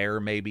stream there,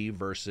 maybe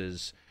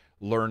versus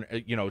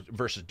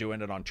versus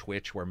doing it on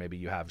Twitch, where maybe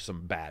you have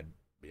some bad,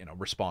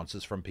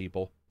 responses from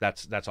people.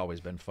 That's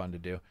always been fun to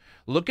do.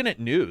 Looking at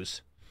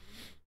news,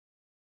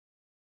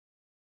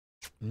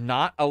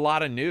 not a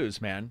lot of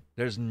news, man.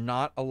 There's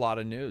not a lot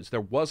of news.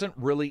 There wasn't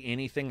really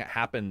anything that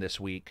happened this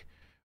week.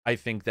 I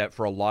think that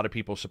for a lot of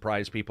people,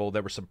 surprised people.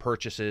 There were some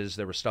purchases,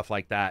 there was stuff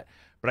like that.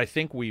 But I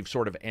think we've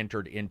sort of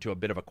entered into a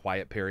bit of a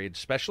quiet period,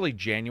 especially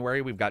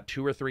January. We've got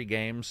 2 or 3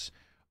 games.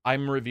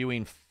 I'm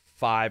reviewing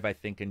 5, I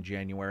think, in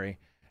January.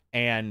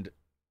 And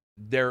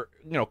they're,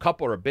 a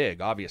couple are big,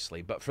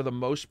 obviously. But for the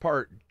most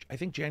part, I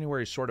think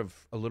January is sort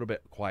of a little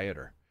bit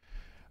quieter.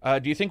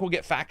 Do you think we'll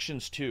get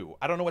Factions 2?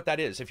 I don't know what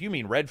that is. If you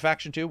mean Red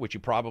Faction 2, which you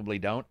probably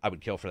don't, I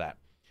would kill for that.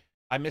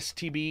 I miss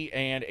TB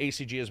and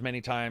ACG as many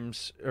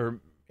times,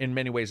 or in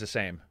many ways the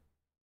same.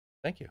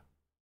 Thank you.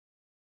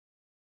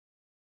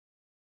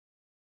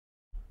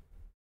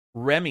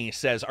 Remy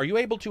says, are you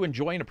able to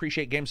enjoy and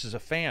appreciate games as a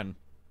fan?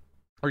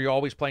 Or are you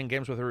always playing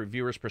games with a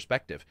reviewer's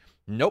perspective?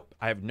 Nope,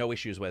 I have no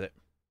issues with it.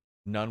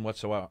 None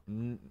whatsoever.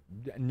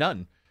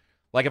 None.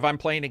 Like if I'm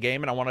playing a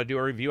game and I want to do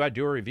a review, I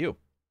do a review.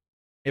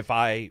 If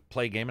I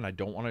play a game and I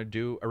don't want to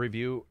do a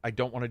review, I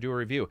don't want to do a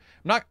review.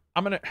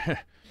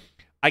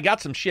 I got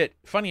some shit.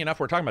 Funny enough,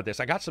 we're talking about this.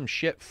 I got some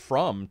shit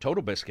from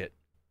Total Biscuit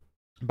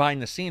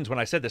behind the scenes when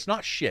I said this.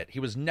 Not shit. He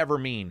was never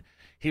mean.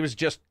 He was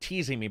just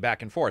teasing me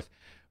back and forth.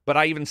 But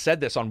I even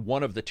said this on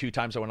one of the 2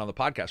 times I went on the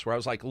podcast where I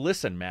was like,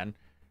 listen, man,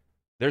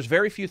 there's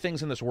very few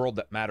things in this world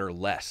that matter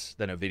less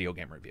than a video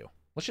game review.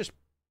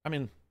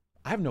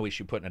 I have no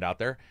issue putting it out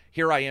there.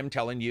 Here I am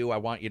telling you I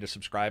want you to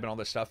subscribe and all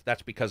this stuff.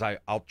 That's because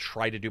I'll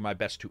try to do my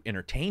best to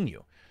entertain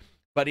you.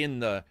 But in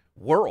the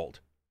world,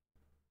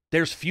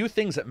 there's few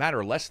things that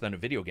matter less than a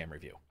video game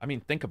review. I mean,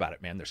 think about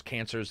it, man. There's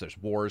cancers, there's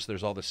wars,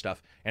 there's all this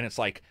stuff. And it's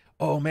like,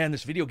 oh, man,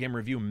 this video game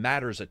review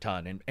matters a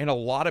ton. And a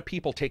lot of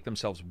people take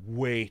themselves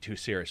way too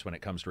serious when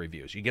it comes to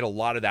reviews. You get a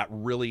lot of that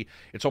really,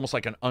 it's almost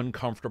like an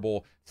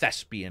uncomfortable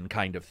thespian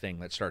kind of thing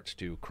that starts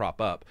to crop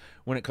up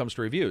when it comes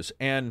to reviews.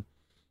 And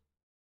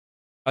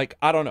like,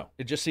 I don't know.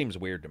 It just seems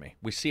weird to me.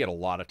 We see it a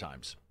lot of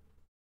times.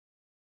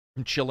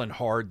 I'm chilling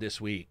hard this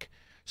week.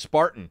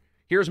 Spartan,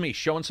 here's me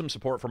showing some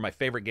support for my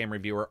favorite game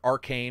reviewer.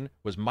 Arcane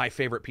was my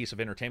favorite piece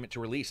of entertainment to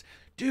release.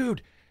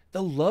 Dude,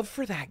 the love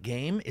for that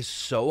game is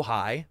so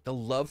high. The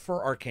love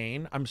for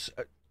Arcane,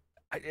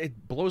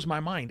 it blows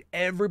my mind.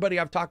 Everybody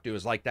I've talked to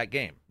is like that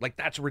game. Like,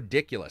 that's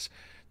ridiculous.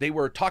 They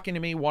were talking to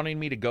me, wanting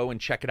me to go and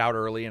check it out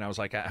early, and I was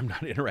like, I'm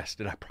not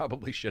interested. I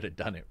probably should have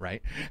done it,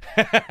 right?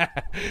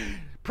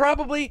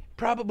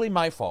 Probably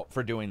my fault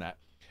for doing that.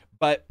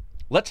 But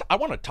I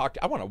want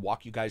to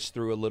walk you guys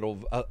through a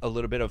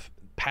little bit of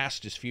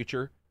past is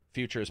future,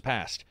 future is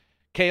past.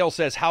 Kale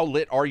says, how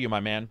lit are you, my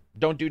man?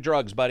 Don't do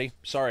drugs, buddy.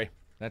 Sorry.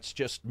 That's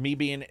just me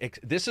being,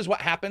 this is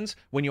what happens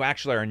when you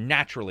actually are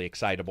naturally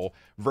excitable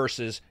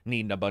versus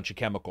needing a bunch of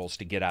chemicals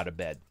to get out of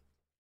bed.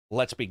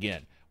 Let's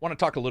begin. I want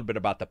to talk a little bit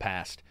about the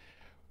past.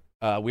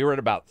 We were at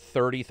about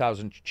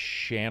 30,000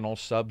 channel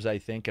subs, I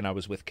think, and I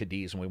was with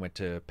Cadiz, and we went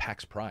to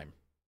PAX Prime.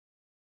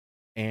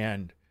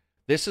 And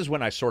this is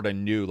when I sort of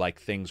knew like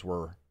things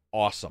were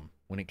awesome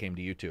when it came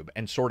to YouTube,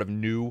 and sort of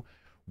knew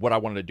what I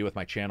wanted to do with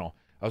my channel.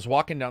 I was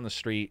walking down the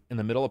street in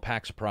the middle of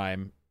PAX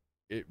Prime.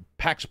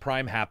 PAX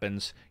Prime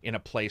happens in a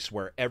place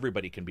where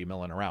everybody can be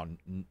milling around,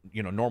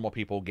 normal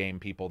people, game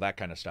people, that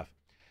kind of stuff.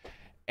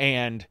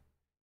 And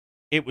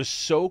it was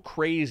so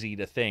crazy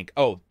to think,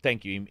 oh,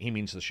 thank you, he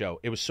means the show.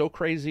 It was so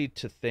crazy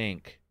to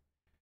think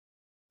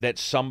that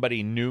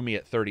somebody knew me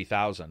at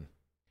 30,000,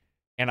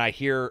 and I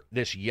hear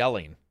this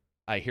yelling.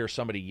 I hear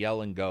somebody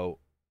yell and go,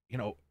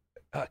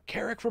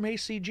 Carrick from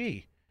ACG.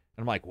 And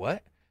I'm like,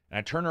 what? And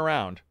I turn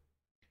around,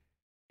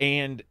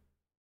 and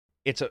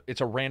it's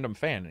a random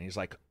fan, and he's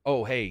like,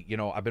 oh, hey,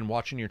 I've been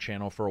watching your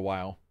channel for a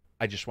while.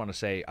 I just want to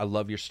say I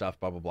love your stuff,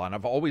 blah, blah, blah. And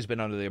I've always been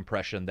under the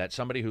impression that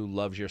somebody who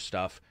loves your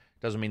stuff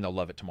doesn't mean they'll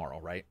love it tomorrow,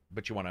 right?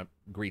 But you want to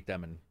greet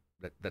them, and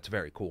that's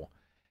very cool.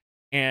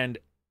 And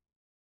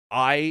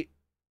I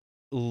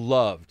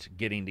loved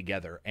getting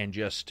together and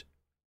just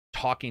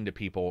talking to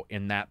people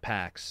in that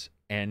PAX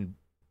and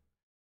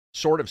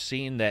sort of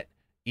seeing that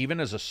even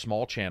as a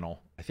small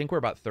channel, I think we're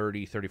about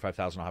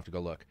 35,000, I'll have to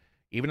go look.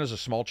 Even as a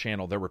small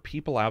channel, there were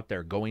people out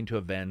there going to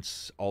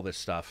events, all this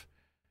stuff,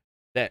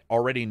 that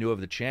already knew of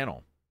the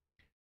channel.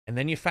 And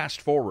then you fast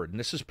forward, and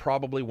this is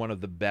probably one of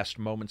the best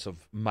moments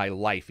of my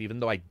life, even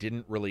though I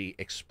didn't really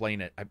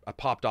explain it. I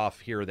popped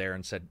off here or there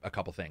and said a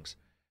couple things.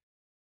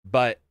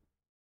 But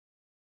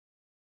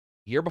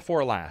year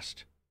before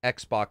last,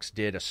 Xbox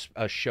did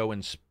a show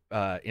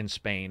in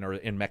Spain or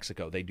in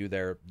Mexico. They do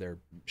their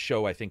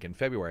show, I think, in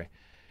February.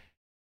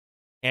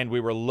 And we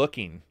were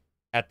looking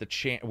at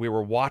we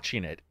were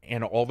watching it,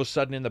 and all of a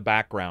sudden in the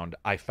background,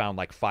 I found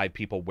like 5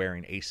 people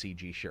wearing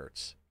ACG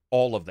shirts.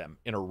 All of them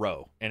in a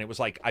row. And it was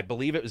like, I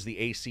believe it was the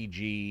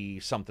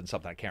ACG something,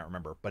 I can't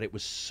remember. But it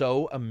was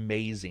so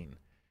amazing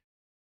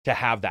to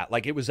have that.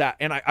 Like, it was that,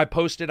 and I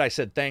posted, I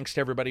said thanks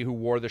to everybody who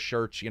wore the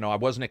shirts. I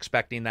wasn't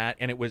expecting that,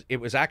 and it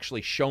was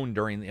actually shown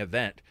during the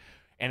event.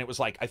 And it was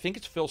like, I think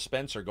it's Phil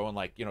Spencer going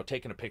like,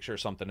 taking a picture or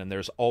something, and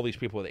there's all these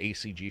people with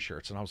ACG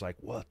shirts, and I was like,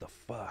 what the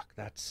fuck?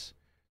 That's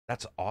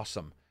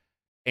awesome.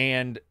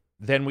 And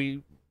then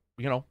we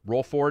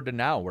roll forward to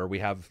now, where we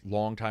have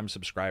longtime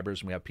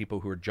subscribers, and we have people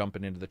who are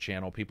jumping into the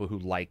channel, people who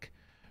like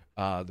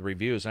the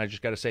reviews. And I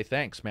just got to say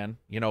thanks, man.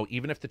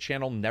 Even if the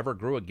channel never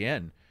grew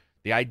again,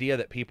 the idea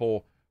that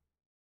people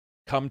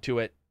come to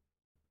it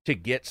to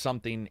get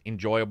something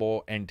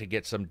enjoyable and to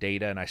get some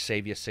data, and I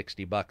save you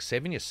 $60.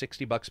 Saving you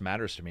 $60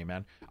 matters to me,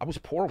 man. I was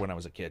poor when I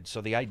was a kid,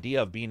 so the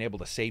idea of being able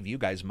to save you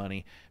guys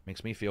money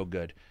makes me feel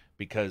good,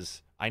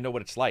 because I know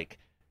what it's like.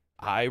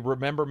 I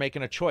remember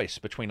making a choice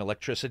between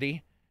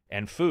electricity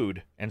and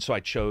food, and so I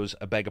chose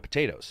a bag of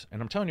potatoes.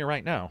 And I'm telling you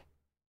right now,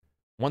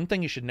 one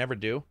thing you should never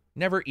do,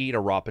 never eat a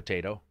raw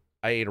potato.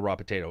 I ate a raw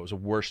potato. It was the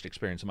worst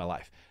experience of my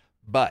life.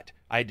 But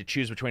I had to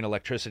choose between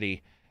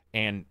electricity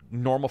and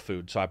normal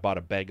food, so I bought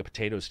a bag of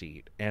potatoes to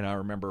eat. And I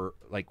remember,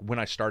 like, when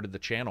I started the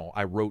channel,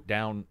 I wrote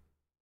down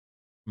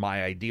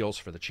my ideals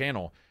for the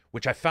channel,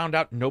 which I found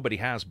out nobody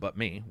has but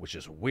me, which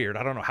is weird.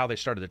 I don't know how they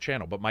started the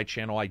channel, but my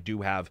channel, I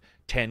do have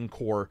 10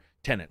 core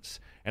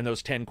tenets. And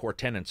those 10 core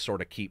tenets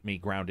sort of keep me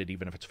grounded,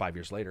 even if it's 5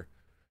 years later.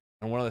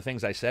 And one of the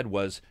things I said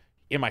was,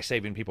 am I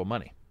saving people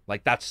money?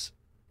 Like, that's,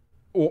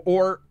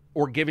 or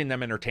giving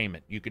them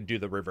entertainment. You could do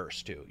the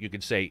reverse too. You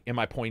could say, am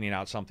I pointing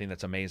out something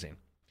that's amazing?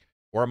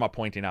 Or am I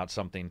pointing out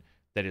something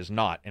that is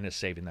not and is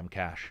saving them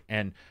cash?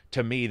 And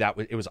to me,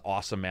 it was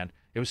awesome, man.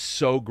 It was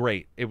so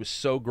great. It was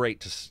so great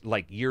to,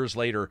 like, years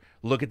later,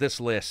 look at this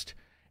list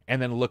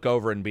and then look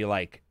over and be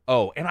like,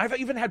 oh, and I've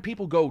even had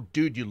people go,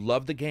 dude, you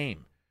love the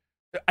game.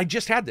 I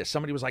just had this.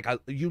 Somebody was like,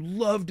 you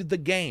loved the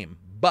game,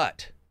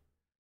 but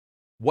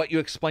what you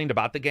explained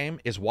about the game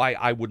is why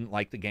I wouldn't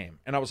like the game.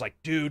 And I was like,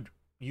 dude,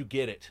 you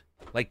get it.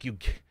 Like,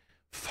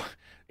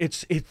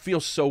 it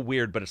feels so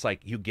weird, but it's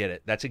like, you get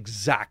it. That's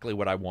exactly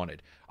what I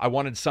wanted. I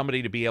wanted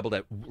somebody to be able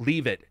to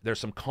leave it. There's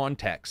some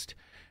context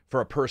for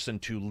a person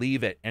to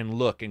leave it and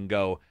look and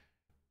go,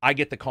 I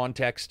get the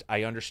context.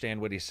 I understand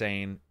what he's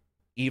saying.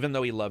 Even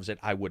though he loves it,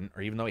 I wouldn't.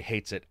 Or even though he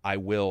hates it, I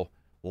will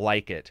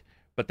like it.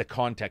 But the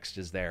context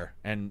is there.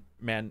 And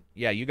man,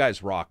 yeah, you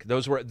guys rock.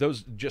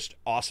 Those just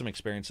awesome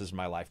experiences in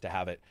my life to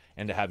have it,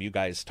 and to have you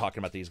guys talking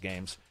about these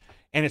games.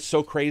 And it's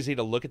so crazy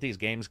to look at these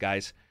games,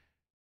 guys.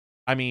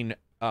 I mean,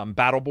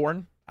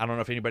 Battleborn, I don't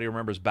know if anybody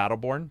remembers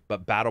Battleborn,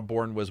 but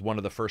Battleborn was one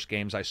of the first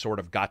games I sort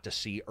of got to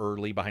see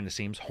early behind the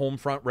scenes.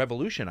 Homefront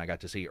Revolution I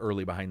got to see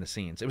early behind the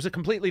scenes. It was a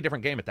completely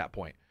different game at that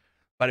point,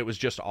 but it was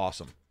just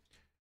awesome.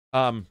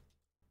 Venin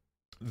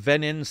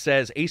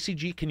says,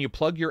 ACG, can you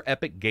plug your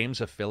Epic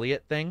Games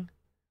affiliate thing?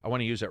 I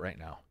want to use it right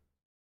now.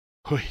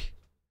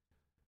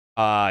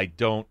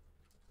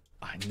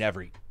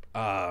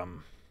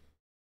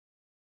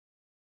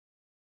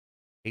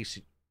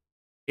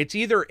 It's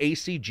either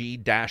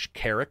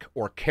ACG-Carrick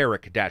or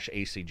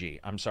Carrick-ACG.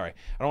 I'm sorry. I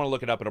don't want to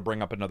look it up. It'll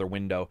bring up another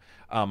window.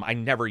 I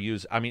never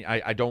use,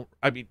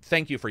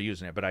 thank you for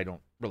using it, but I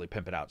don't really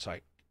pimp it out, so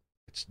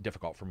it's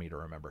difficult for me to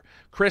remember.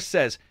 Chris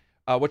says,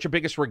 what's your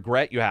biggest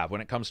regret you have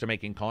when it comes to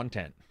making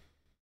content?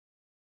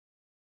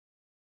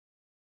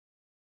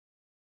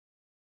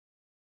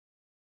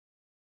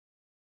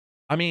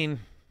 I mean,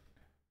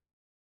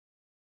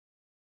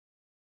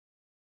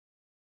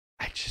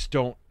 I just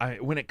don't,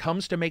 when it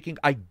comes to making,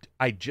 I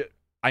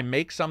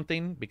make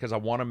something because I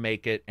want to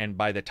make it, and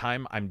by the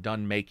time I'm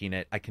done making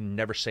it, I can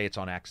never say it's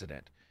on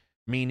accident.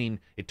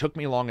 Meaning, it took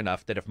me long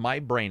enough that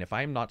if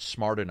I'm not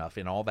smart enough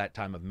in all that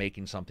time of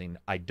making something,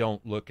 I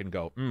don't look and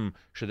go,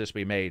 should this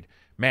be made?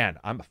 Man,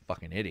 I'm a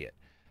fucking idiot.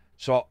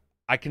 So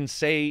I can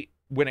say,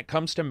 when it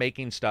comes to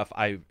making stuff,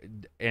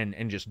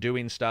 and just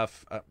doing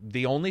stuff,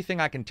 the only thing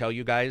I can tell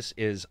you guys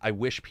is I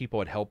wish people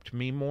had helped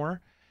me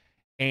more.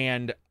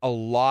 And a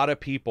lot of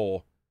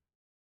people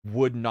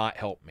would not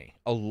help me.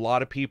 A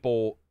lot of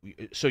people,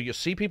 so you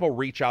see people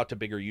reach out to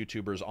bigger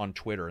YouTubers on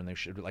Twitter, and they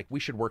should be like, we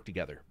should work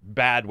together.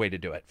 Bad way to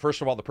do it.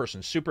 First of all, the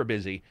person's super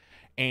busy,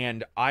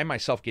 and I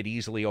myself get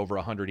easily over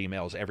 100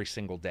 emails every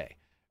single day.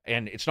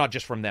 And it's not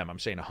just from them. I'm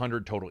saying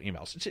 100 total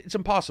emails. It's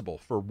impossible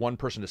for one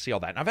person to see all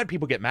that. And I've had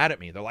people get mad at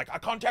me. They're like, I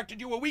contacted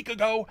you a week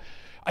ago.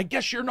 I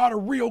guess you're not a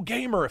real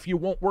gamer if you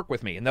won't work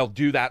with me. And they'll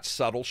do that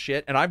subtle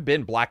shit. And I've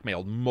been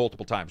blackmailed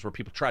multiple times where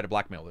people try to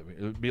blackmail me.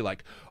 It would be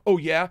like, oh,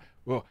 yeah?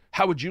 Well,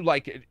 how would you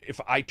like it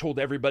if I told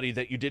everybody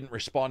that you didn't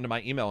respond to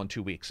my email in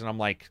 2 weeks? And I'm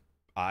like,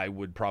 I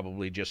would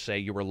probably just say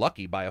you were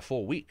lucky by a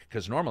full week,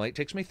 because normally it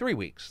takes me 3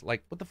 weeks.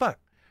 Like, what the fuck?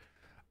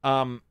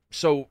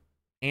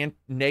 And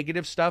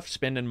negative stuff,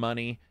 spending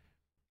money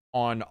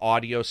on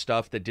audio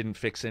stuff that didn't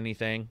fix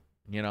anything,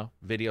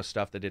 video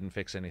stuff that didn't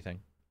fix anything,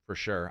 for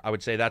sure. I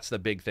would say that's the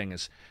big thing,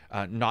 is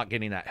not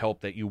getting that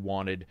help that you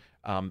wanted.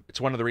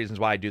 It's one of the reasons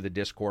why I do the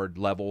Discord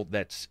level.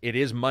 It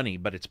is money,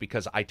 but it's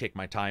because I take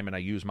my time and I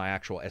use my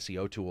actual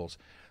SEO tools.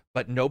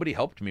 But nobody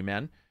helped me,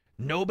 man.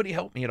 Nobody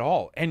helped me at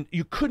all. And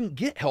you couldn't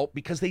get help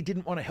because they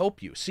didn't want to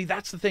help you. See,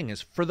 that's the thing,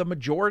 is for the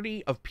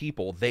majority of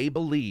people, they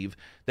believe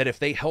that if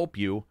they help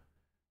you,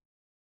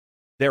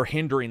 they're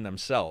hindering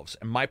themselves.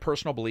 And my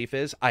personal belief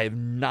is I have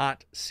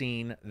not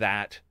seen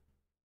that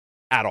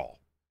at all.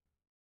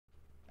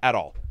 At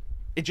all.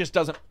 It just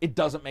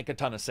doesn't make a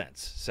ton of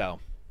sense. So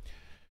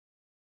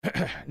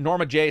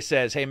Norma J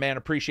says, hey man,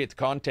 appreciate the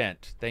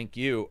content. Thank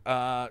you.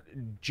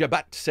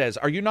 Jabat says,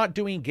 are you not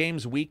doing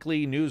Games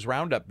Weekly news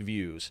roundup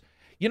views?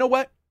 You know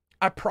what?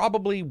 I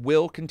probably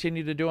will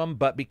continue to do them,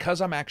 but because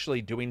I'm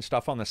actually doing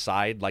stuff on the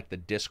side, like the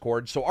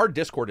Discord, so our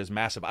Discord is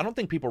massive. I don't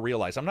think people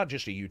realize I'm not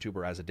just a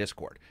YouTuber as a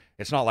Discord.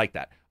 It's not like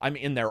that. I'm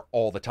in there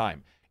all the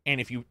time.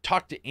 And if you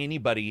talk to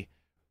anybody,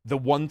 the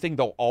one thing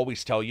they'll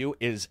always tell you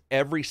is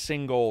every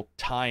single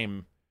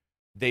time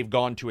they've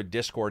gone to a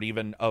Discord,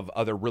 even of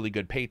other really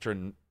good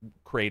patron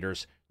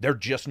creators, they're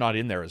just not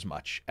in there as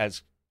much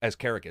as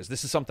Carrick is.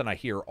 This is something I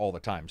hear all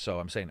the time, so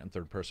I'm saying it in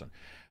third person.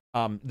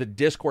 The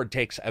Discord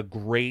takes a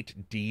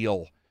great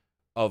deal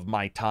of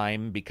my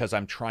time because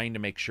I'm trying to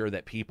make sure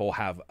that people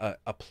have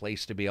a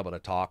place to be able to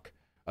talk,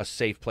 a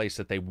safe place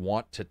that they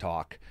want to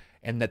talk,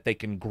 and that they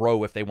can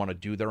grow if they want to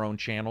do their own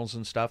channels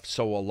and stuff.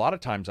 So a lot of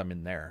times I'm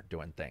in there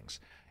doing things,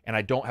 and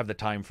I don't have the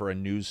time for a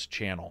news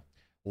channel.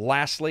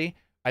 Lastly,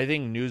 I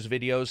think news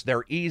videos,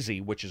 they're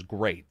easy, which is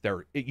great.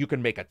 You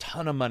can make a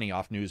ton of money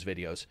off news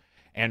videos,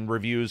 and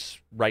reviews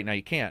right now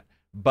you can't,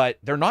 but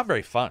they're not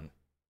very fun.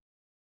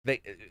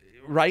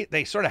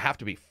 They sort of have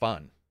to be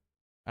fun.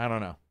 I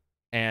don't know.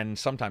 And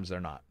sometimes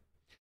they're not.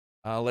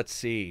 Let's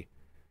see.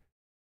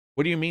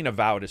 What do you mean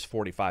Avowed is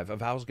 45?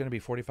 Avowed's going to be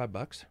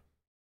 $45?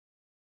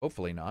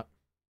 Hopefully not.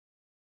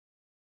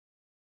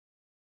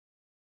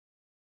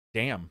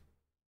 Damn.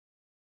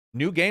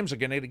 New games are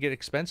going to get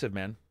expensive,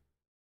 man.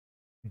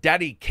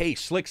 Daddy K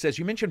Slick says,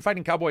 you mentioned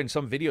Fighting Cowboy in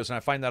some videos, and I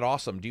find that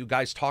awesome. Do you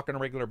guys talk on a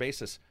regular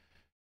basis?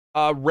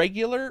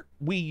 Regular,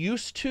 we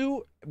used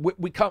to.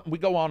 We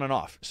go on and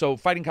off. So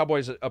Fighting Cowboy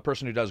is a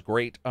person who does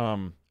great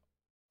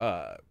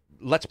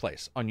Let's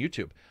Plays on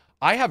YouTube.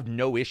 I have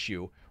no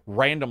issue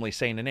randomly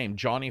saying a name.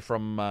 Johnny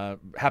from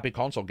Happy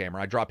Console Gamer.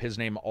 I drop his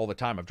name all the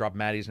time. I've dropped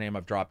Maddie's name.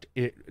 I've dropped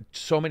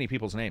so many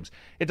people's names.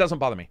 It doesn't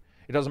bother me.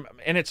 It doesn't,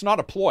 and it's not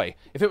a ploy.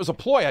 If it was a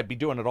ploy, I'd be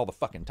doing it all the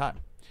fucking time.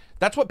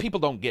 That's what people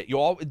don't get.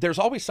 There's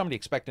always somebody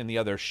expecting the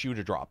other shoe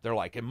to drop. They're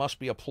like, it must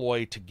be a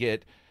ploy to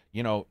get,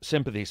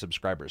 sympathy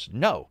subscribers.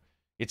 No,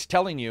 it's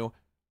telling you,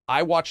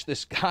 I watch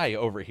this guy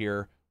over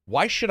here.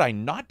 Why should I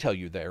not tell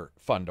you they're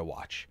fun to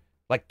watch?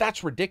 Like,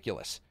 that's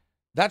ridiculous.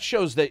 That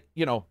shows that,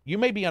 you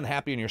may be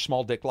unhappy in your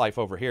small dick life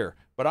over here,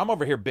 but I'm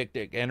over here, big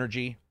dick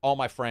energy, all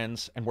my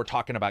friends, and we're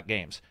talking about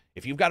games.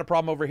 If you've got a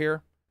problem over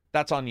here,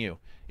 that's on you.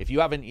 If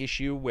you have an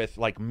issue with,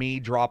 like, me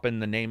dropping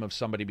the name of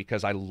somebody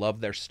because I love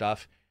their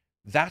stuff,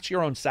 that's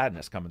your own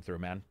sadness coming through,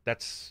 man.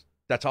 That's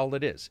all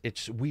it is.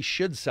 We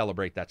should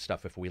celebrate that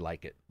stuff if we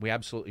like it. We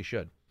absolutely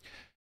should.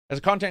 As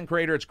a content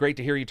creator, it's great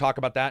to hear you talk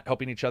about that,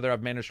 helping each other.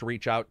 I've managed to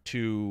reach out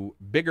to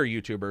bigger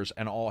YouTubers,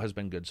 and all has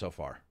been good so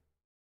far.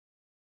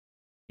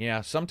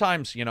 Yeah,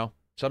 sometimes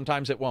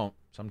it won't.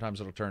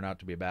 Sometimes it'll turn out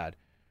to be bad.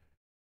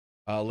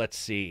 Let's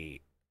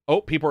see.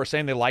 Oh, people are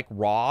saying they like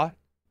raw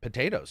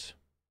potatoes.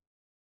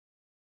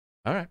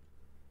 All right.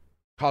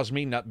 Caused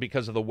me not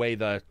because of the way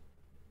the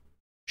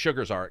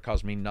sugars are. It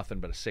caused me nothing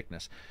but a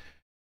sickness.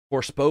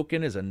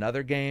 Forspoken is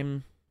another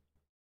game.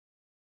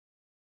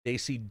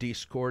 AC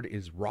Discord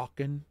is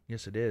rocking.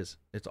 Yes, it is.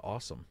 It's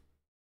awesome.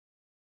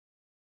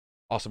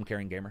 Awesome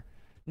Caring Gamer.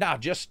 Nah,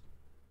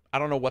 I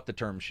don't know what the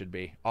term should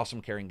be.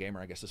 Awesome Caring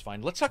Gamer, I guess, is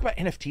fine. Let's talk about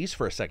NFTs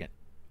for a second.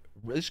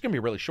 This is going to be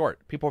really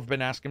short. People have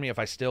been asking me if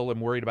I still am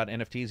worried about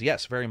NFTs.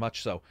 Yes, very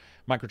much so.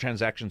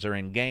 Microtransactions are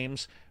in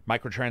games.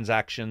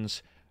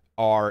 Microtransactions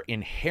are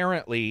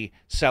inherently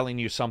selling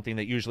you something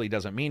that usually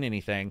doesn't mean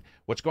anything.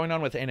 What's going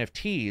on with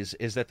NFTs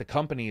is that the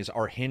companies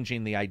are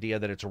hinging the idea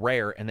that it's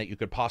rare and that you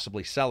could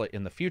possibly sell it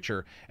in the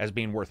future as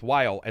being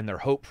worthwhile, and their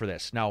hope for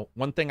this. Now,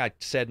 one thing I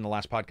said in the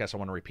last podcast I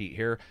want to repeat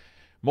here.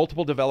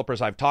 Multiple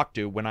developers I've talked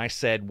to, when I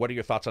said, what are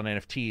your thoughts on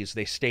NFTs,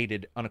 they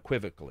stated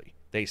unequivocally.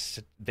 They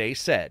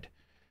said,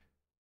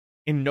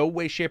 in no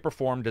way, shape, or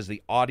form does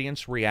the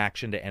audience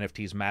reaction to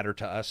NFTs matter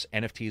to us.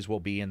 NFTs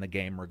will be in the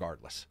game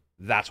regardless.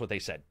 That's what they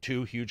said.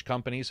 Two huge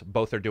companies,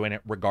 both are doing it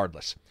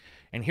regardless.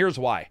 And here's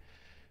why.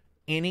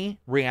 Any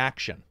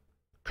reaction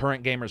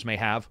current gamers may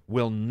have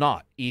will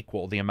not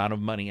equal the amount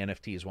of money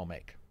NFTs will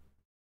make.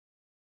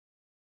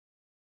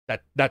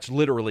 That's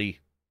literally,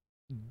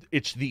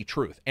 it's the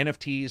truth.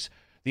 NFTs,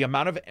 the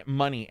amount of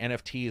money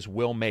NFTs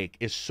will make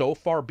is so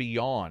far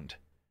beyond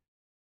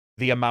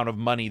the amount of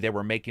money they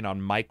were making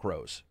on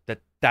micros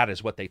that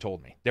is what they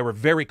told me. They were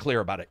very clear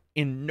about it.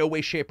 In no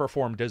way, shape, or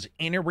form does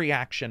any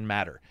reaction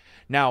matter.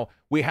 Now,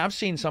 we have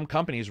seen some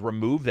companies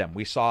remove them.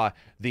 We saw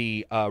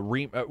we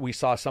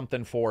saw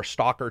something for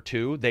Stalker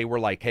 2. They were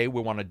like, hey,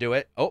 we want to do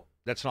it. Oh,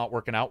 that's not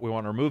working out. We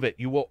want to remove it.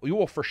 You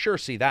will for sure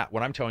see that.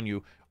 What I'm telling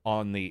you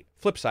on the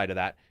flip side of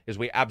that is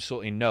we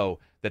absolutely know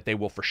that they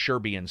will for sure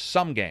be in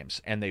some games,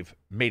 and they've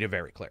made it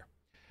very clear.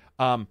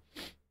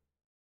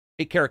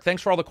 Hey, Carrick,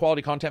 thanks for all the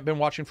quality content. Been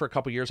watching for a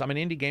couple years. I'm an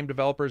indie game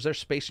developer. Is there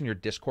space in your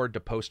Discord to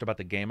post about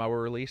the game I will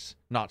release?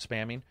 Not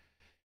spamming.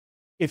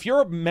 If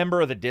you're a member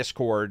of the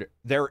Discord,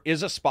 there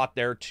is a spot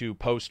there to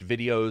post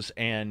videos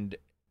and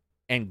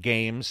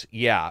games.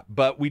 Yeah,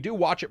 but we do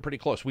watch it pretty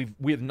close. We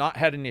have not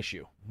had an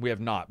issue. We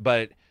have not.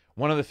 But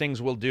one of the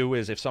things we'll do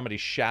is if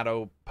somebody's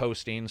shadow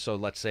posting, so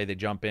let's say they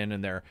jump in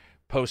and they're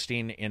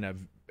posting in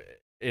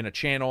a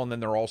channel, and then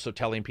they're also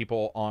telling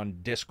people on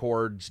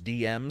Discord's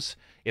DMs.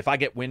 If I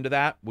get wind of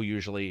that, we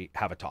usually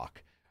have a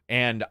talk.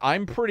 And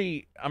I'm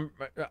pretty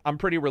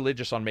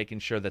religious on making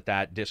sure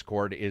that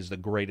Discord is the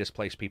greatest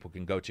place people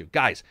can go to.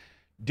 Guys,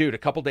 dude, a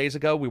couple days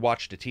ago, we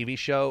watched a TV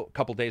show. A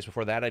couple days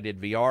before that, I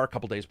did VR. A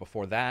couple days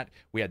before that,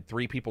 we had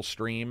 3 people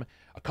stream.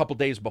 A couple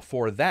days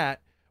before that,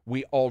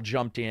 we all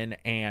jumped in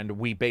and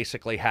we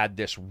basically had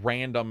this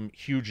random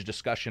huge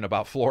discussion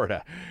about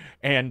Florida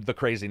and the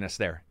craziness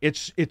there.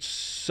 It's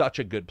such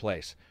a good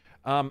place.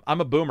 I'm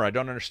a boomer. I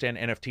don't understand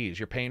NFTs.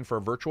 You're paying for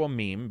a virtual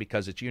meme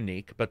because it's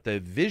unique, but the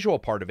visual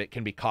part of it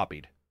can be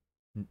copied.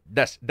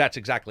 That's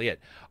exactly it.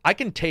 I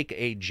can take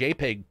a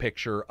JPEG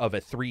picture of a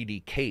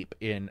 3D cape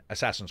in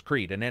Assassin's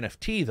Creed. An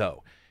NFT,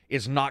 though,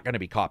 is not going to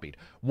be copied.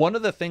 One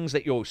of the things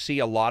that you'll see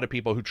a lot of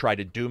people who try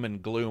to doom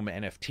and gloom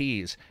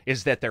NFTs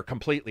is that they're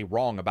completely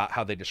wrong about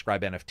how they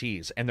describe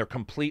NFTs, and they're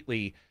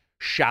completely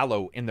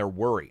shallow in their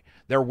worry.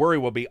 Their worry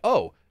will be,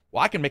 oh,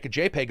 well, I can make a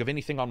JPEG of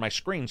anything on my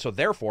screen, so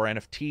therefore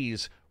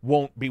NFTs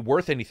won't be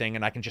worth anything,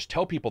 and I can just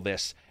tell people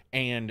this,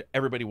 and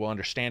everybody will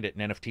understand it,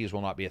 and NFTs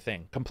will not be a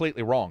thing.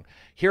 Completely wrong.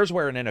 Here's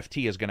where an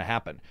NFT is going to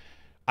happen.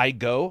 I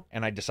go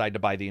and I decide to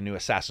buy the new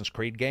Assassin's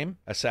Creed game,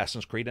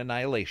 Assassin's Creed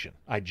Annihilation.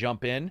 I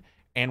jump in,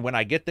 and when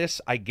I get this,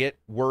 I get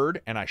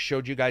word, and I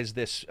showed you guys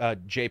this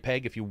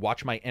JPEG. If you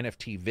watch my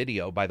NFT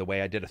video, by the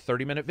way, I did a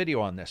 30-minute video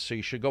on this, so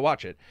you should go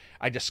watch it.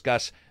 I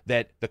discuss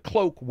that the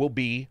cloak will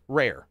be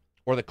rare,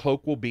 or the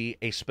cloak will be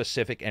a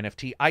specific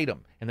NFT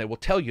item, and they will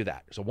tell you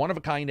that. It's a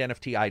one-of-a-kind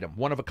NFT item.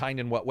 One-of-a-kind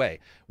in what way?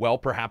 Well,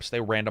 perhaps they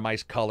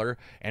randomize color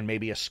and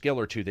maybe a skill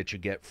or two that you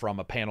get from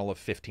a panel of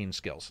 15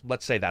 skills.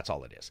 Let's say that's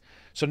all it is.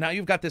 So now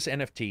you've got this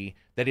NFT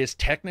that is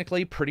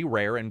technically pretty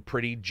rare and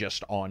pretty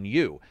just on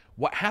you.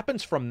 What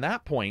happens from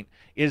that point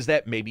is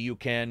that maybe you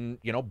can,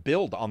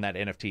 build on that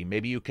NFT.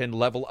 Maybe you can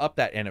level up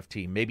that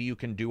NFT. Maybe you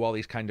can do all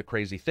these kind of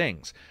crazy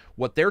things.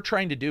 What they're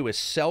trying to do is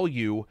sell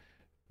you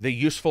the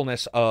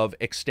usefulness of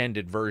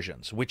extended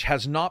versions, which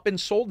has not been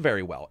sold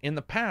very well. In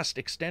the past,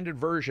 extended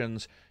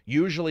versions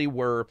usually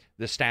were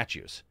the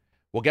statues.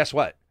 Well, guess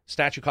what?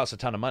 Statue costs a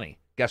ton of money.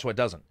 Guess what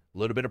doesn't? A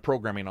little bit of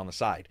programming on the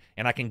side.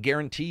 And I can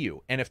guarantee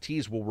you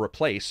NFTs will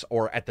replace,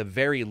 or at the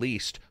very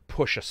least,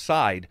 push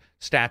aside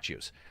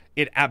statues.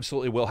 It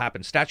absolutely will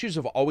happen. Statues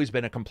have always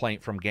been a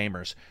complaint from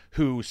gamers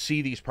who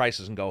see these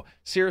prices and go,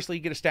 seriously,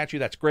 you get a statue,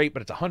 that's great,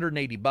 but it's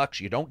 $180.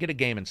 You don't get a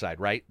game inside,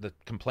 right? The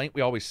complaint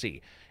we always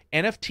see.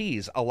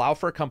 NFTs allow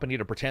for a company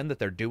to pretend that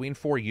they're doing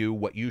for you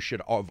what you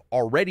should have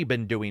already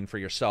been doing for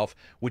yourself,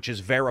 which is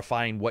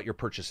verifying what your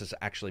purchases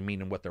actually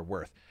mean and what they're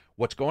worth.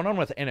 What's going on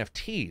with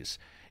NFTs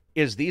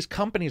is these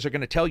companies are going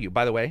to tell you,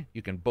 by the way,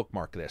 you can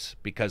bookmark this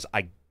because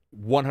I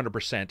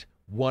 100%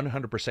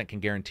 can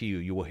guarantee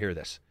you will hear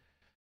this.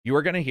 You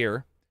are going to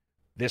hear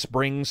this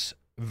brings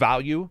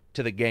value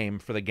to the game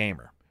for the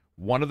gamer.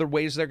 One of the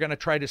ways they're going to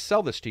try to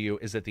sell this to you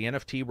is that the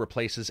NFT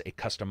replaces a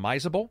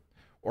customizable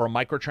or a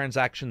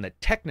microtransaction that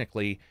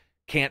technically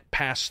can't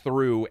pass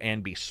through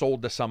and be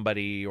sold to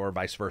somebody or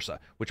vice versa,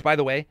 which, by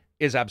the way,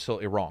 is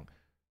absolutely wrong.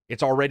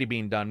 It's already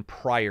being done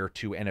prior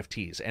to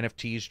NFTs.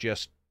 NFTs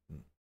just,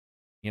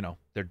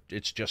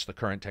 it's just the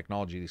current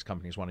technology these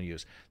companies want to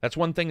use. That's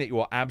one thing that you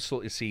will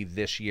absolutely see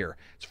this year.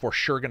 It's for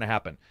sure going to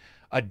happen.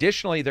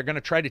 Additionally, they're going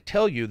to try to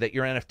tell you that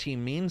your NFT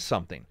means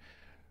something.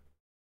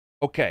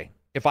 Okay,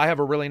 if I have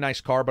a really nice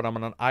car, but I'm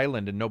on an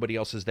island and nobody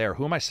else is there,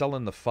 who am I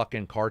selling the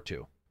fucking car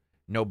to?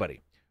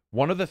 Nobody.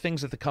 One of the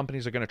things that the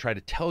companies are going to try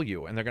to tell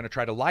you, and they're going to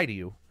try to lie to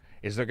you,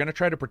 is they're going to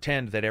try to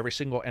pretend that every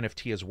single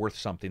NFT is worth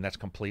something. That's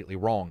completely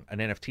wrong. An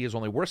NFT is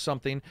only worth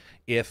something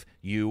if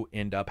you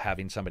end up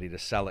having somebody to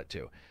sell it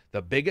to.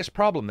 The biggest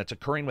problem that's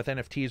occurring with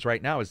NFTs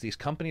right now is these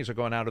companies are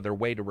going out of their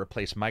way to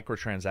replace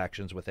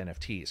microtransactions with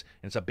NFTs,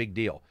 and it's a big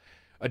deal.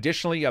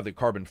 Additionally, you have the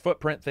carbon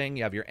footprint thing,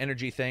 you have your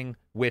energy thing,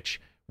 which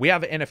we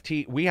have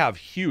NFT, we have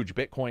huge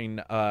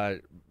Bitcoin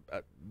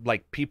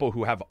like people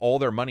who have all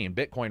their money in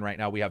Bitcoin right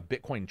now. We have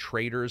Bitcoin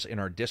traders in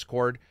our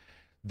Discord.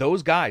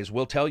 Those guys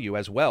will tell you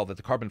as well that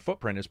the carbon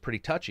footprint is pretty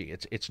touchy.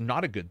 It's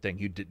not a good thing.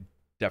 You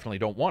definitely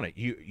don't want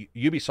it.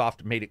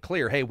 Ubisoft made it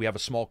clear, hey, we have a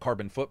small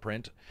carbon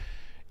footprint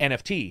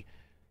NFT.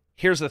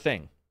 Here's the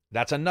thing.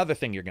 That's another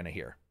thing you're going to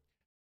hear.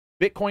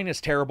 Bitcoin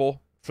is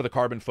terrible for the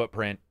carbon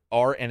footprint.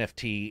 Our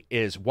NFT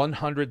is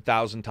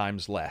 100,000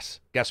 times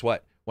less. Guess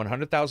what?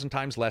 100,000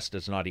 times less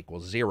does not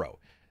equal zero.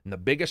 And the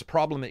biggest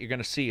problem that you're going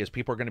to see is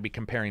people are going to be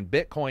comparing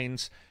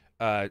Bitcoin's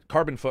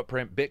carbon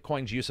footprint,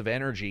 Bitcoin's use of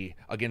energy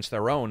against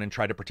their own and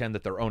try to pretend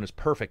that their own is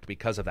perfect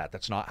because of that.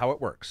 That's not how it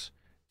works.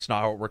 It's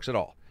not how it works at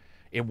all.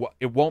 It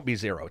won't be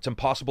zero. It's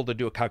impossible to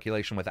do a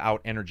calculation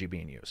without energy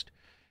being used.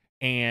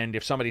 And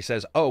if somebody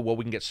says, oh, well,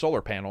 we can get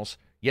solar panels,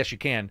 Yes, you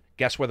can.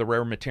 Guess where the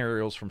rare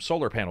materials from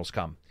solar panels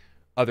come?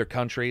 Other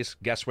countries.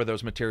 Guess where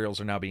those materials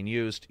are now being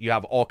used? You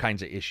have all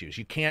kinds of issues.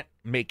 You can't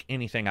make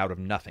anything out of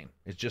nothing.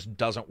 It just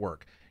doesn't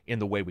work in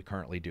the way we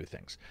currently do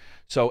things.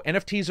 So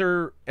NFTs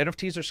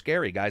are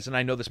scary, guys, and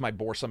I know this might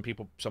bore some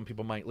people. Some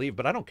people might leave,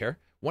 but I don't care.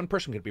 One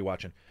person could be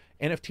watching.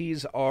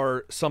 NFTs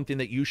are something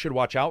that you should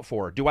watch out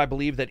for. Do I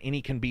believe that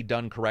any can be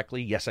done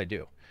correctly? Yes, I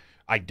do.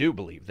 I do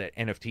believe that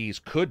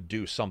NFTs could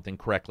do something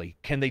correctly.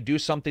 Can they do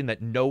something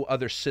that no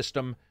other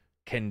system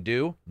can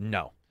do?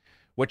 No.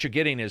 What you're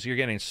getting is you're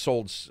getting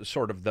sold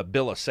sort of the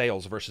bill of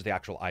sales versus the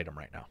actual item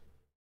right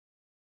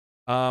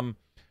now.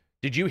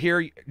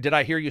 Did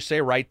I hear you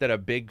say right that a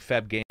big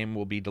Feb game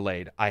will be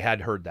delayed? I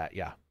had heard that,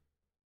 yeah.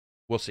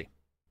 We'll see.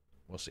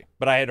 We'll see.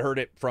 But I had heard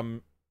it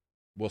from,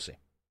 we'll see.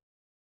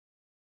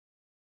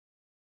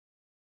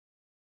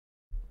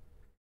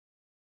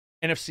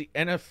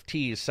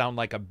 NFTs sound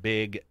like a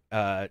big,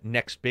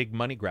 next big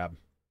money grab.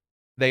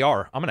 They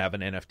are. I'm going to have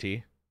an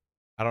NFT.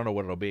 I don't know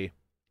what it'll be.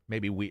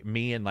 Maybe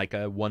me in like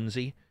a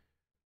onesie,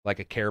 like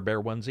a Care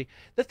Bear onesie.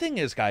 The thing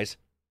is, guys,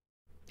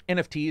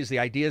 NFTs, the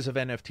ideas of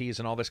NFTs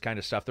and all this kind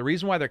of stuff, the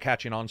reason why they're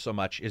catching on so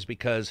much is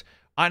because,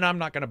 and I'm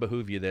not going to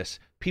behoove you this,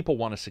 people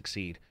want to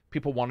succeed.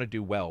 People want to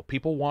do well.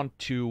 People want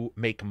to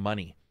make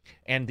money.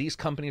 And these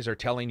companies are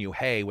telling you,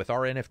 hey, with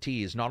our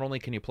NFTs, not only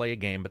can you play a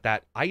game, but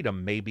that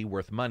item may be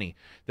worth money.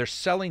 They're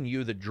selling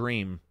you the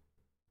dream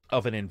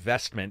of an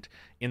investment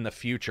in the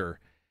future.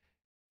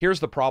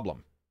 Here's the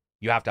problem.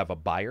 You have to have a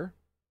buyer.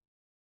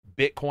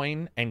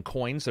 Bitcoin and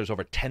coins, there's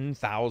over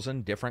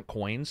 10,000 different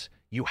coins.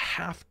 You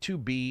have to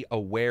be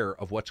aware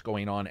of what's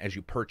going on as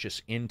you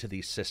purchase into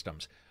these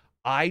systems.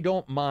 I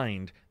don't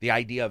mind the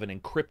idea of an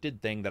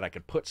encrypted thing that I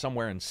could put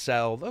somewhere and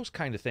sell, those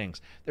kind of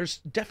things. There's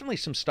definitely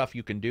some stuff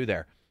you can do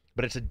there,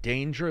 but it's a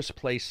dangerous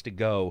place to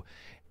go.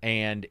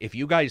 And if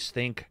you guys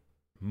think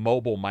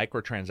mobile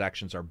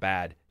microtransactions are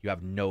bad, you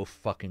have no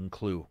fucking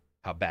clue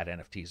how bad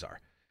NFTs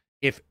are.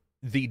 If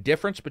the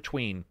difference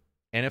between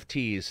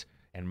NFTs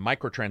and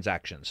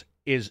microtransactions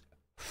is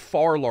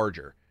far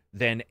larger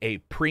than a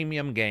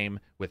premium game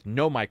with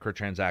no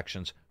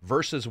microtransactions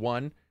versus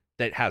one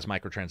that has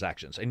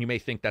microtransactions. And you may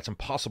think that's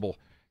impossible.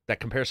 That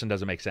comparison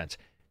doesn't make sense.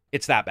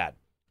 It's that bad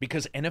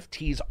because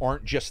NFTs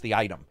aren't just the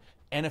item.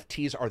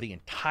 NFTs are the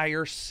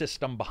entire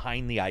system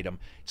behind the item.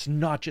 It's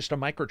not just a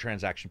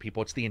microtransaction,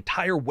 people. It's the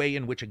entire way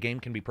in which a game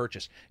can be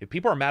purchased. If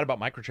people are mad about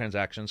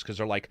microtransactions because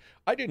they're like,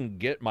 I didn't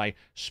get my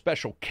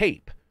special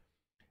cape,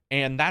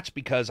 and that's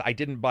because I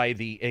didn't buy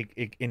the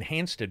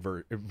enhanced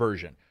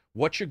version.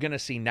 What you're going to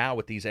see now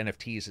with these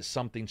NFTs is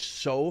something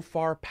so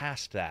far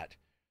past that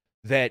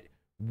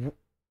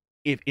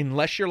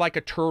unless you're like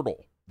a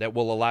turtle that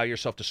will allow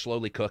yourself to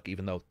slowly cook,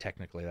 even though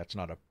technically that's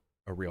not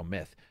a real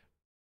myth,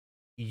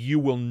 you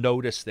will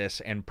notice this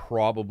and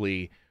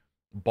probably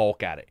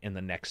balk at it in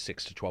the next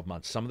 6 to 12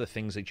 months. Some of the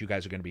things that you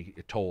guys are going to be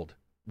told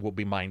will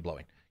be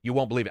mind-blowing. You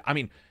won't believe it. I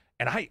mean,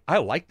 and I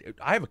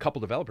have a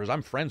couple developers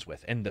I'm friends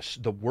with, and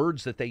the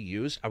words that they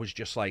used, I was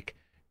just like,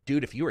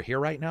 dude, if you were here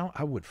right now,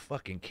 I would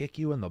fucking kick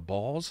you in the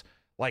balls.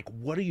 Like,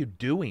 what are you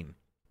doing?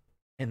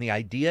 And the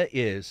idea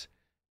is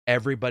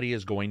everybody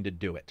is going to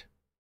do it.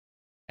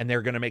 And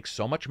they're going to make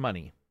so much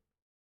money,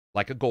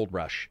 like a gold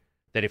rush,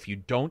 that if you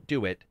don't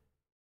do it,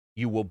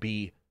 you will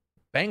be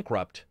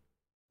bankrupt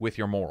with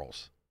your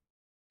morals.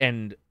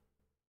 And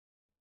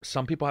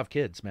some people have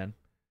kids, man.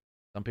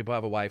 Some people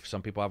have a wife,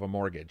 some people have a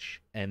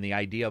mortgage. And the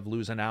idea of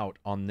losing out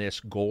on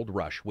this gold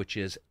rush, which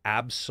is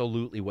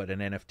absolutely what an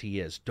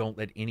NFT is. Don't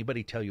let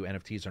anybody tell you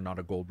NFTs are not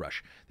a gold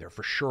rush. They're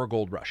for sure a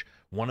gold rush.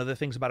 One of the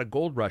things about a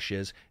gold rush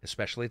is,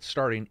 especially at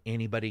starting,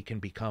 anybody can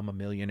become a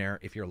millionaire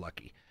if you're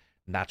lucky.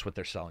 And that's what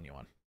they're selling you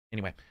on.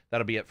 Anyway,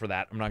 that'll be it for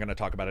that. I'm not going to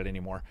talk about it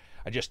anymore.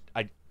 I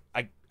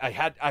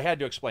had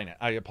to explain it.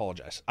 I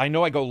apologize. I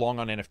know I go long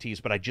on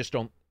NFTs, but I just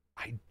don't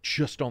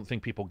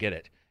think people get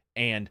it.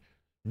 And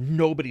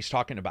nobody's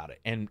talking about it.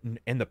 And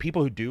the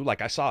people who do,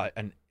 like I saw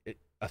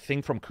a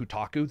thing from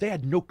Kotaku, they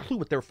had no clue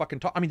what they were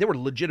fucking talking. I mean, they were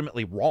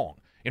legitimately wrong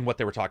in what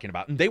they were talking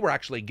about. And they were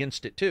actually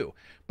against it too.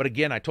 But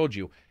again, I told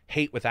you,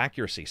 hate with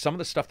accuracy. Some of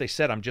the stuff they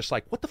said, I'm just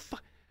like, what the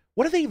fuck?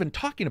 What are they even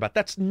talking about?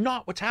 That's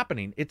not what's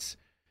happening.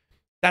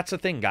 That's the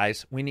thing,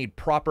 guys. We need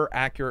proper,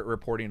 accurate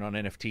reporting on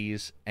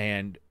NFTs,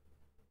 and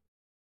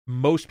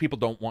most people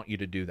don't want you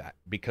to do that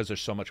because there's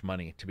so much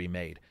money to be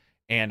made.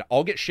 And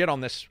I'll get shit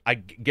on this. I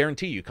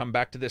guarantee you, come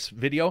back to this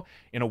video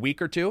in a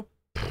week or two,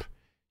 you're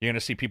going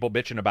to see people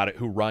bitching about it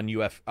who run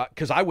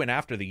because I went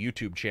after the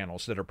YouTube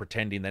channels that are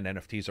pretending that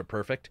NFTs are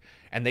perfect,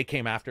 and they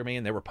came after me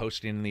and they were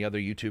posting in the other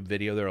YouTube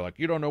video. They were like,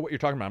 you don't know what you're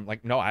talking about. I'm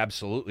like, no, I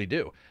absolutely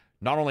do.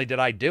 Not only did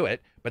I do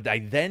it, but I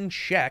then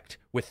checked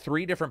with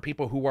 3 different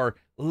people who are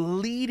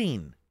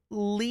leading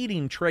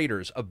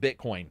traders of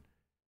Bitcoin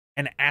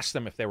and asked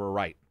them if they were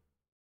right.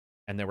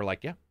 And they were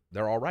like, yeah,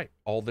 they're all right.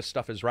 All this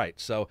stuff is right.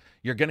 So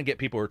you're going to get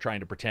people who are trying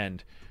to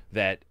pretend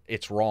that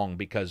it's wrong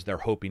because they're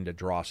hoping to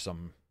draw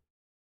some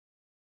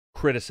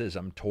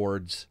criticism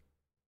towards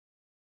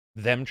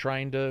them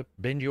trying to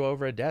bend you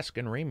over a desk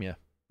and ream you.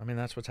 I mean,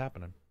 that's what's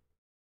happening.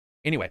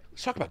 Anyway,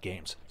 let's talk about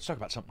games. Let's talk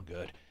about something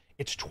good.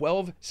 It's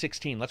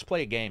 12:16. Let's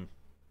play a game.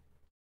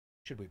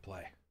 Should we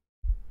play?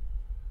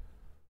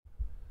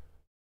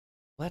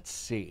 Let's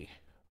see.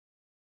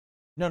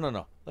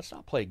 No. Let's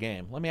not play a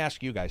game. Let me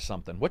ask you guys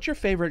something. What's your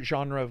favorite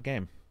genre of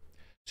game?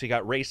 So you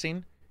got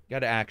racing, you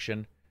got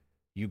action,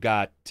 you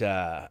got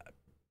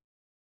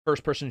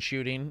first-person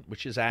shooting,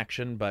 which is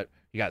action, but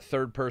you got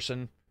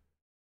third-person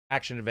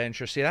action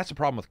adventure. See, that's the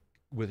problem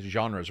with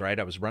genres, right?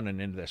 I was running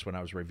into this when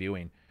I was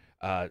reviewing,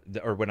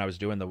 or when I was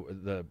doing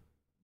the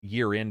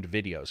year-end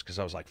videos, because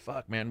I was like,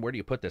 fuck, man, where do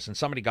you put this? And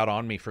somebody got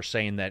on me for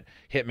saying that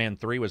Hitman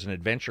 3 was an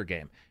adventure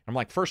game. I'm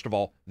like, first of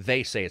all,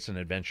 they say it's an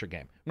adventure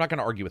game. I'm not going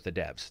to argue with the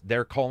devs.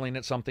 They're calling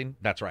it something.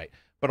 That's right.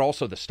 But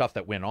also the stuff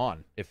that went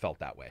on, it felt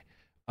that way.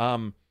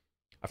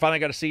 I finally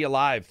got to see you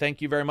live. Thank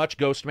you very much,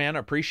 Ghost Man. I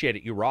appreciate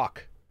it. You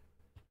rock.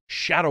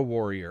 Shadow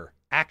Warrior,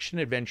 action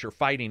adventure,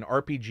 fighting,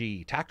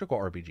 RPG, tactical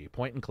RPG,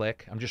 point and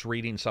click. I'm just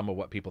reading some of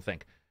what people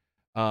think.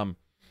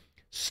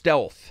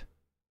 Stealth.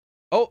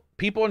 Oh,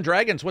 People and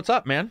Dragons, what's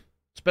up, man?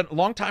 It's been a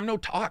long time no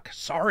talk.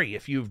 Sorry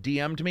if you've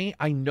DM'd me.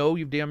 I know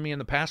you've DM'd me in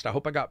the past. I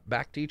hope I got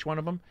back to each one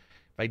of them.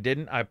 If I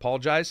didn't, I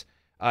apologize.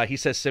 He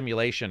says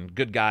Simulation.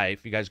 Good guy.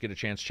 If you guys get a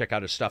chance, check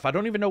out his stuff. I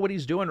don't even know what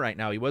he's doing right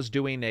now. He was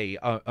doing a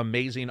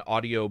amazing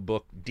audio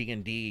book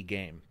D&D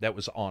game that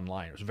was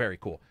online. It was very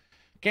cool.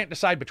 Can't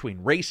decide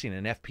between racing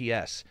and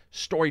FPS,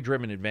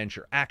 story-driven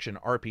adventure, action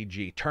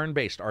RPG,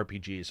 turn-based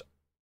RPGs,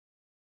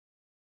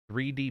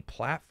 3D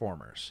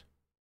platformers.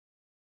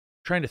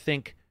 Trying to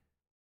think.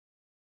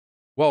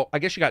 Well, I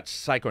guess you got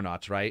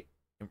Psychonauts, right?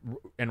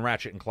 And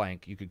Ratchet and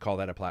Clank. You could call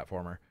that a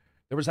platformer.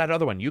 There was that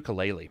other one,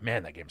 Ukulele.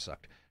 Man, that game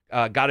sucked.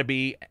 Gotta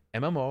be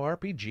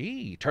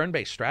MMORPG,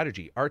 turn-based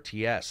strategy,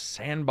 RTS,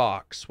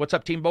 sandbox. What's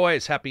up, team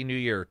boys? Happy New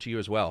Year to you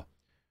as well.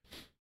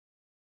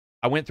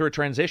 I went through a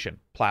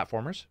transition.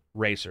 Platformers,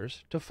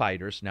 racers, to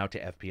fighters, now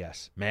to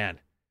FPS. Man,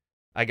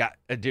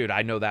 dude,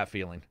 I know that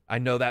feeling. I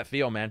know that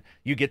feel, man.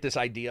 You get this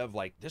idea of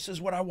like, this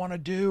is what I want to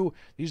do.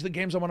 These are the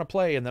games I want to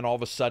play. And then all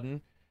of a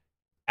sudden,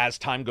 as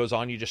time goes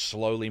on, you just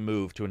slowly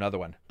move to another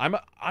one.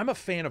 I'm a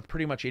fan of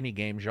pretty much any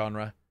game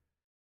genre,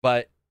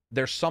 but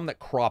there's some that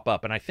crop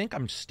up. And I think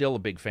I'm still a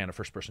big fan of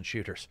first-person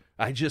shooters.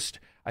 I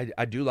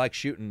do like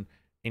shooting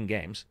in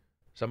games.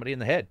 Somebody in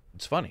the head.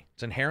 It's funny.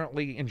 It's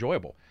inherently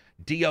enjoyable.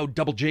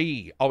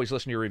 DOGG. Always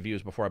listen to your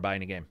reviews before I buy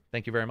any game.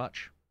 Thank you very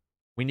much.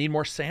 We need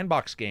more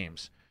sandbox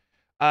games.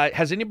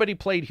 Has anybody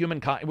played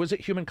Humankind? Was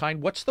it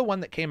Humankind? What's the one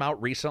that came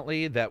out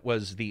recently that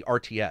was the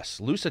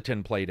RTS?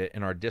 Lucitan played it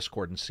in our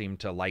Discord and seemed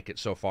to like it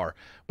so far.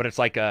 But it's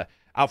like a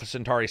Alpha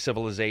Centauri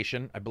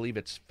civilization. I believe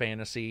it's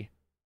fantasy.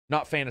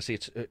 Not fantasy,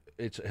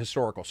 it's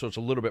historical, so it's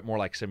a little bit more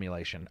like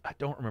simulation. I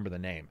don't remember the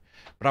name,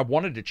 but I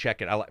wanted to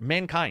check it.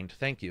 Mankind,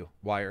 thank you,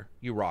 Wire.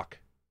 You rock.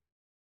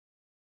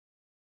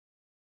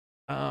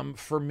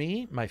 For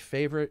me, my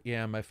favorite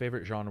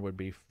genre would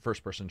be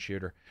first-person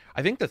shooter.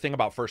 I think the thing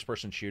about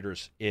first-person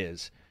shooters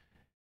is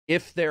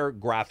if their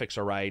graphics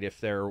are right,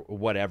 if they're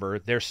whatever,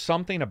 there's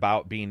something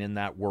about being in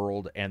that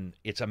world, and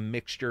it's a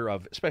mixture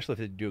of, especially if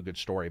they do a good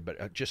story,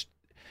 but just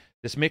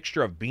this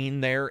mixture of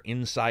being there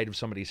inside of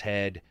somebody's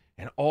head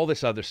and all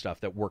this other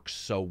stuff that works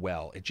so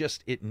well.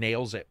 It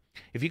nails it.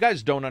 If you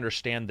guys don't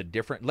understand the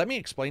different, let me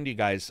explain to you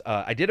guys.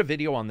 I did a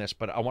video on this,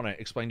 but I want to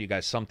explain to you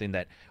guys something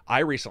that I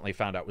recently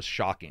found out was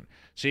shocking.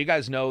 So you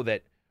guys know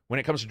that when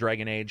it comes to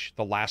Dragon Age,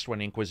 the last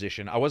one,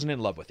 Inquisition, I wasn't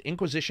in love with.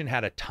 Inquisition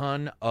had a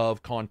ton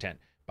of content.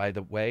 By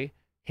the way,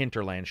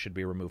 Hinterland should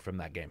be removed from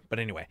that game. But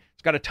anyway,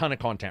 it's got a ton of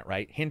content,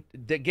 right?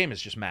 The game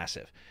is just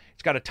massive.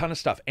 It's got a ton of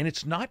stuff, and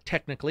it's not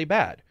technically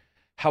bad.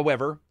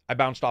 However, I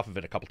bounced off of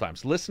it a couple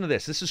times. Listen to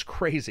this. This is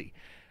crazy.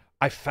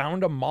 I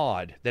found a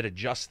mod that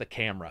adjusts the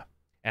camera.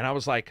 And I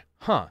was like,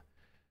 I'm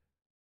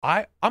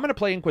going to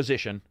play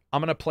Inquisition.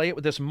 I'm going to play it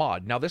with this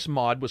mod. Now, this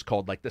mod was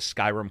called like the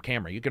Skyrim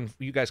camera.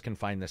 You guys can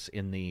find this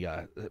in the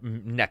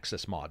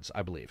Nexus mods,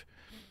 I believe.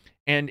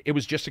 And it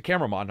was just a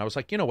camera mod. And I was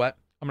like, you know what?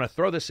 I'm going to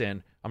throw this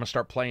in. I'm going to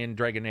start playing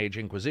Dragon Age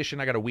Inquisition.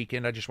 I got a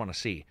weekend. I just want to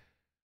see.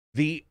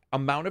 The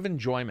amount of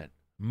enjoyment,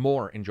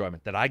 more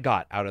enjoyment that I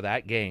got out of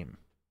that game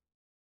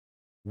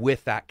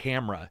with that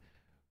camera,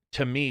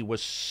 to me,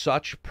 was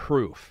such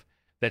proof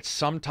that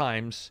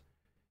sometimes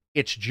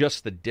it's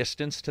just the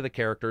distance to the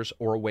characters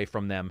or away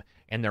from them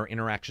and their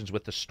interactions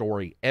with the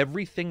story.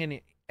 Everything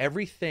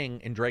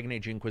in Dragon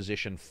Age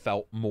Inquisition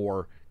felt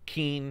more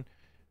keen,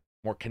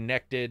 more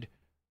connected.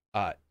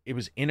 It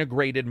was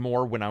integrated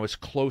more when I was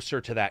closer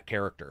to that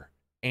character.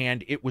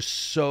 And it was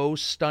so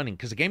stunning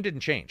because the game didn't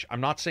change.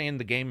 I'm not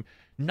saying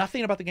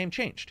nothing about the game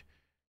changed,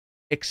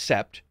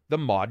 except the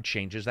mod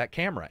changes that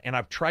camera. And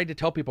I've tried to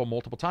tell people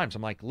multiple times.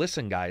 I'm like,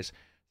 listen, guys,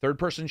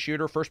 third-person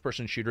shooter,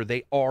 first-person shooter,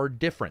 they are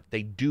different.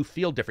 They do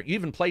feel different. You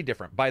even play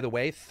different. By the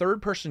way,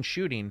 third-person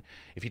shooting,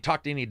 if you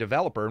talk to any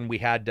developer, and we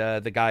had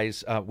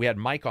we had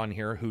Mike on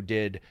here who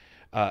did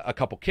a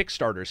couple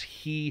Kickstarters.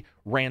 He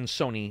ran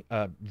Sony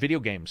video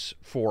games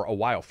for a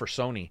while for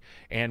Sony.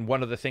 And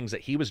one of the things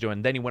that he was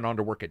doing, then he went on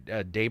to work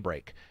at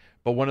Daybreak.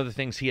 But one of the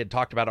things he had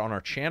talked about on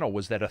our channel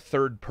was that a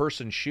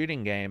third-person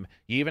shooting game,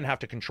 you even have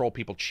to control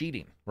people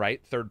cheating,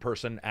 right?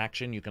 Third-person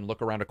action, you can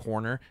look around a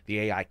corner. The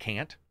AI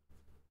can't.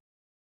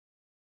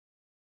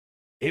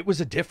 It was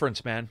a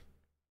difference, man.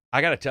 I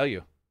got to tell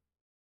you.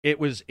 It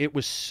was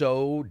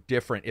so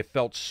different. It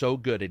felt so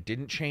good. It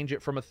didn't change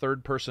it from a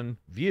third person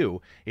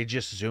view. It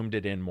just zoomed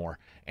it in more.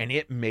 And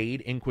it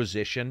made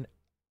Inquisition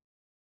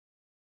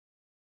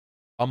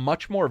a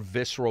much more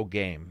visceral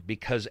game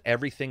because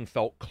everything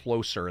felt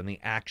closer and the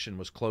action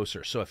was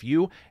closer. So if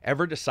you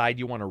ever decide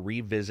you want to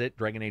revisit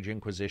Dragon Age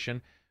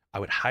Inquisition, I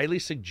would highly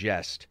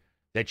suggest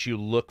that you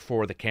look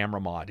for the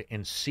camera mod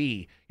and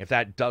see if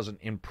that doesn't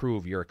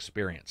improve your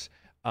experience.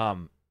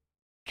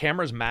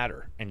 Cameras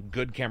matter, and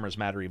good cameras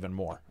matter even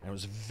more. And it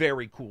was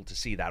very cool to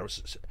see that. I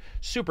was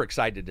super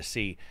excited to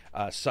see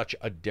such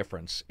a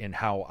difference in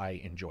how I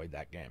enjoyed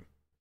that game.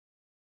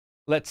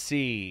 Let's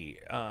see.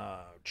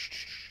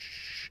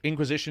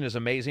 Inquisition is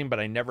amazing, but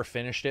I never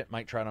finished it.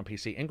 Might try it on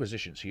PC.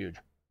 Inquisition's huge.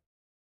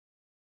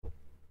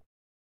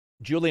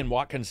 Julian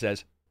Watkins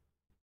says,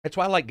 it's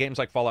why I like games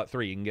like Fallout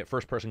 3. You can get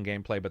first-person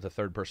gameplay, but the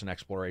third-person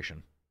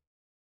exploration.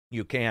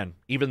 You can,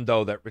 even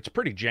though that it's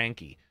pretty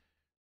janky.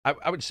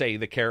 I would say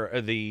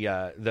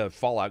the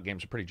Fallout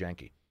games are pretty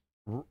janky.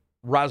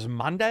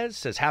 Rasmandez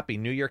says, Happy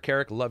New Year,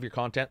 Carrick. Love your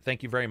content.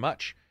 Thank you very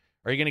much.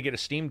 Are you going to get a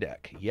Steam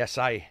Deck? Yes,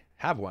 I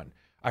have one.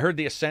 I heard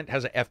the Ascent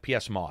has an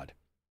FPS mod.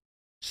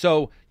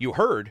 So you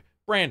heard,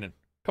 Brandon,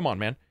 come on,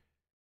 man.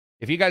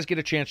 If you guys get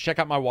a chance, check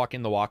out my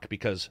Walking the Walk,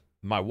 because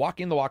my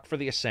Walking the Walk for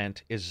the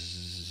Ascent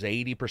is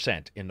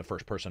 80% in the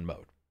first-person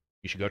mode.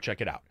 You should go check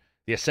it out.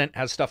 The Ascent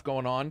has stuff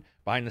going on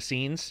behind the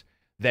scenes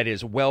that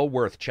is well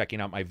worth checking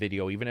out my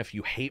video, even if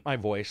you hate my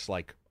voice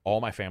like all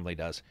my family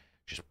does.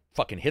 Just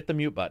fucking hit the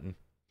mute button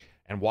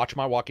and watch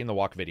my Walking the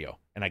Walk video,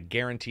 and I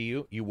guarantee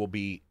you, you will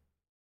be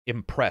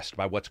impressed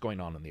by what's going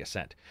on in the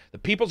Ascent. The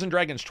Peoples and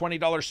Dragons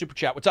 $20 super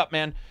chat. What's up,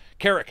 man?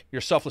 Carrick,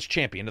 your selfless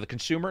champion of the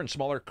consumer and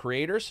smaller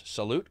creators.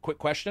 Salute. Quick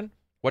question.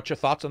 What's your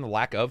thoughts on the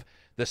lack of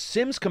the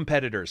Sims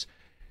competitors?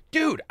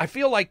 Dude, I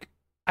feel like,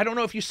 I don't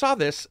know if you saw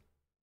this.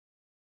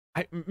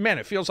 Man,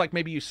 it feels like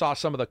maybe you saw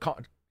some of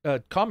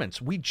the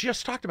comments. We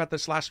just talked about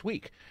this last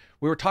week.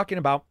 We were talking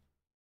about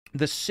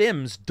the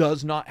Sims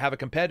does not have a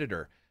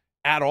competitor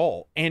at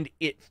all. And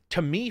it,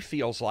 to me,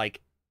 feels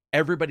like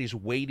everybody's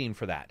waiting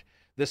for that.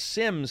 The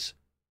Sims,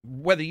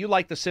 whether you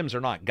like The Sims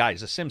or not, guys,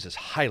 The Sims is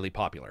highly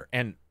popular.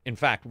 And in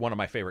fact, one of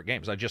my favorite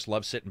games. I just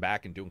love sitting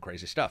back and doing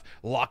crazy stuff.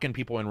 Locking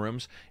people in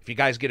rooms. If you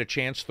guys get a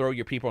chance, throw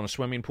your people in a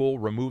swimming pool,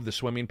 remove the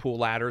swimming pool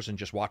ladders, and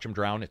just watch them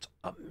drown. It's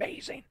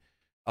amazing.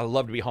 I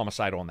love to be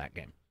homicidal in that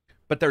game.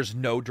 But there's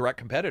no direct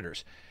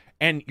competitors.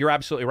 And you're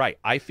absolutely right.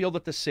 I feel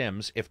that The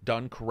Sims, if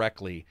done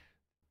correctly,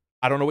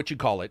 I don't know what you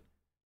call it,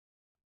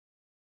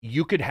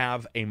 you could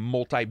have a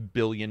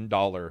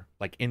multi-billion-dollar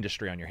like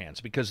industry on your hands,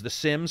 because The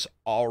Sims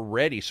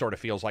already sort of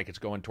feels like it's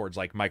going towards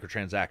like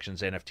microtransactions,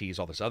 NFTs,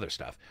 all this other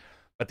stuff.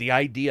 But the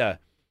idea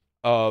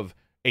of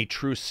a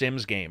true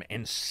Sims game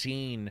and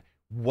seeing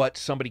what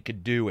somebody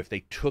could do if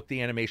they took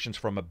the animations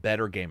from a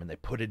better game and they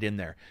put it in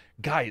there.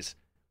 Guys,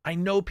 I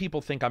know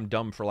people think I'm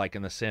dumb for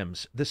liking The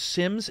Sims. The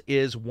Sims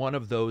is one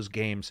of those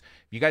games.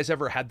 If you guys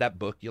ever had that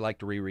book you like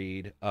to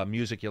reread,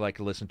 music you like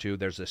to listen to,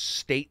 there's a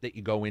state that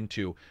you go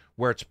into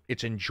where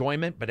it's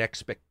enjoyment, but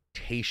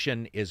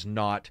expectation is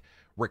not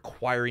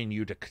requiring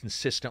you to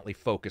consistently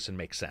focus and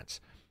make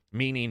sense.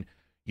 Meaning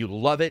you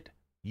love it,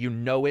 you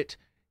know it.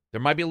 There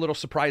might be a little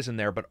surprise in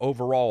there, but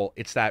overall,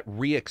 it's that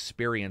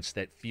re-experience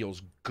that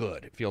feels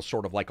good. It feels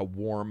sort of like a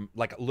warm,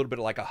 like a little bit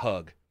like a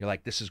hug. You're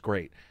like, this is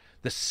great.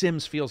 The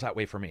Sims feels that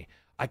way for me.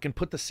 I can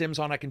put the Sims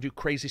on. I can do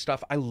crazy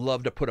stuff. I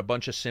love to put a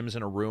bunch of Sims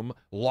in a room,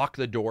 lock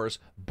the doors,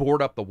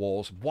 board up the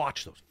walls,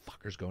 watch those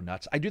fuckers go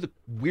nuts. I do the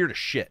weirdest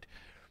shit.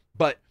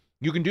 But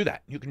you can do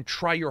that. You can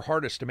try your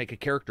hardest to make a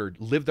character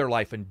live their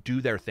life and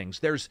do their things.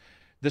 There's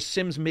The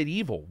Sims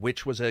Medieval,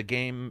 which was a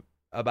game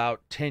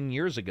about 10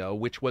 years ago,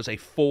 which was a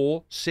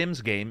full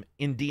Sims game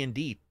in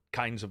D&D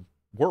kinds of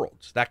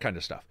worlds, that kind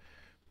of stuff.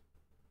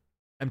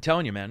 I'm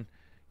telling you, man,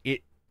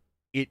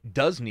 it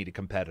does need a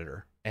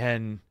competitor.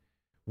 And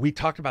we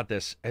talked about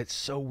this. It's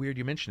so weird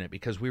you mention it,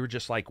 because we were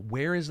just like,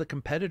 where is the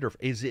competitor?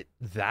 Is it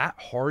that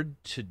hard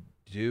to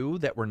do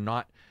that we're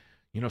not,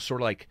 sort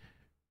of like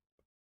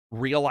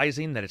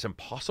realizing that it's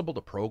impossible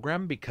to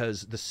program?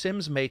 Because The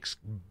Sims makes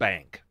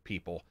bank,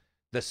 people.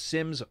 The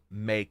Sims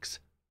makes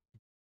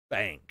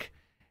bank.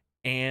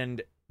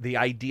 And the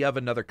idea of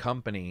another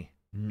company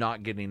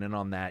not getting in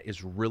on that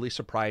is really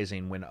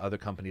surprising when other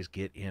companies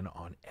get in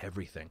on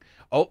everything.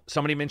 Oh,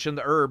 somebody mentioned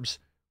the herbs.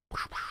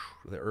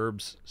 The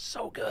herbs,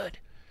 so good.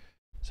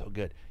 So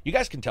good. You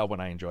guys can tell when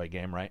I enjoy a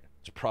game, right?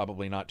 It's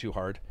probably not too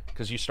hard,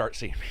 because you start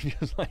seeing me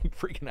just like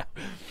freaking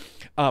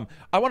out.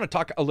 I want to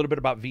talk a little bit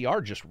about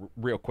VR just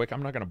real quick.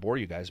 I'm not going to bore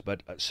you guys,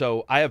 but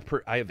so I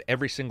have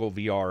every single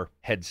VR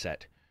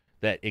headset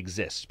that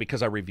exists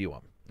because I review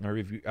them.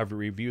 I've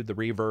reviewed the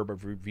Reverb,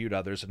 I've reviewed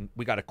others, and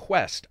we got a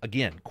Quest,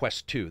 again,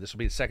 Quest 2. This will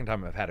be the second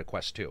time I've had a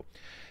Quest 2.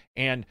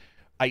 And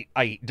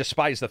I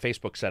despise the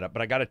Facebook setup,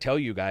 but I got to tell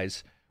you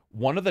guys,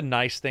 one of the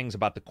nice things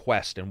about the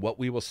Quest and what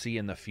we will see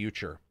in the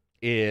future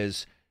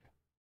is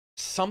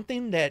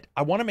something that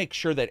I want to make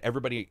sure that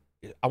everybody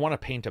I want to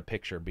paint a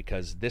picture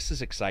because this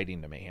is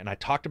exciting to me. And I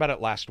talked about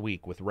it last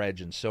week with Reg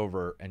and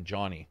Silver and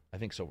Johnny. I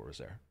think Silver was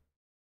there.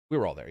 We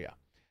were all there, yeah.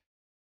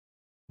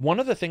 One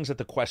of the things that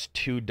the Quest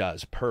 2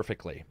 does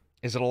perfectly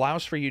is it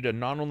allows for you to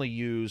not only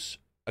use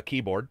a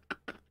keyboard.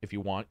 If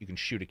you want, you can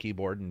shoot a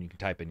keyboard and you can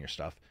type in your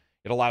stuff.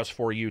 It allows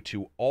for you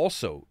to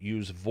also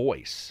use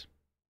voice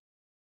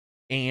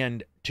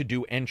and to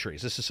do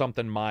entries. This is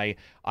something I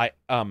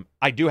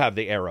do have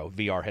the Aero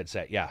VR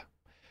headset, yeah.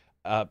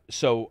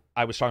 So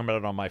I was talking about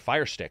it on my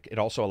Fire Stick. It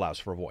also allows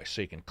for voice.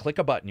 So you can click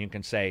a button, you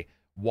can say,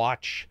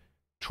 watch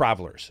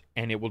Travelers,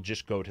 and it will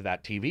just go to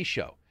that TV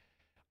show.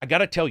 I got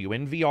to tell you,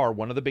 in VR,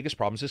 one of the biggest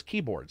problems is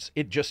keyboards.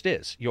 It just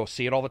is. You'll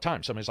see it all the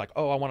time. Somebody's like,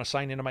 oh, I want to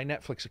sign into my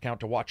Netflix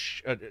account to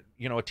watch, a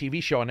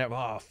TV show. And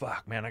oh,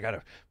 fuck, man, I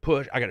got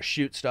to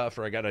shoot stuff,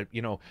 or I got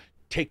to,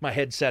 take my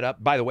headset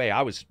up. By the way,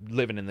 I was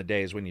living in the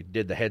days when you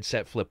did the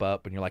headset flip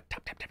up and you're like,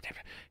 tap, tap, tap, tap,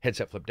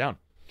 headset flip down.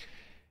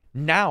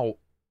 Now,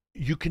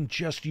 you can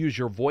just use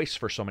your voice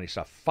for so many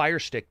stuff. Fire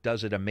Stick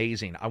does it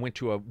amazing. I went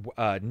to a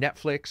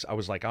Netflix. I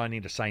was like, oh, I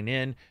need to sign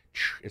in.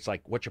 It's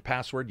like, what's your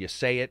password? You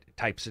say it,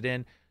 types it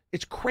in.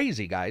 It's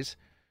crazy, guys.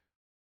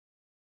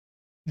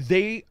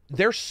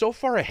 They're so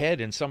far ahead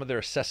in some of their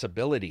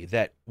accessibility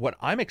that what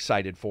I'm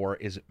excited for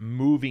is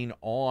moving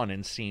on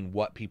and seeing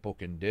what people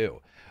can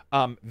do.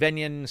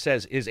 Venyan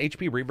says, is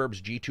HP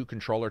Reverb's G2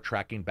 controller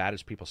tracking bad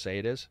as people say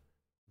it is?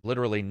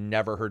 Literally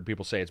never heard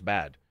people say it's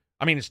bad.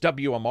 I mean, it's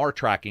WMR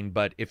tracking,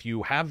 but if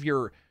you have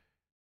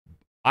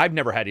I've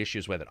never had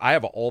issues with it. I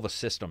have all the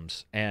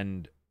systems,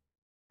 and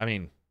I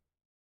mean,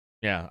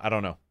 yeah, I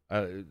don't know.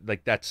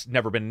 That's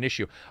never been an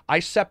issue. I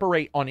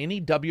separate on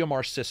any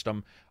WMR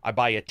system. I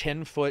buy a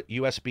 10-foot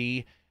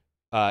USB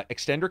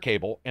extender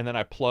cable, and then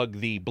I plug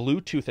the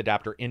Bluetooth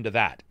adapter into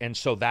that. And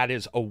so that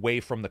is away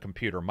from the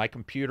computer. My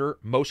computer,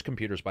 most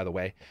computers, by the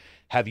way,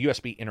 have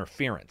USB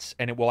interference,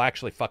 and it will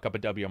actually fuck up a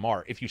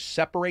WMR. If you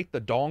separate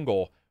the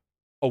dongle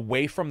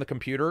away from the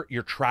computer,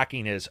 your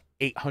tracking is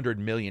 800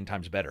 million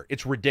times better.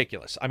 It's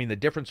ridiculous. I mean, the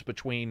difference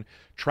between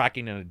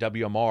tracking and a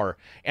WMR,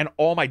 and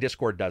all my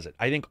Discord does it.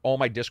 I think all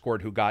my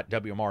Discord who got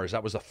WMRs,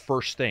 that was the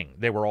first thing.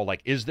 They were all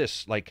like, is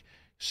this like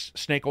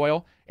snake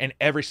oil? And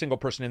every single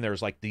person in there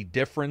is like, the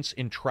difference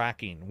in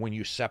tracking when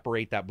you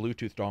separate that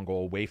Bluetooth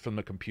dongle away from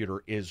the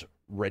computer is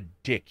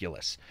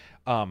ridiculous.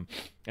 And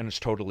it's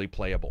totally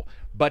playable.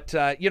 But,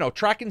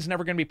 tracking's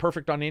never going to be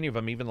perfect on any of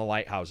them, even the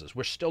lighthouses.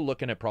 We're still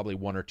looking at probably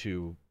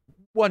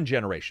one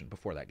generation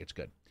before that gets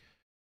good.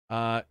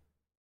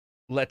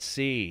 Let's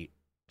see.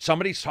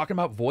 Somebody's talking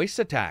about voice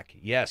attack.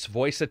 Yes,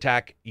 voice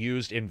attack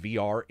used in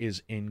VR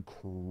is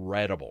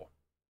incredible.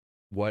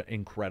 What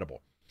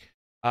incredible.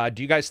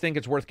 Do you guys think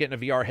it's worth getting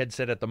a VR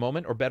headset at the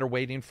moment, or better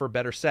waiting for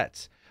better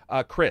sets?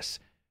 Chris,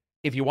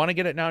 if you want to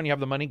get it now and you have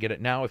the money, get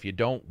it now. If you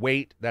don't,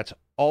 wait. That's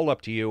all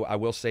up to you. I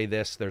will say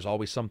this. There's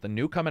always something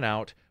new coming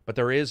out, but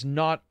there is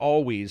not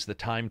always the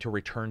time to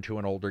return to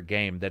an older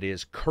game that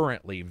is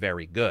currently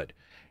very good.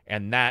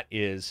 And that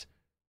is,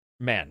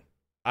 man,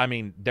 I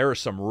mean, there are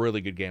some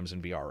really good games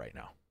in VR right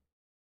now.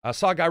 I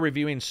saw a guy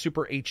reviewing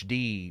Super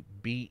HD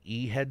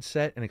BE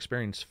headset and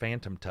experienced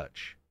Phantom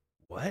Touch.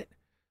 What?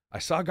 I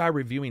saw a guy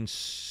reviewing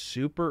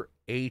Super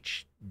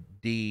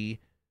HD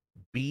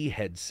B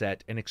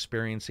headset and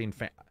experiencing...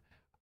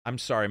 I'm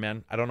sorry,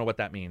 man. I don't know what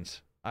that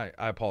means. I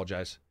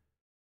apologize.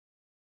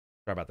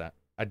 Sorry about that.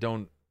 I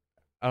don't...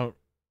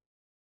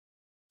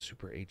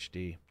 Super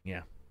HD.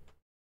 Yeah.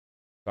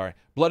 Sorry.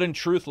 Blood and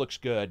Truth looks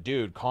good.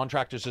 Dude,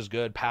 Contractors is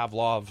good.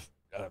 Pavlov,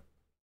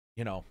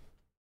 there's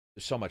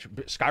so much.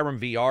 Skyrim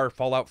VR,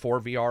 Fallout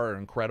 4 VR are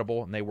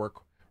incredible, and they work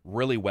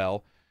really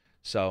well.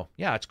 So,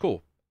 yeah, it's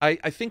cool. I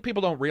think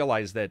people don't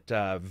realize that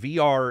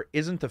VR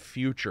isn't the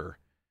future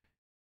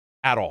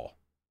at all.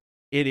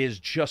 It is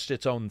just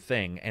its own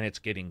thing, and it's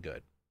getting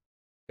good.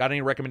 Got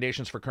any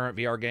recommendations for current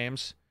VR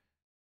games?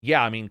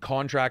 Yeah, I mean,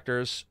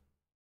 Contractors,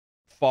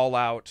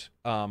 Fallout.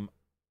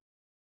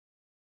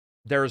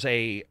 There's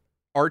a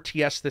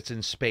RTS that's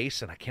in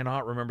space, and I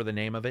cannot remember the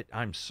name of it.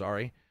 I'm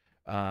sorry.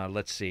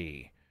 Let's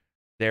see.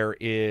 There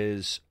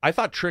is... I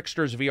thought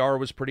Trickster's VR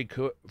was pretty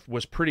good.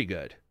 Was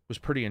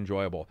pretty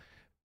enjoyable.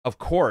 Of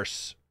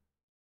course,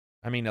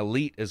 I mean,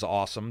 Elite is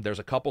awesome. There's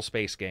a couple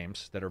space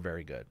games that are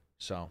very good.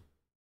 So,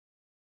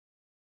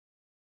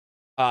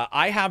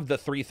 I have the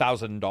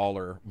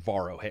 $3,000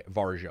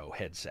 Varjo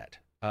headset.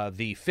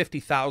 The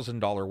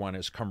 $50,000 one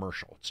is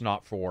commercial. It's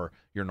not for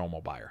your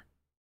normal buyer.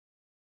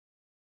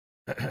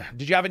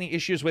 Did you have any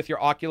issues with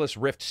your Oculus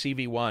Rift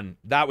CV1?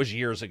 That was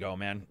years ago,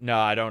 man. No,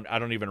 I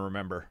don't even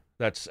remember.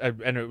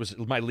 And it was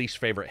my least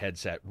favorite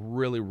headset.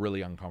 Really,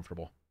 really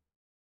uncomfortable.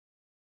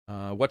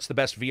 What's the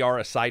best VR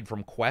aside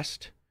from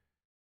Quest?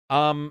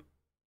 I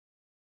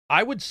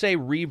would say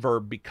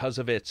Reverb because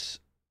of its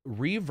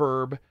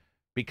Reverb,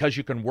 because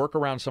you can work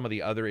around some of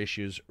the other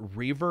issues.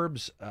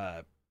 Reverb's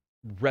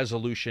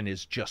resolution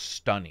is just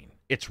stunning.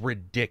 It's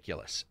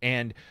ridiculous.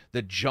 And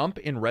the jump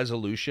in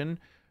resolution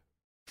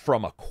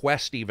from a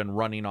Quest even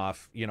running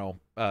off,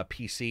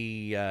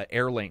 PC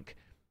Airlink,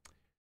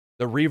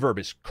 The reverb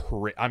is,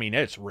 I mean,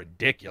 it's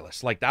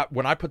ridiculous. Like that,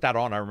 when I put that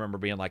on, I remember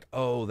being like,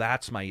 oh,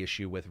 that's my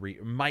issue with,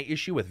 my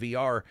issue with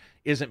VR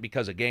isn't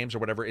because of games or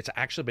whatever. It's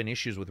actually been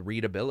issues with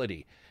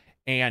readability.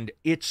 And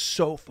it's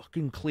so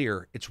fucking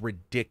clear. It's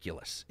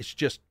ridiculous. It's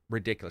just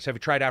ridiculous. Have you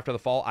tried After the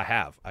Fall? I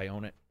have. I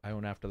own it. I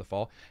own After the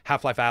Fall.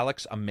 Half-Life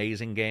Alyx,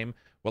 amazing game.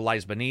 What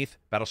Lies Beneath,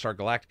 Battlestar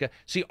Galactica.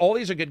 See, all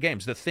these are good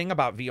games. The thing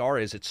about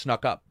VR is it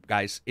snuck up,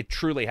 guys. It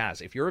truly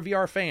has. If you're a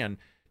VR fan,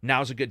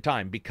 now's a good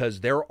time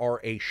because there are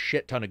a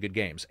shit ton of good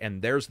games.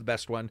 And there's the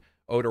best one.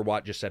 Oder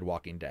Watt just said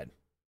Walking Dead.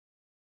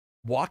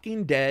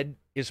 Walking Dead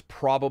is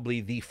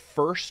probably the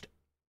first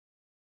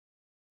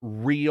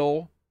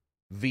real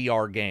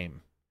VR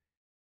game.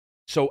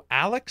 So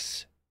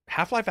Alyx,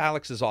 Half-Life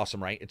Alyx is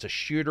awesome, right? It's a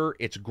shooter.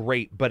 It's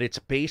great, but it's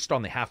based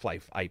on the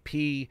Half-Life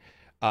IP.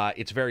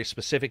 It's very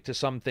specific to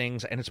some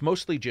things, and it's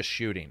mostly just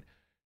shooting.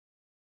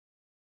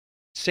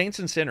 Saints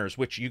and Sinners,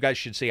 which you guys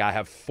should see, I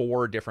have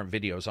 4 different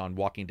videos on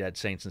Walking Dead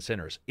Saints and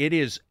Sinners. It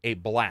is a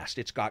blast.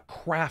 It's got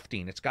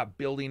crafting. It's got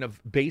building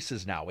of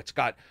bases now. It's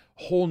got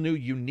a whole new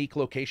unique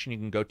location you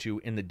can go to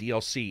in the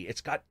DLC.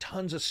 It's got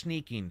tons of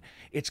sneaking.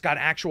 It's got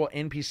actual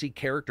NPC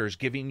characters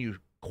giving you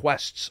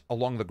quests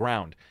along the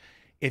ground.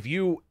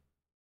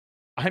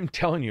 I'm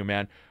telling you,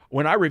 man,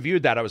 when I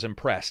reviewed that, I was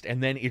impressed.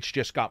 And then it's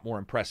just got more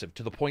impressive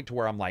to the point to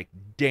where I'm like,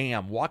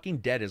 damn, Walking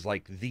Dead is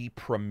like the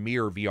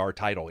premier VR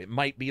title. It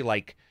might be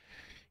like,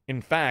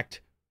 in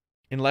fact,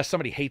 unless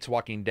somebody hates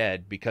Walking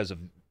Dead because of,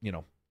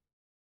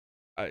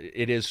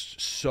 it is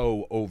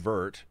so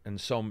overt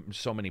and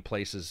so many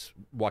places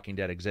Walking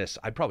Dead exists,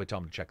 I'd probably tell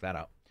them to check that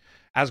out.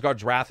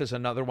 Asgard's Wrath is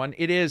another one.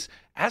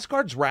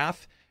 Asgard's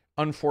Wrath,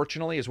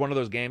 unfortunately, is one of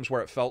those games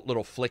where it felt a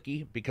little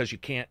flicky because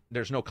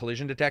there's no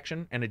collision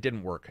detection, and it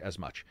didn't work as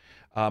much.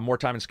 More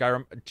time in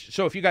Skyrim.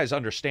 So if you guys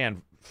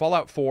understand,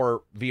 Fallout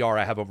 4 VR,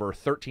 I have over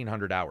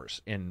 1,300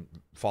 hours in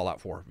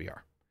Fallout 4 VR.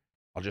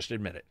 I'll just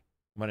admit it.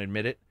 I'm going to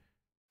admit it.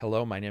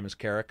 Hello, my name is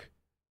Carrick.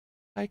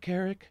 Hi,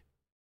 Carrick.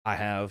 I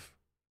have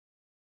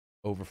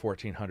over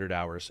 1,400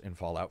 hours in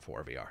Fallout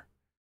 4 VR.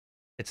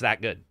 It's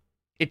that good.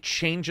 It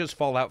changes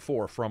Fallout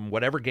 4 from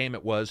whatever game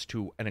it was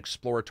to an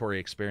exploratory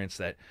experience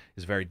that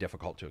is very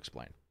difficult to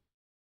explain.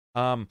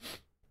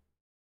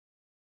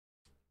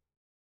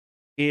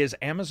 Is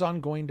Amazon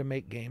going to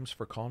make games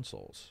for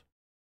consoles?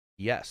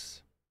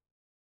 Yes.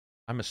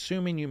 I'm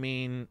assuming you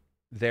mean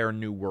their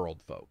New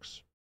World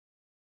folks.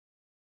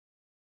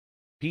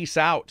 Peace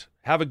out.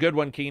 Have a good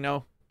one,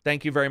 Kino.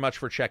 Thank you very much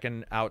for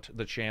checking out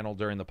the channel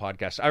during the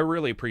podcast. I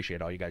really appreciate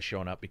all you guys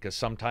showing up because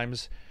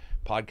sometimes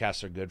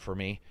podcasts are good for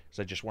me because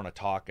I just want to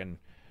talk and,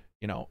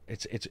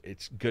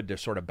 it's good to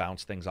sort of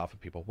bounce things off of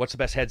people. What's the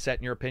best headset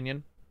in your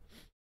opinion?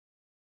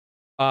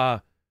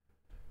 For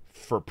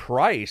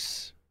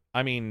price,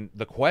 I mean,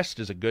 the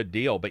Quest is a good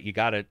deal, but you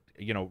got to,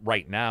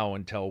 right now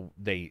until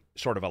they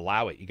sort of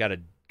allow it, you got to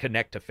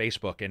connect to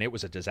Facebook, and it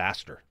was a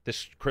disaster.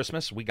 This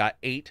Christmas, we got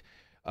 8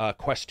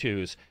 Quest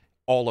 2s.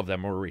 All of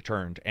them were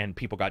returned, and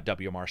people got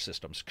WMR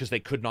systems because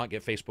they could not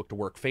get Facebook to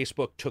work.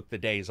 Facebook took the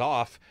days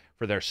off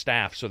for their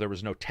staff, so there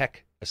was no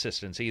tech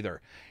assistance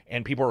either.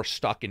 And people were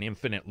stuck in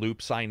infinite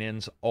loop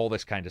sign-ins, all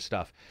this kind of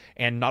stuff.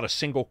 And not a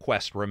single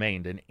Quest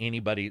remained, and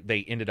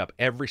they ended up,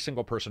 every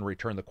single person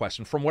returned the Quest.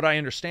 And from what I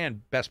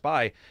understand, Best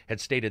Buy had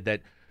stated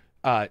that,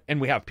 and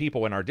we have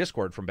people in our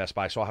Discord from Best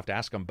Buy, so I'll have to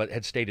ask them, but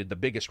had stated the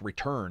biggest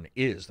return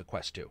is the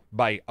Quest 2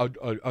 by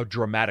a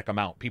dramatic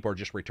amount. People are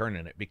just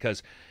returning it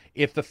because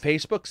if the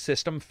Facebook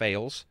system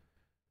fails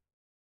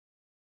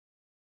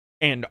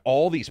and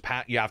all these,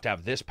 you have to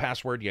have this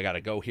password, you got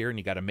to go here and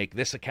you got to make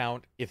this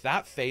account. If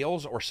that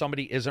fails or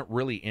somebody isn't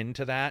really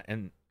into that,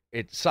 and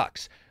it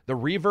sucks. The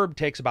Reverb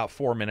takes about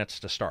 4 minutes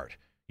to start.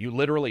 You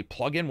literally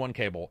plug in one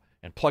cable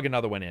and plug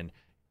another one in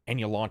and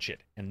you launch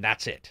it, and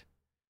that's it.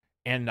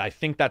 And I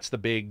think that's the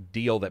big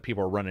deal that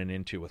people are running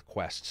into with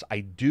Quests.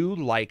 I do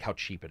like how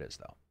cheap it is,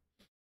 though.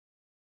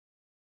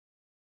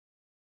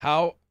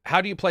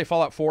 How do you play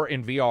Fallout 4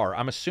 in VR?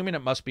 I'm assuming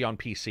it must be on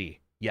PC.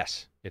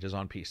 Yes, it is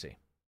on PC.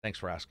 Thanks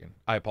for asking.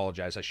 I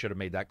apologize. I should have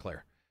made that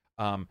clear.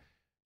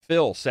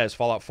 Phil says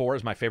Fallout 4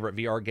 is my favorite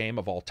VR game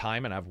of all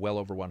time, and I have well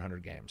over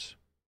 100 games.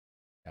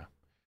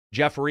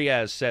 Jeff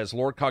Riaz says,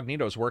 Lord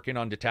Cognito is working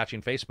on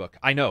detaching Facebook.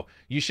 I know.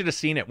 You should have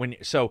seen it.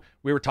 So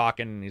we were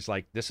talking, and he's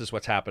like, this is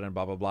what's happening,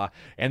 blah, blah, blah.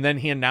 And then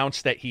he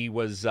announced that he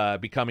was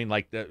becoming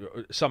like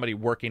somebody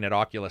working at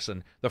Oculus.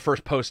 And the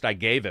first post I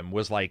gave him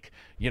was like,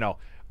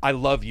 I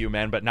love you,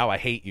 man, but now I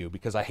hate you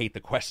because I hate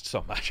the Quest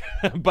so much.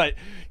 But,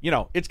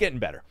 it's getting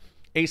better.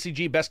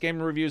 ACG, best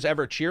game reviews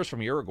ever. Cheers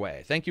from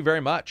Uruguay. Thank you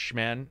very much,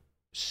 man.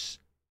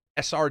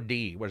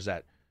 SRD, what is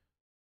that?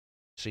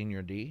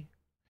 Senior D?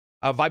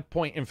 Vibe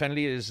Point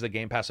Infinity is the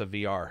Game Pass of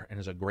VR and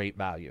is a great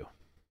value.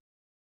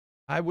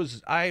 I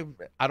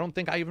don't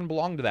think I even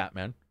belong to that,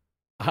 man.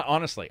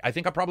 Honestly, I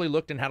think I probably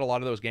looked and had a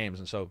lot of those games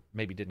and so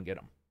maybe didn't get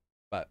them.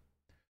 But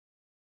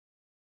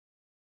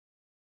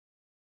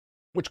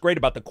what's great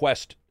about the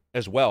Quest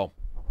as well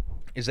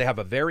is they have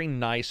a very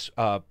nice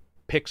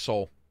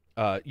pixel,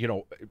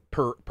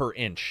 per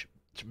inch.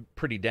 It's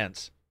pretty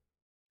dense.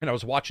 and I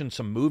was watching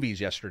some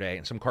movies yesterday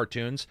and some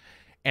cartoons,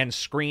 and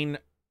screen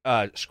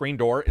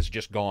door is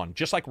just gone.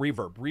 Just like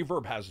Reverb.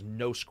 Reverb has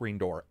no screen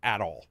door at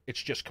all.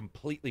 It's just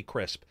completely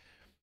crisp.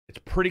 It's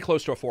pretty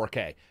close to a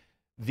 4K.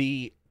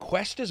 The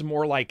Quest is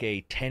more like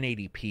a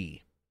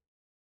 1080p,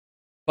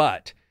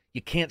 but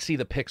you can't see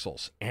the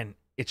pixels, and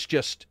it's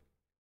just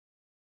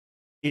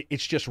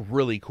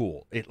really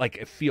cool.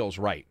 It feels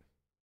right.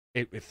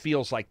 It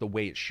feels like the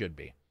way it should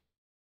be.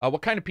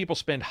 What kind of people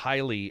spend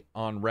highly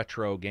on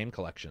retro game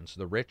collections?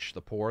 The rich,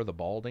 the poor, the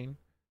balding?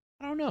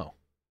 I don't know.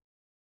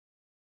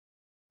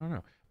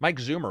 Mike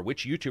Zoomer,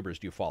 which YouTubers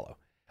do you follow?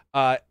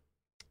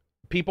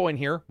 People in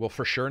here will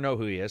for sure know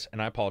who he is,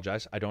 and I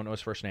apologize. I don't know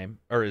his first name,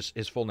 or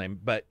his full name,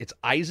 but it's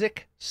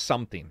Isaac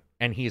something,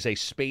 and he's a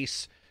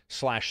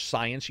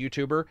space/science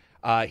YouTuber.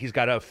 He's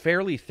got a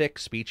fairly thick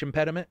speech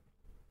impediment,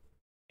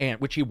 and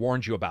which he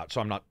warned you about,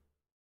 so I'm not,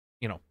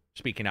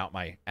 speaking out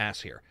my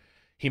ass here.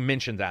 He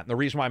mentioned that. And the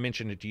reason why I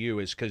mentioned it to you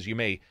is because you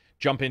may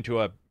jump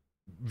into a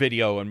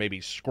video and maybe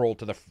scroll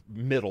to the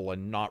middle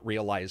and not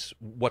realize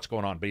what's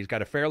going on. But he's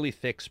got a fairly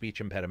thick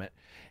speech impediment.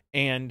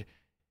 And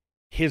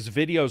his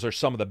videos are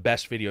some of the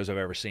best videos I've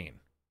ever seen.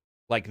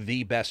 Like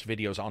the best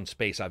videos on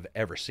space I've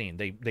ever seen.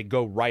 They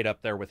go right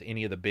up there with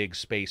any of the big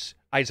space.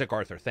 Isaac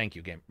Arthur, thank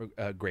you,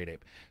 Great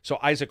Ape. So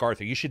Isaac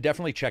Arthur, you should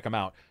definitely check him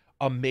out.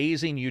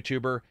 Amazing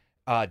YouTuber.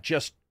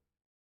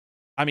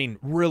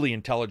 Really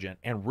intelligent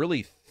and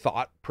really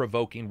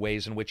thought-provoking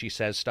ways in which he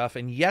says stuff.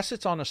 And yes,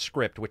 it's on a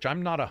script, which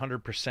I'm not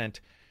 100%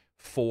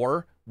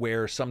 for,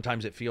 where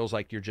sometimes it feels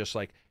like you're just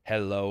like,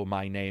 hello,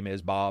 my name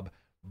is Bob.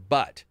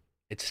 But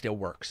it still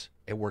works.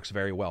 It works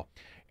very well.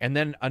 And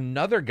then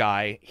another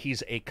guy,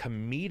 he's a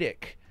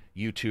comedic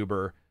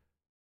YouTuber,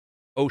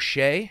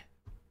 O'Shea.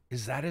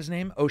 Is that his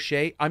name?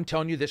 O'Shea? I'm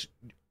telling you this,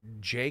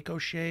 Jake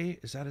O'Shea,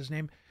 is that his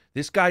name?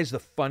 This guy's the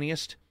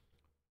funniest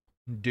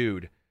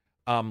dude.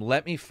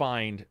 Let me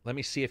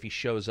see if he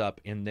shows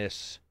up in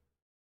this.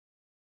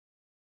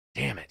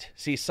 Damn it.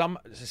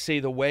 See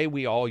the way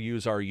we all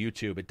use our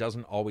YouTube, it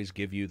doesn't always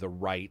give you the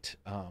right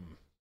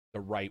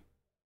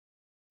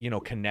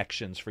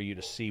connections for you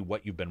to see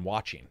what you've been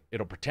watching.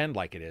 It'll pretend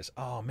like it is.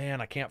 Oh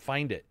man, I can't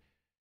find it.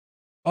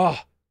 Oh,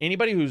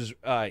 anybody who's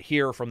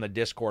here from the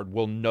Discord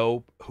will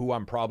know who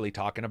I'm probably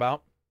talking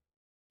about.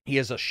 He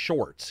has a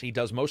shorts. He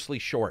does mostly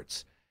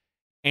shorts.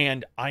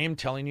 And I am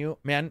telling you,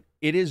 man,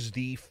 it is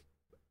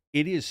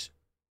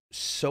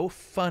so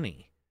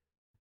funny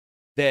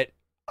that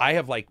I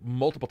have like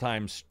multiple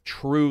times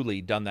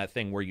truly done that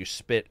thing where you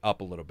spit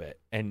up a little bit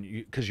and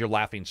because you're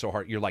laughing so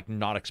hard, you're like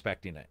not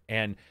expecting it.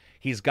 And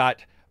he's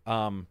got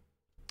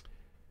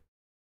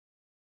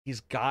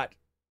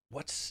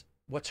what's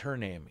her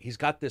name? He's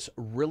got this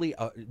really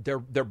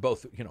they're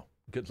both,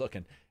 good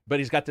looking, but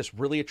he's got this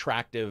really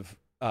attractive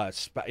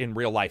in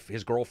real life,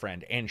 his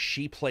girlfriend, and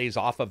she plays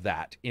off of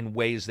that in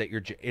ways that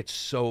it's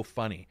so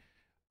funny.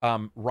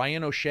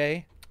 Ryan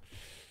O'Shea,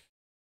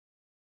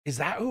 is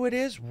that who it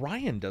is?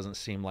 Ryan doesn't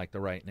seem like the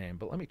right name,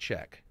 but let me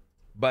check.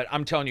 But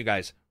I'm telling you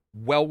guys,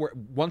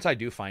 once I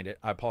do find it,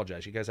 I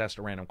apologize. You guys asked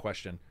a random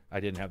question. I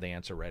didn't have the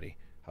answer ready.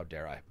 How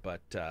dare I?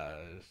 But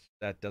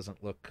that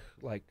doesn't look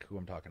like who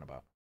I'm talking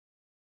about.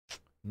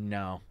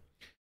 No,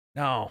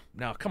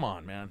 come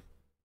on, man.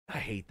 I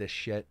hate this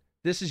shit.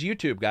 This is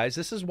YouTube, guys.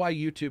 This is why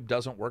YouTube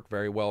doesn't work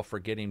very well for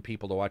getting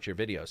people to watch your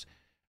videos.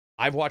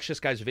 I've watched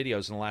this guy's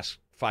videos in the last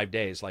 5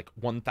 days like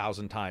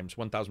 1,000 times,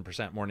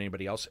 1,000% more than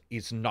anybody else.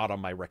 He's not on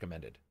my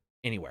recommended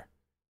anywhere.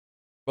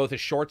 Both his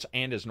shorts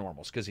and his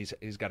normals, because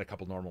he's got a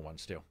couple normal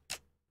ones too.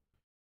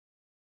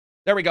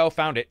 There we go.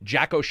 Found it.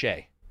 Jack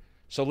O'Shea.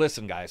 So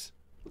listen, guys.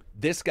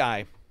 This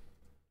guy,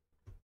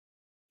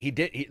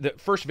 the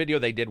first video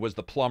they did was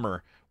the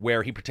plumber,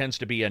 where he pretends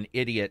to be an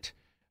idiot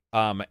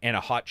and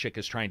a hot chick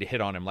is trying to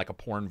hit on him like a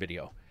porn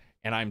video.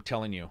 And I'm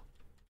telling you,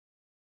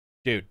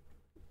 dude,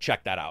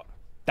 check that out.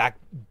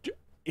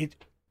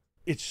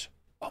 It's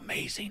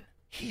amazing.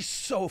 He's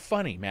so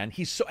funny, man.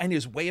 And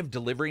his way of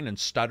delivering and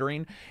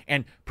stuttering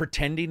and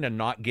pretending to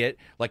not get,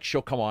 like,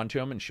 she'll come on to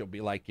him and she'll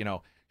be like,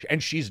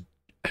 and she's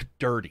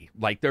dirty.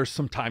 Like, there's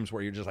some times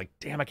where you're just like,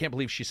 damn, I can't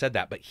believe she said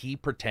that. But he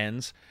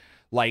pretends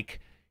like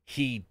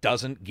he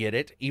doesn't get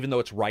it, even though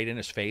it's right in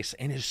his face,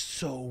 and is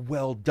so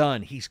well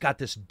done. He's got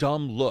this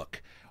dumb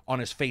look on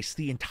his face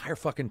the entire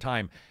fucking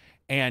time.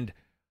 And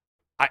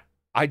I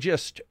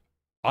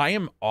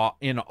am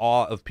in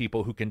awe of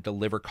people who can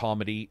deliver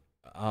comedy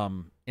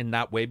in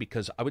that way,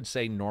 because I would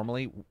say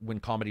normally when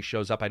comedy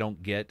shows up, I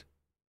don't get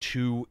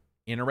too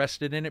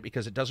interested in it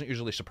because it doesn't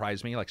usually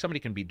surprise me. Like, somebody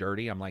can be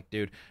dirty. I'm like,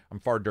 dude, I'm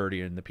far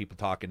dirtier than the people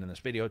talking in this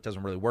video. It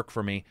doesn't really work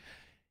for me.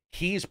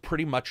 He's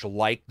pretty much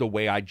like the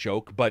way I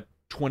joke, but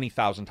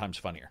 20,000 times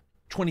funnier.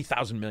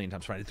 20,000 million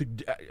times funnier.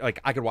 Like,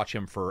 I could watch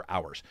him for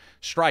hours.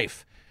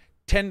 Strife,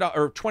 $10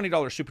 or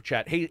 $20 super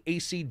chat. Hey,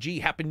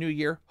 ACG, Happy New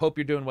Year. Hope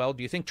you're doing well.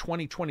 Do you think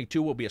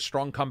 2022 will be a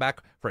strong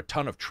comeback for a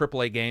ton of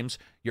AAA games?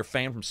 Your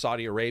fan from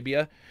Saudi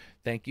Arabia.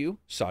 Thank you,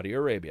 Saudi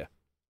Arabia.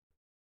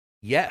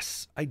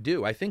 Yes, I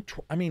do. I think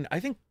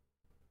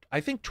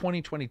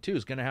 2022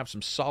 is going to have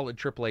some solid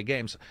AAA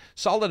games.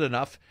 Solid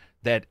enough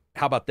that,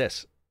 how about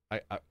this?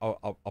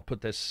 I'll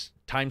put this,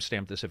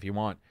 timestamp this if you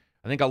want.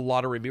 I think a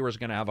lot of reviewers are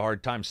going to have a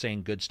hard time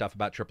saying good stuff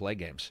about AAA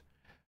games.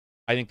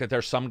 I think that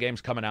there's some games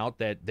coming out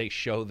that they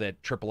show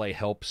that AAA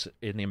helps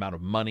in the amount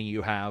of money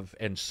you have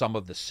and some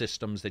of the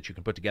systems that you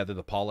can put together,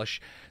 the polish.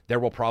 There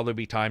will probably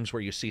be times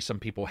where you see some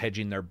people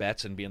hedging their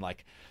bets and being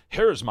like,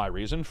 here's my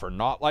reason for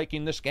not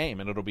liking this game.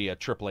 And it'll be a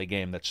AAA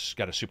game that's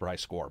got a super high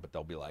score, but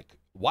they'll be like,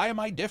 why am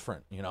I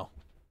different? You know,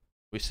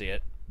 we see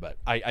it, but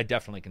I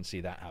definitely can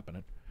see that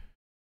happening.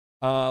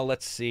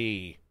 Let's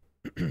see.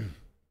 The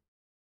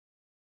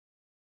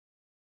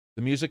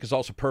music is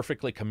also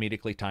perfectly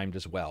comedically timed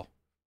as well.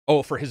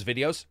 Oh, for his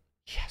videos?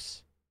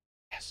 Yes.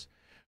 Yes.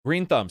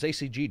 Green Thumbs,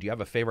 ACG, do you have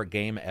a favorite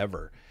game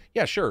ever?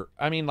 Yeah, sure.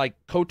 I mean, like,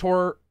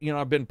 KOTOR, you know,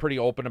 I've been pretty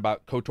open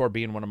about KOTOR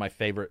being one of my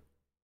favorite,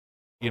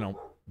 you know,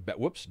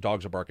 whoops,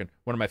 dogs are barking.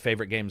 One of my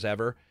favorite games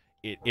ever.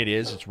 It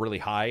is. It's really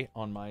high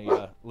on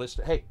my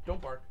list. Hey,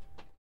 don't bark.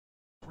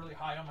 It's really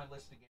high on my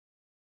list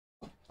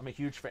again. I'm a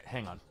huge fan.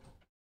 Hang on.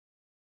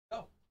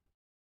 Go.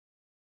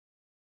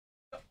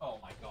 Oh,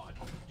 my God.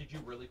 Did you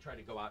really try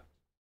to go out?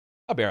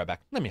 I'll be right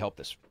back. Let me help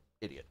this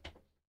idiot.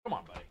 Come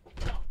on, buddy.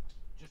 No.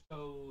 Just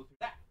go through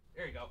that.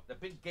 There you go. The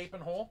big gaping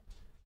hole.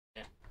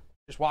 Yeah.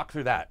 Just walk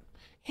through that.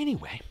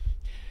 Anyway.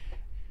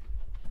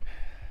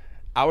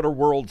 Outer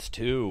Worlds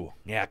 2.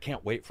 Yeah, I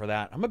can't wait for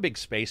that. I'm a big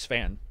space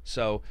fan.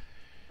 So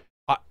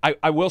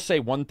I will say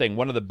one thing.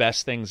 One of the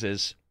best things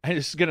is, and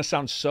this is going to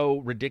sound so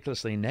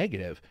ridiculously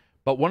negative,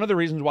 but one of the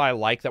reasons why I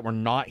like that we're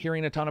not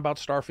hearing a ton about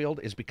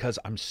Starfield is because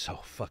I'm so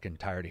fucking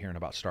tired of hearing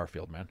about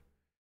Starfield, man.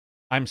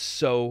 I'm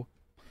so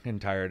fucking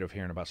tired of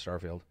hearing about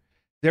Starfield.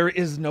 There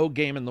is no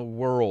game in the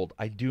world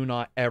I do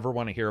not ever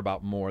want to hear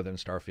about more than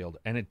Starfield.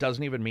 And it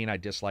doesn't even mean I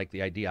dislike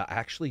the idea. I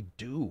actually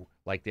do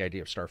like the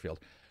idea of Starfield.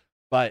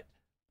 But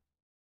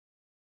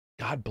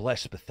God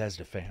bless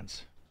Bethesda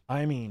fans.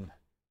 I mean,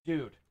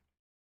 dude,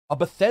 a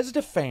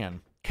Bethesda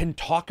fan can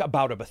talk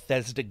about a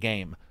Bethesda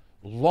game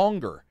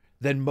longer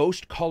than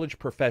most college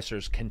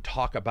professors can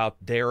talk about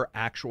their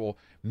actual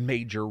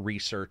major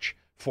research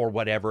for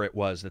whatever it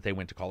was that they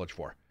went to college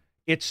for.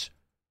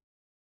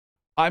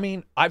 I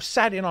mean, I've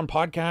sat in on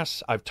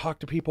podcasts, I've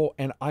talked to people,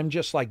 and I'm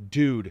just like,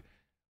 dude,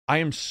 I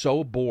am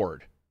so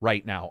bored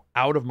right now,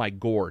 out of my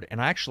gourd,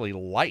 and I actually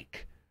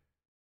like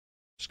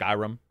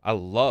Skyrim. I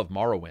love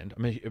Morrowind.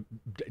 I mean,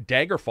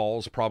 Daggerfall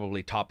is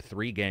probably top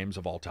 3 games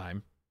of all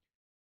time.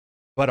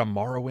 But a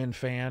Morrowind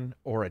fan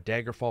or a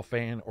Daggerfall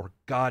fan, or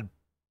God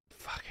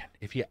fucking,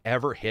 if you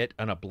ever hit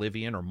an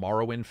Oblivion or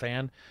Morrowind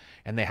fan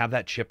and they have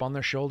that chip on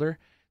their shoulder,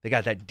 they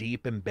got that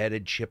deep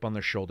embedded chip on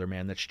their shoulder,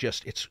 man. That's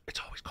just, it's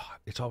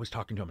always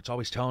talking to them. It's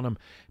always telling them,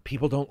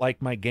 people don't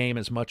like my game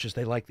as much as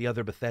they like the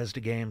other Bethesda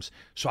games,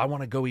 so I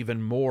want to go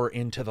even more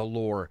into the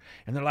lore.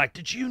 And they're like,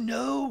 did you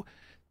know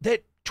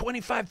that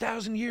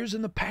 25,000 years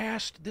in the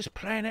past, this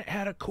planet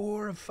had a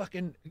core of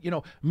fucking, you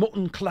know,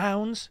 molten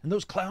clowns, and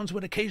those clowns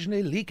would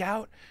occasionally leak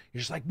out? You're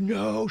just like,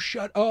 no,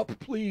 shut up,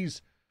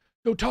 please.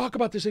 Don't talk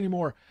about this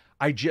anymore.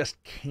 I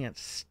just can't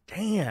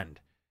stand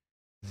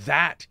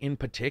that in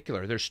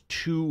particular. There's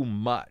too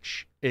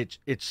much.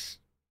 It's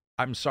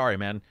I'm sorry,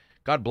 man.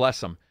 God bless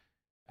them.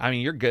 I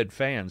mean, you're good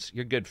fans.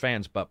 You're good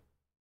fans, but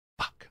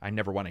fuck, I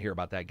never want to hear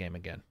about that game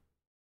again.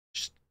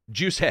 Just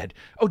Juicehead.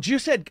 Oh,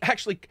 Juicehead,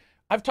 actually,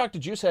 I've talked to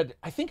Juicehead.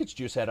 I think it's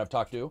Juicehead I've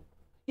talked to.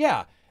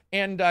 Yeah.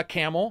 And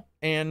Camel.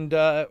 And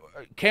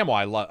Camel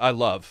I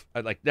love. I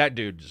like that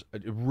dude's a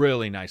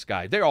really nice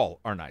guy. They all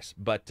are nice.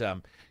 But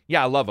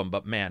yeah, I love them.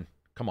 But man,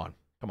 come on.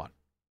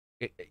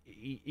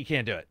 You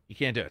can't do it. You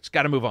can't do it. It's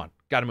got to move on.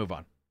 Got to move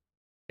on.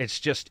 It's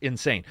just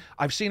insane.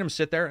 I've seen them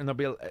sit there and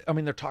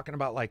they're talking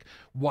about like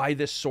why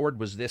this sword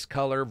was this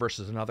color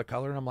versus another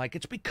color. And I'm like,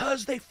 it's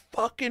because they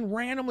fucking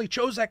randomly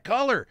chose that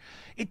color.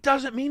 It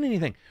doesn't mean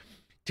anything.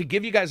 To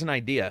give you guys an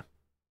idea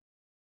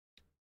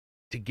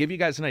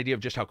of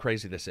just how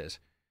crazy this is,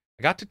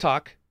 I got to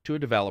talk to a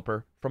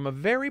developer from a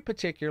very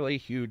particularly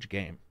huge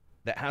game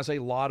that has a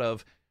lot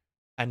of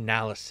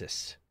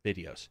analysis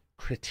videos,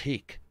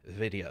 critique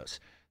videos,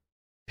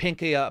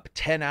 pinky up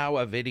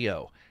 10-hour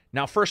video.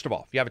 Now, first of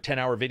all, if you have a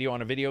 10-hour video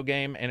on a video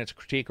game and it's a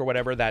critique or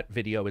whatever, that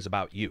video is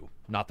about you,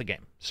 not the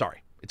game.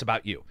 Sorry, it's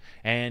about you.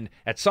 And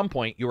at some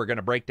point, you are going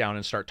to break down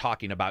and start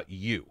talking about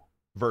you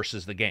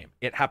versus the game.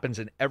 It happens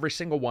in every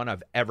single one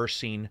I've ever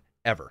seen,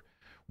 ever,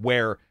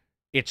 where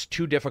it's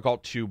too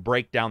difficult to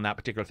break down that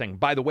particular thing.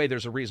 By the way,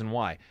 there's a reason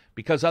why.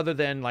 Because other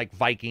than like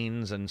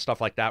Vikings and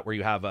stuff like that, where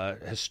you have a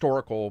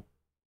historical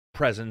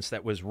presence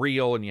that was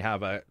real and you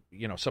have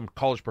some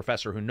college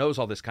professor who knows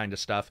all this kind of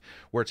stuff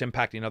where it's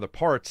impacting other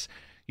parts,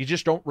 you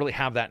just don't really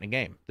have that in a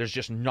game. There's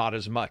just not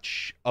as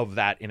much of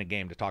that in a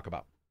game to talk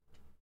about.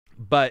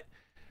 But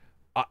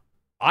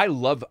I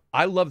love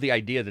the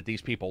idea that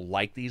these people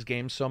like these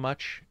games so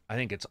much. I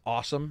think it's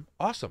awesome.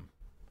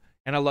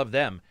 And I love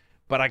them.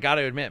 But I got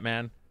to admit,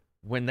 man,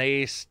 when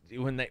they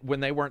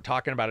weren't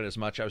talking about it as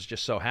much, I was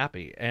just so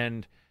happy.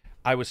 And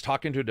I was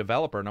talking to a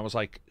developer and I was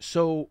like,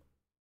 so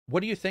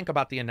what do you think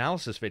about the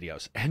analysis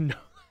videos? And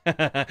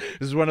This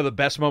is one of the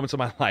best moments of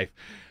my life.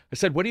 I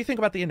said, what do you think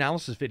about the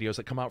analysis videos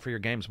that come out for your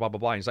games, blah, blah,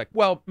 blah? And he's like,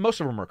 well,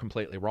 most of them are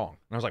completely wrong.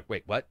 And I was like,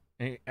 wait, what?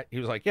 And he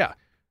was like, yeah.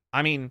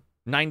 I mean,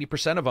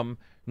 90% of them,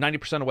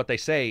 90% of what they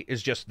say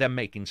is just them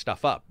making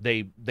stuff up.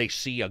 They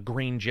see a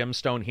green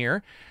gemstone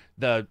here.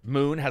 The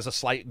moon has a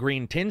slight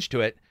green tinge to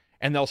it.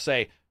 And they'll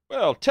say,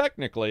 well,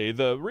 technically,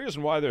 the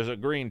reason why there's a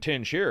green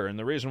tinge here and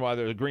the reason why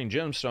there's green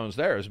gemstones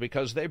there is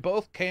because they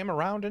both came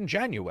around in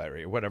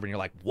January or whatever. And you're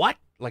like, what?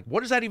 Like,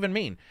 what does that even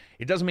mean?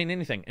 It doesn't mean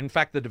anything. In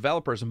fact, the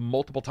developers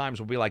multiple times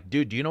will be like,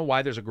 dude, do you know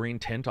why there's a green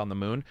tint on the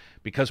moon?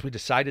 Because we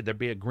decided there'd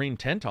be a green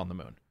tint on the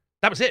moon.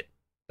 That was it.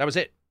 That was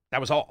it.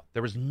 That was all.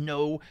 There was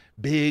no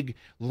big,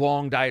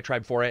 long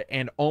diatribe for it.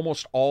 And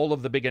almost all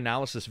of the big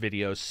analysis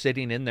videos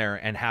sitting in there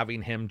and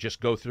having him just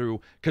go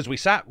through, because we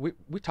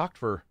talked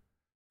for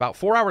about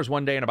 4 hours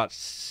one day and about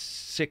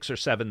 6 or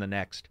 7 the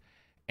next.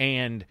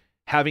 And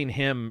having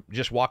him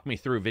just walk me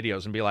through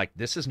videos and be like,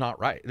 this is not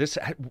right.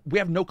 We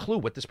have no clue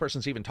what this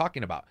person's even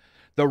talking about.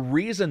 The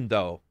reason,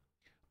 though,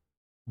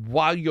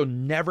 while you'll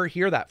never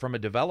hear that from a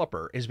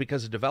developer, is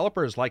because a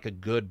developer is like a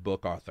good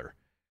book author.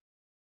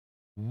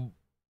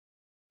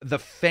 The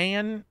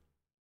fan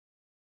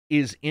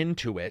is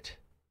into it,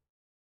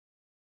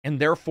 and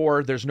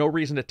therefore there's no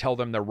reason to tell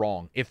them they're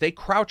wrong. If they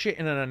crouch it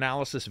in an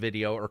analysis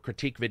video or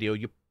critique video,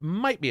 you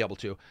might be able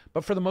to,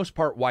 but for the most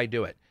part, why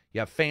do it? You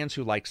have fans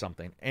who like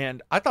something.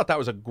 And I thought that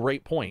was a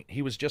great point.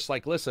 He was just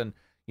like, listen,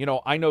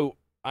 I know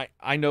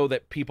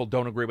that people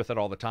don't agree with it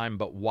all the time,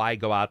 but why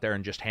go out there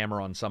and just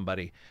hammer on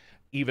somebody,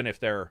 even if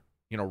they're,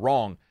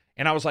 wrong?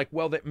 And I was like,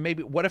 well,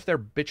 maybe what if they're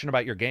bitching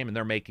about your game and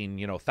they're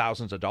making,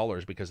 thousands of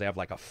dollars because they have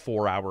like a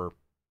 4-hour,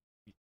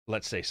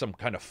 let's say some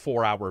kind of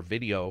 4-hour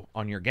video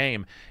on your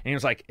game. And he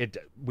was like,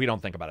 we don't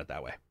think about it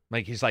that way.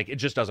 Like, he's like, it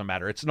just doesn't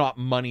matter. It's not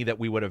money that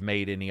we would have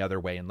made any other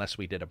way unless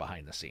we did it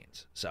behind the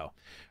scenes. So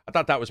I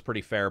thought that was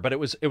pretty fair, but it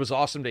was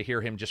awesome to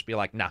hear him just be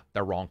like, nah,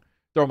 they're wrong.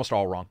 They're almost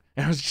all wrong.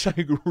 And I was just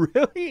like,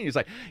 really? And he's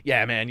like,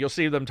 yeah, man, you'll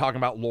see them talking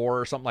about lore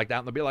or something like that.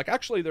 And they'll be like,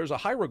 actually, there's a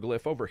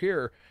hieroglyph over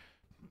here.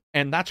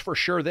 And that's for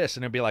sure this.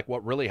 And it'd be like,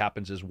 what really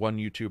happens is one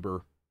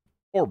YouTuber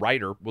or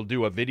writer will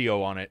do a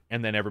video on it,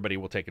 and then everybody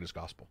will take it as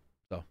gospel.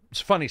 So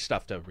it's funny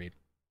stuff to read.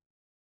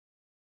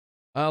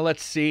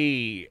 Let's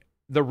see.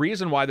 The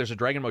reason why there's a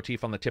dragon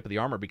motif on the tip of the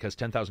armor because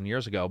 10,000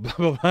 years ago.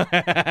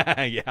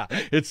 Yeah,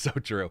 it's so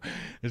true.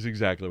 It's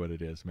exactly what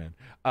it is, man.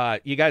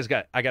 You guys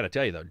I got to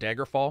tell you, though,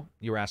 Daggerfall,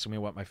 you were asking me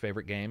what my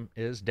favorite game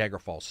is.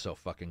 Daggerfall's so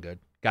fucking good.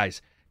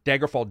 Guys,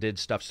 Daggerfall did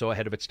stuff so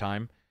ahead of its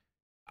time.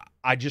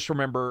 I just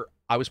remember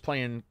I was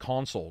playing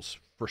consoles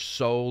for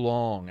so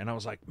long, and I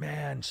was like,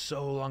 man,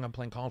 so long I'm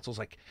playing consoles.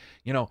 Like,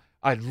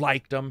 I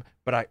liked them,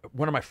 but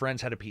one of my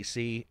friends had a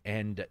PC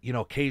and,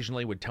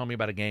 occasionally would tell me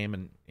about a game.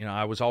 And,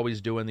 I was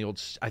always doing the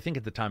old, I think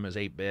at the time it was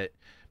 8-bit,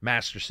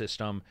 Master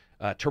System,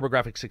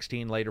 TurboGrafx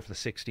 16 later for the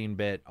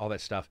 16-bit, all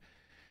that stuff.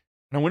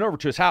 And I went over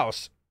to his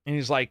house and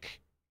he's like,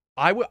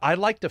 I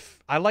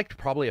liked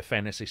probably a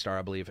Phantasy Star,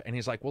 I believe. And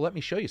he's like, well, let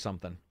me show you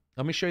something.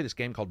 Let me show you this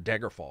game called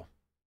Daggerfall.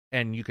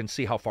 And you can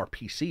see how far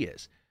PC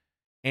is.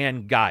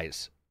 And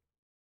guys,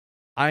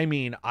 I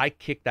mean, I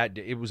kicked that.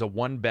 It was a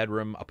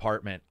 1-bedroom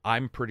apartment.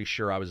 I'm pretty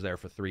sure I was there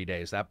for 3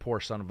 days. That poor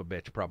son of a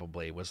bitch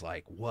probably was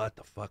like, what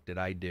the fuck did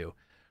I do?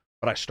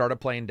 But I started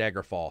playing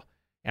Daggerfall.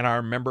 And I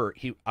remember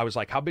I was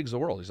like, how big's the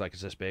world? He's like,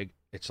 is this big?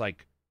 It's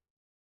like,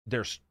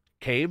 there's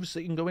caves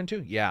that you can go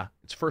into. Yeah.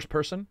 It's first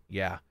person.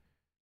 Yeah.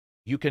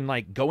 You can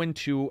like go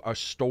into a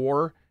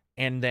store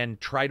and then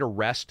try to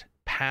rest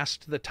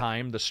past the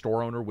time the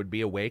store owner would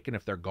be awake. And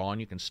if they're gone,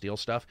 you can steal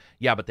stuff.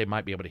 Yeah, but they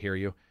might be able to hear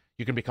you.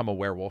 You can become a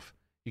werewolf.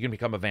 You can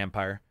become a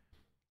vampire.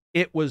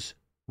 It was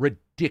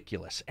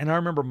ridiculous. And I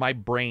remember my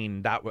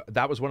brain,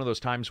 that was one of those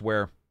times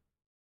where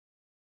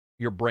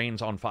your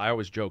brain's on fire. I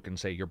always joke and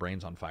say your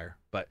brain's on fire,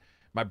 but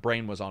my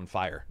brain was on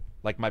fire.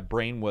 Like my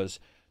brain was,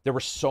 there were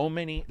so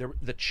many,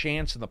 the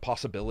chance and the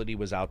possibility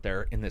was out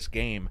there in this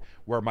game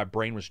where my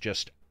brain was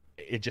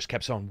it just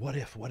kept saying, what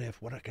if,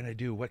 what can I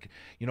do? What,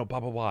 blah,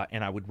 blah, blah.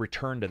 And I would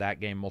return to that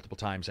game multiple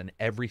times and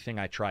everything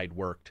I tried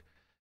worked.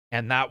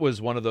 And that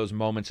was one of those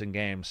moments in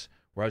games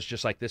where I was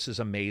just like, this is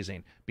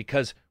amazing.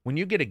 Because when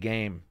you get a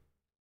game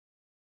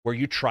where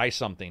you try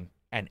something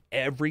and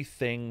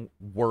everything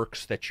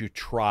works that you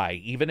try,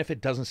 even if it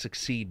doesn't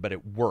succeed, but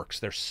it works,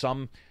 there's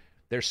some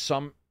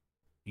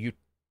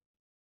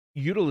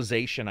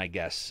utilization, I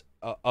guess,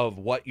 of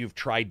what you've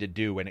tried to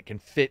do, and it can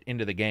fit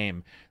into the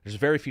game. There's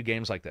very few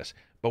games like this.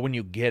 But when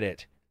you get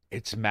it,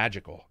 it's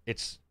magical.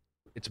 It's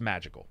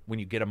magical when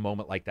you get a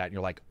moment like that and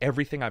you're like,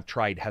 everything I've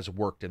tried has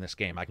worked in this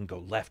game. I can go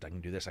left, I can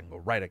do this, I can go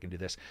right, I can do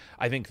this.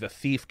 I think the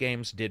Thief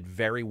games did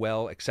very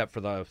well, except for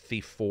the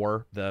Thief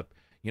 4, the,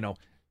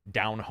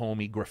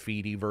 down-homey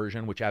graffiti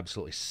version, which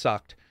absolutely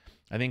sucked.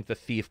 I think the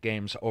Thief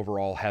games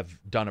overall have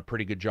done a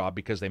pretty good job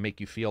because they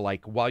make you feel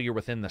like while you're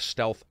within the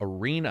stealth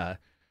arena,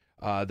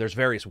 there's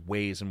various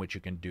ways in which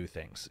you can do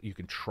things. You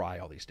can try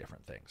all these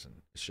different things, and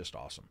it's just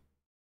awesome.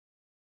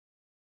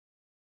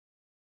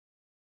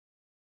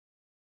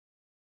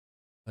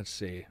 Let's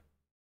see.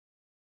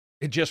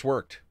 It just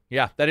worked.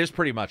 Yeah, that is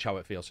pretty much how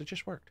it feels. It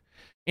just worked.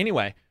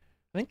 Anyway,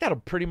 I think that'll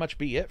pretty much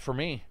be it for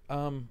me.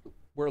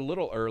 We're a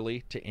little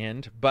early to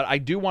end, but I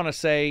do want to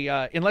say,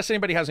 unless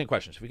anybody has any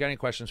questions, if you got any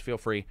questions, feel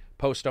free,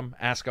 post them,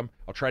 ask them.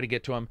 I'll try to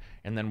get to them,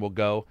 and then we'll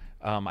go.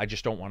 I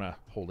just don't want to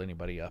hold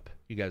anybody up.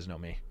 You guys know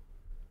me.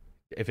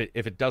 If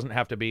it doesn't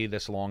have to be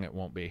this long, it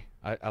won't be.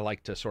 I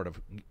like to sort of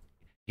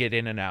get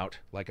in and out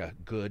like a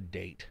good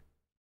date.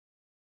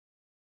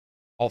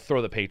 I'll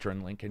throw the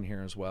Patreon link in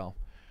here as well.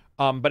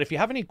 But if you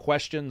have any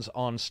questions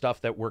on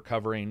stuff that we're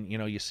covering,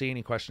 you see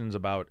any questions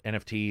about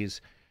NFTs,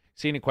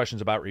 see any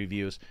questions about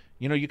reviews,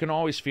 you can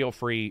always feel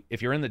free.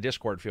 If you're in the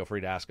Discord, feel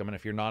free to ask them. And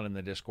if you're not in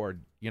the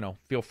Discord,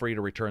 feel free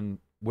to return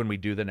when we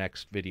do the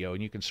next video.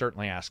 And you can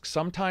certainly ask.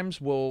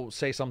 Sometimes we'll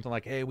say something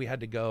like, hey, we had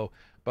to go.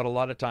 But a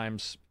lot of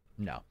times,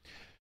 no.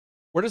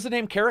 Where does the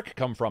name Carrick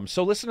come from?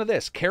 So listen to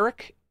this.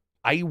 Carrick,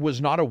 I was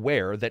not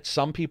aware that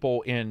some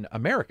people in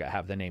America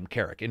have the name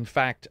Carrick. In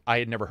fact, I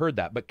had never heard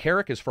that. But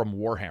Carrick is from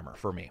Warhammer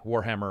for me,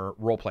 Warhammer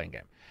role-playing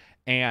game.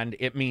 And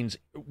it means,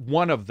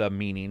 one of the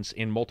meanings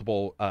in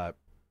multiple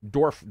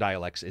dwarf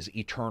dialects is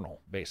eternal,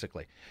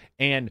 basically.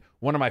 And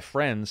one of my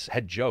friends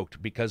had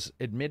joked, because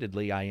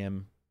admittedly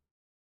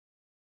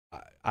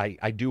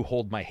I do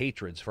hold my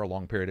hatreds for a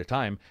long period of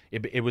time.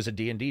 It was a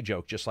D&D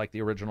joke, just like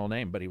the original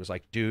name. But he was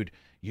like, dude,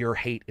 your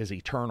hate is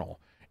eternal.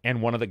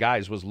 And one of the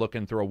guys was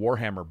looking through a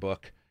Warhammer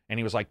book, and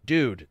he was like,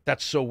 dude,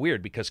 that's so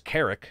weird, because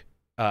Carrick,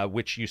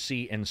 which you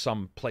see in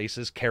some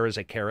places, Ker is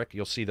a Carrick.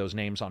 You'll see those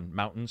names on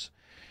mountains.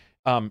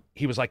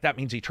 He was like, that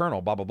means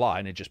eternal, blah, blah, blah.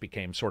 And it just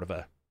became sort of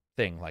a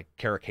thing, like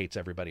Carrick hates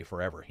everybody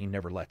forever. He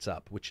never lets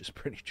up, which is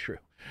pretty true.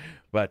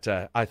 But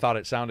I thought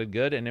it sounded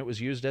good, and it was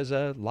used as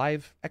a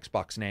live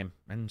Xbox name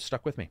and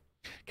stuck with me.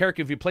 Carrick,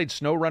 have you played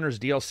SnowRunner's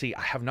DLC?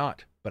 I have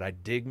not, but I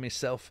dig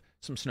myself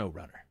some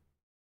SnowRunner.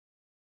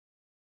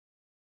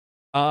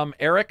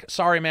 Eric,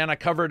 sorry, man, I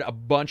covered a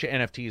bunch of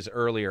NFTs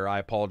earlier. I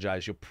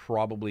apologize. You'll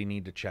probably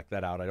need to check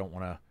that out. I don't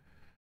want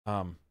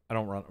to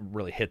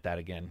really hit that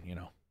again,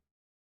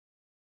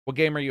 What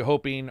game are you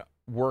hoping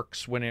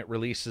works when it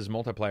releases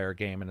multiplayer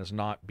game and is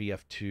not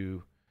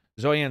BF2?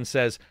 Zoyan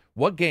says,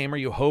 what game are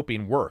you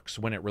hoping works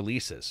when it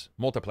releases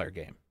multiplayer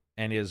game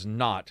and is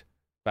not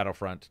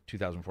Battlefront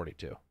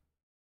 2042?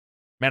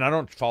 Man, I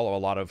don't follow a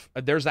lot of...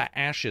 There's that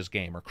Ashes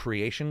game or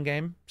Creation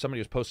game.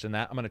 Somebody was posting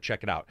that. I'm going to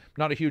check it out.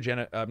 Not a huge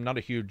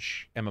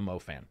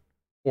MMO fan.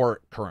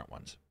 Or current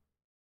ones.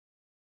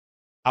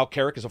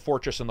 Carrick is a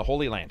fortress in the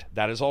Holy Land.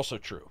 That is also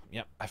true.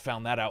 Yep, I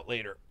found that out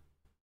later.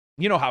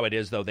 You know how it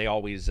is, though. They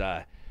always,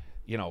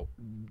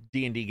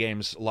 D&D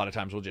games, a lot of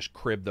times will just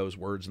crib those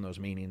words and those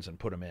meanings and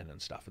put them in and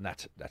stuff. And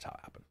that's how it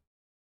happened.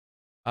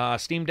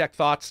 Steam Deck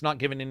thoughts, not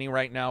giving any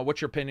right now.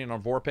 What's your opinion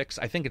on Vorpix?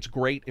 I think it's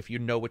great if you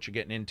know what you're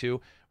getting into.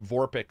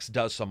 Vorpix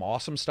does some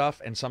awesome stuff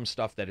and some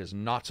stuff that is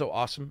not so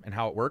awesome and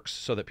how it works,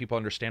 so that people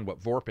understand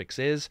what Vorpix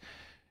is.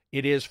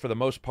 It is, for the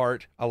most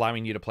part,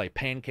 allowing you to play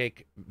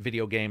pancake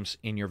video games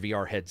in your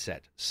VR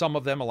headset. Some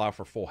of them allow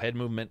for full head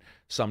movement,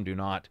 some do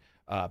not,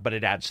 but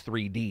it adds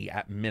 3D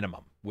at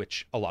minimum,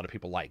 which a lot of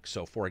people like.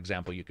 So, for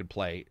example, you could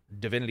play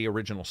Divinity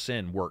Original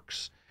Sin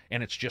works,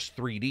 and it's just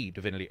 3D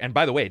Divinity. And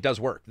by the way, it does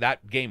work.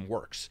 That game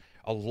works.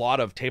 A lot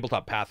of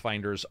tabletop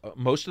Pathfinders,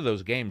 most of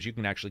those games you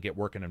can actually get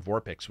working in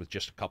Vorpix with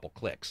just a couple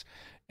clicks.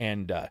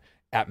 And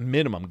at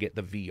minimum, get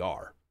the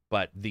VR.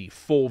 But the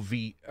full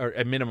or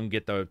at minimum,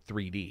 get the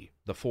 3D.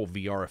 The full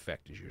VR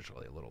effect is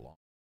usually a little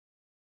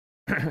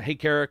long. Hey,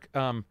 Carrick,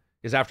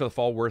 is After the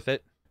Fall worth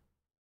it?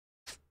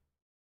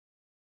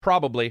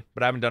 Probably,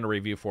 but I haven't done a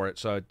review for it.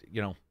 So,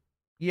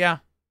 yeah.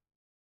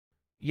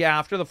 Yeah,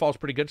 After the Fall's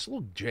pretty good. It's a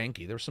little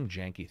janky. There's some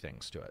janky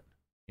things to it,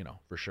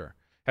 for sure.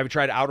 Have you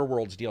tried Outer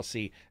Worlds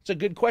DLC? It's a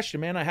good question,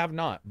 man. I have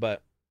not,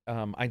 but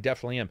I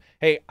definitely am.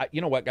 Hey,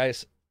 you know what,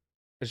 guys?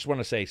 I just want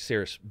to say,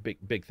 serious,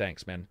 big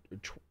thanks, man.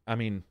 I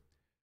mean,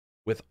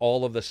 with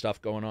all of the stuff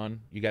going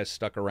on, you guys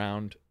stuck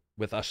around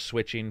with us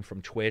switching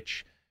from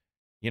Twitch.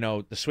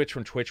 The switch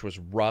from Twitch was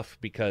rough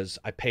because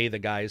I pay the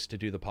guys to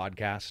do the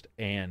podcast,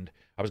 and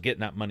I was getting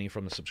that money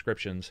from the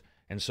subscriptions.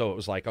 And so it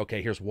was like,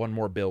 okay, here's one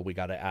more bill we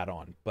got to add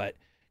on. But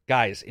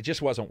guys, it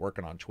just wasn't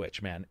working on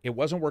Twitch, man. It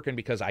wasn't working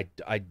because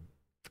it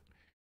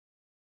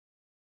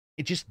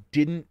just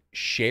didn't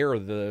share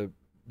the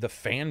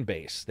fan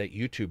base that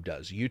YouTube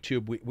does.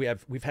 YouTube,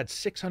 we've had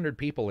 600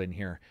 people in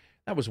here.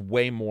 That was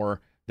way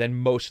more than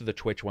most of the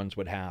Twitch ones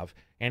would have.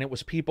 And it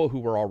was people who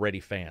were already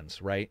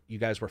fans, right? You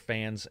guys were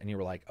fans and you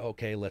were like,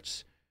 okay,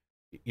 let's,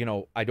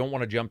 I don't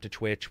want to jump to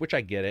Twitch, which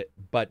I get it,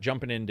 but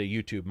jumping into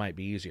YouTube might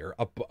be easier.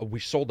 We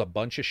sold a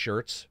bunch of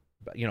shirts.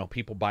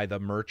 People buy the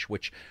merch,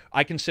 which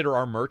I consider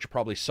our merch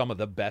probably some of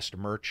the best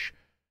merch.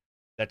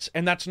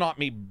 That's not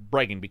me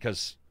bragging,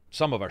 because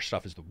some of our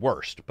stuff is the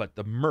worst, but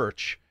the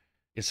merch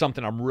is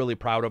something I'm really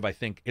proud of. I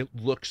think it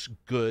looks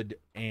good,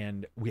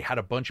 and we had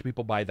a bunch of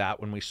people buy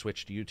that when we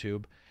switched to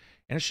YouTube.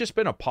 And it's just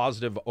been a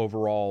positive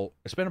overall.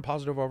 It's been a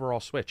positive overall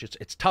switch.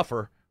 It's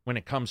tougher when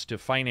it comes to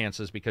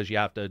finances because you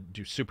have to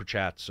do super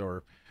chats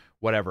or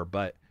whatever,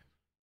 but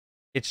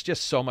it's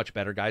just so much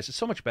better, guys. It's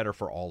so much better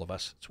for all of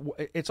us.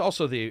 It's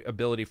also the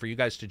ability for you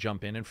guys to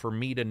jump in and for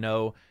me to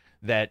know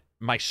that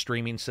my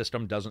streaming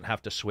system doesn't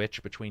have to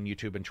switch between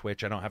YouTube and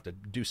Twitch. I don't have to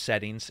do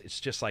settings. It's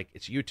just like,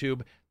 it's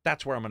YouTube.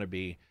 That's where I'm going to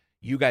be.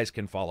 You guys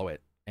can follow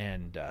it,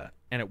 and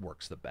it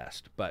works the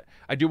best. But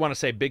I do want to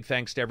say big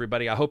thanks to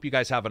everybody. I hope you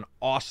guys have an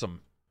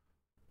awesome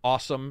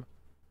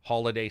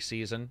holiday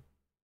season.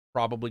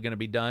 Probably going to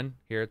be done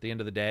here at the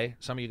end of the day.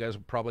 Some of you guys are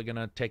probably going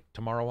to take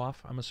tomorrow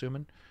off, I'm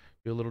assuming.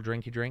 Do a little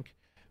drinky drink.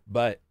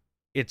 But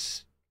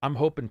I'm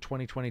hoping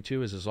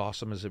 2022 is as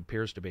awesome as it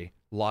appears to be.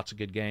 Lots of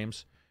good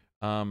games.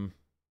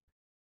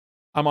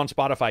 I'm on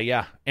Spotify,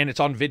 yeah, and it's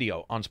on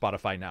video on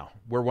Spotify now.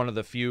 We're one of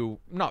the few,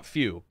 not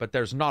few, but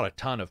there's not a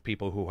ton of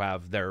people who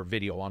have their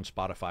video on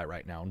Spotify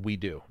right now, and we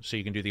do. So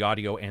you can do the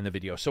audio and the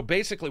video. So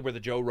basically, we're the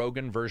Joe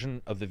Rogan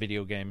version of the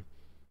video game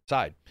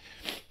side.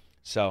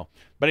 So,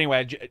 but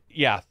anyway,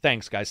 yeah,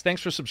 thanks, guys.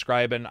 Thanks for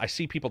subscribing. I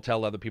see people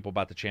tell other people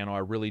about the channel. I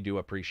really do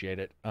appreciate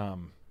it.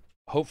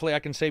 Hopefully, I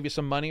can save you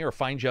some money or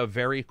find you a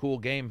very cool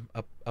game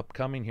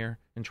upcoming here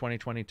in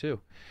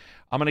 2022.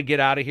 I'm going to get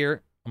out of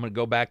here. I'm going to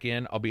go back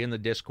in. I'll be in the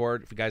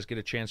Discord. If you guys get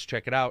a chance,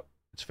 check it out.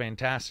 It's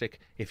fantastic.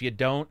 If you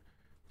don't,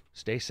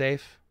 stay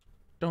safe.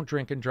 Don't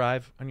drink and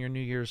drive on your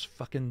New Year's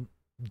fucking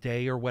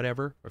day or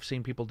whatever. I've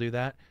seen people do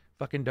that.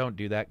 Fucking don't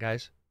do that,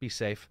 guys. Be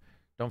safe.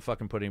 Don't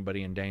fucking put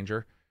anybody in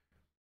danger.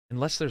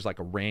 Unless there's like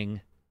a ring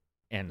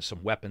and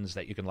some weapons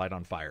that you can light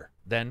on fire.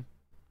 Then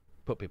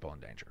put people in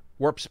danger.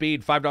 Warp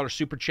Speed, $5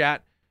 super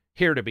chat.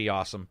 Here to be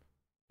awesome.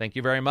 Thank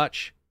you very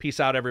much.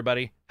 Peace out,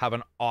 everybody. Have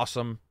an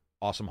awesome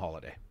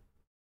holiday.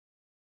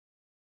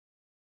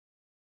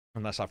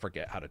 Unless I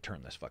forget how to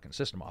turn this fucking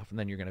system off. And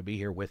then you're going to be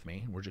here with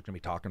me. And we're just going to be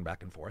talking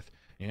back and forth.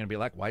 And you're going to be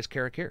like, why is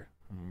Carrick here?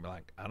 I'm going to be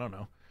like, I don't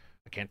know.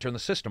 I can't turn the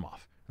system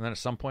off. And then at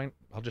some point,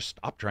 I'll just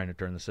stop trying to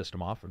turn the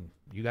system off. And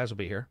you guys will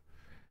be here.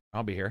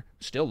 I'll be here.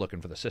 Still looking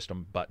for the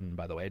system button,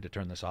 by the way, to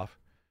turn this off.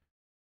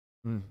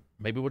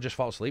 Maybe we'll just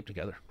fall asleep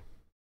together.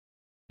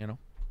 You know?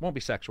 Won't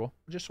be sexual.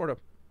 Just sort of,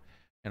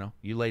 you know,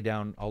 you lay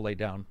down, I'll lay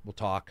down. We'll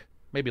talk.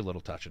 Maybe a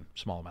little touching.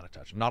 Small amount of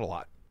touching. Not a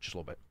lot. Just a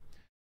little bit.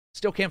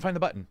 Still can't find the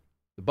button.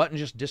 The button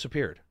just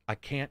disappeared. I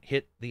can't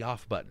hit the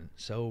off button.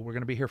 So we're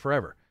going to be here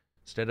forever.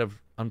 Instead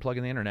of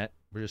unplugging the internet,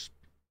 this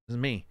is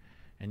me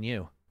and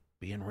you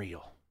being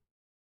real.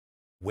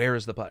 Where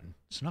is the button?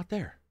 It's not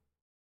there.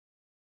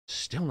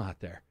 Still not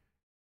there.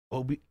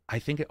 I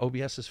think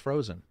OBS is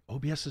frozen.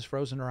 OBS is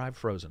frozen or I've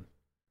frozen.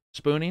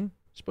 Spooning?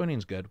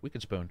 Spooning's good. We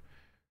could spoon.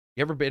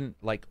 You ever been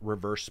like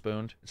reverse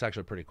spooned? It's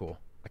actually pretty cool.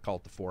 I call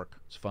it the fork.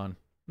 It's fun.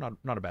 Not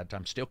a bad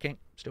time. Still can't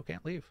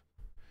leave.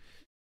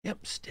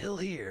 Yep, still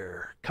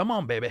here. Come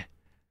on, baby.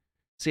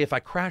 See, if I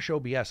crash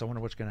OBS, I wonder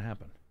what's going to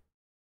happen.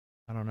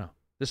 I don't know.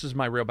 This is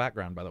my real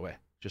background, by the way.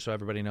 Just so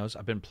everybody knows,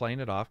 I've been playing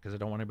it off because I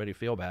don't want anybody to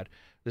feel bad.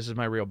 This is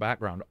my real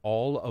background.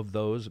 All of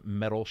those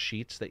metal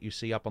sheets that you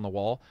see up on the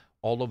wall,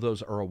 all of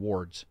those are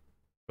awards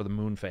for the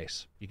moon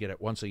face. You get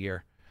it once a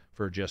year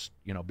for just,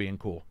 you know, being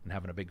cool and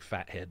having a big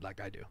fat head like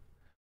I do.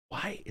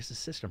 Why is the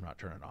system not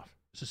turning off?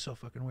 This is so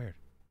fucking weird.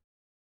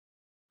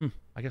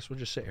 I guess we'll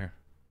just sit here.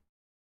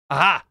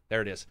 Aha!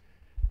 There it is.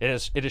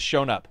 It has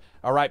shown up.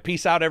 All right,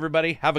 peace out, everybody. Have a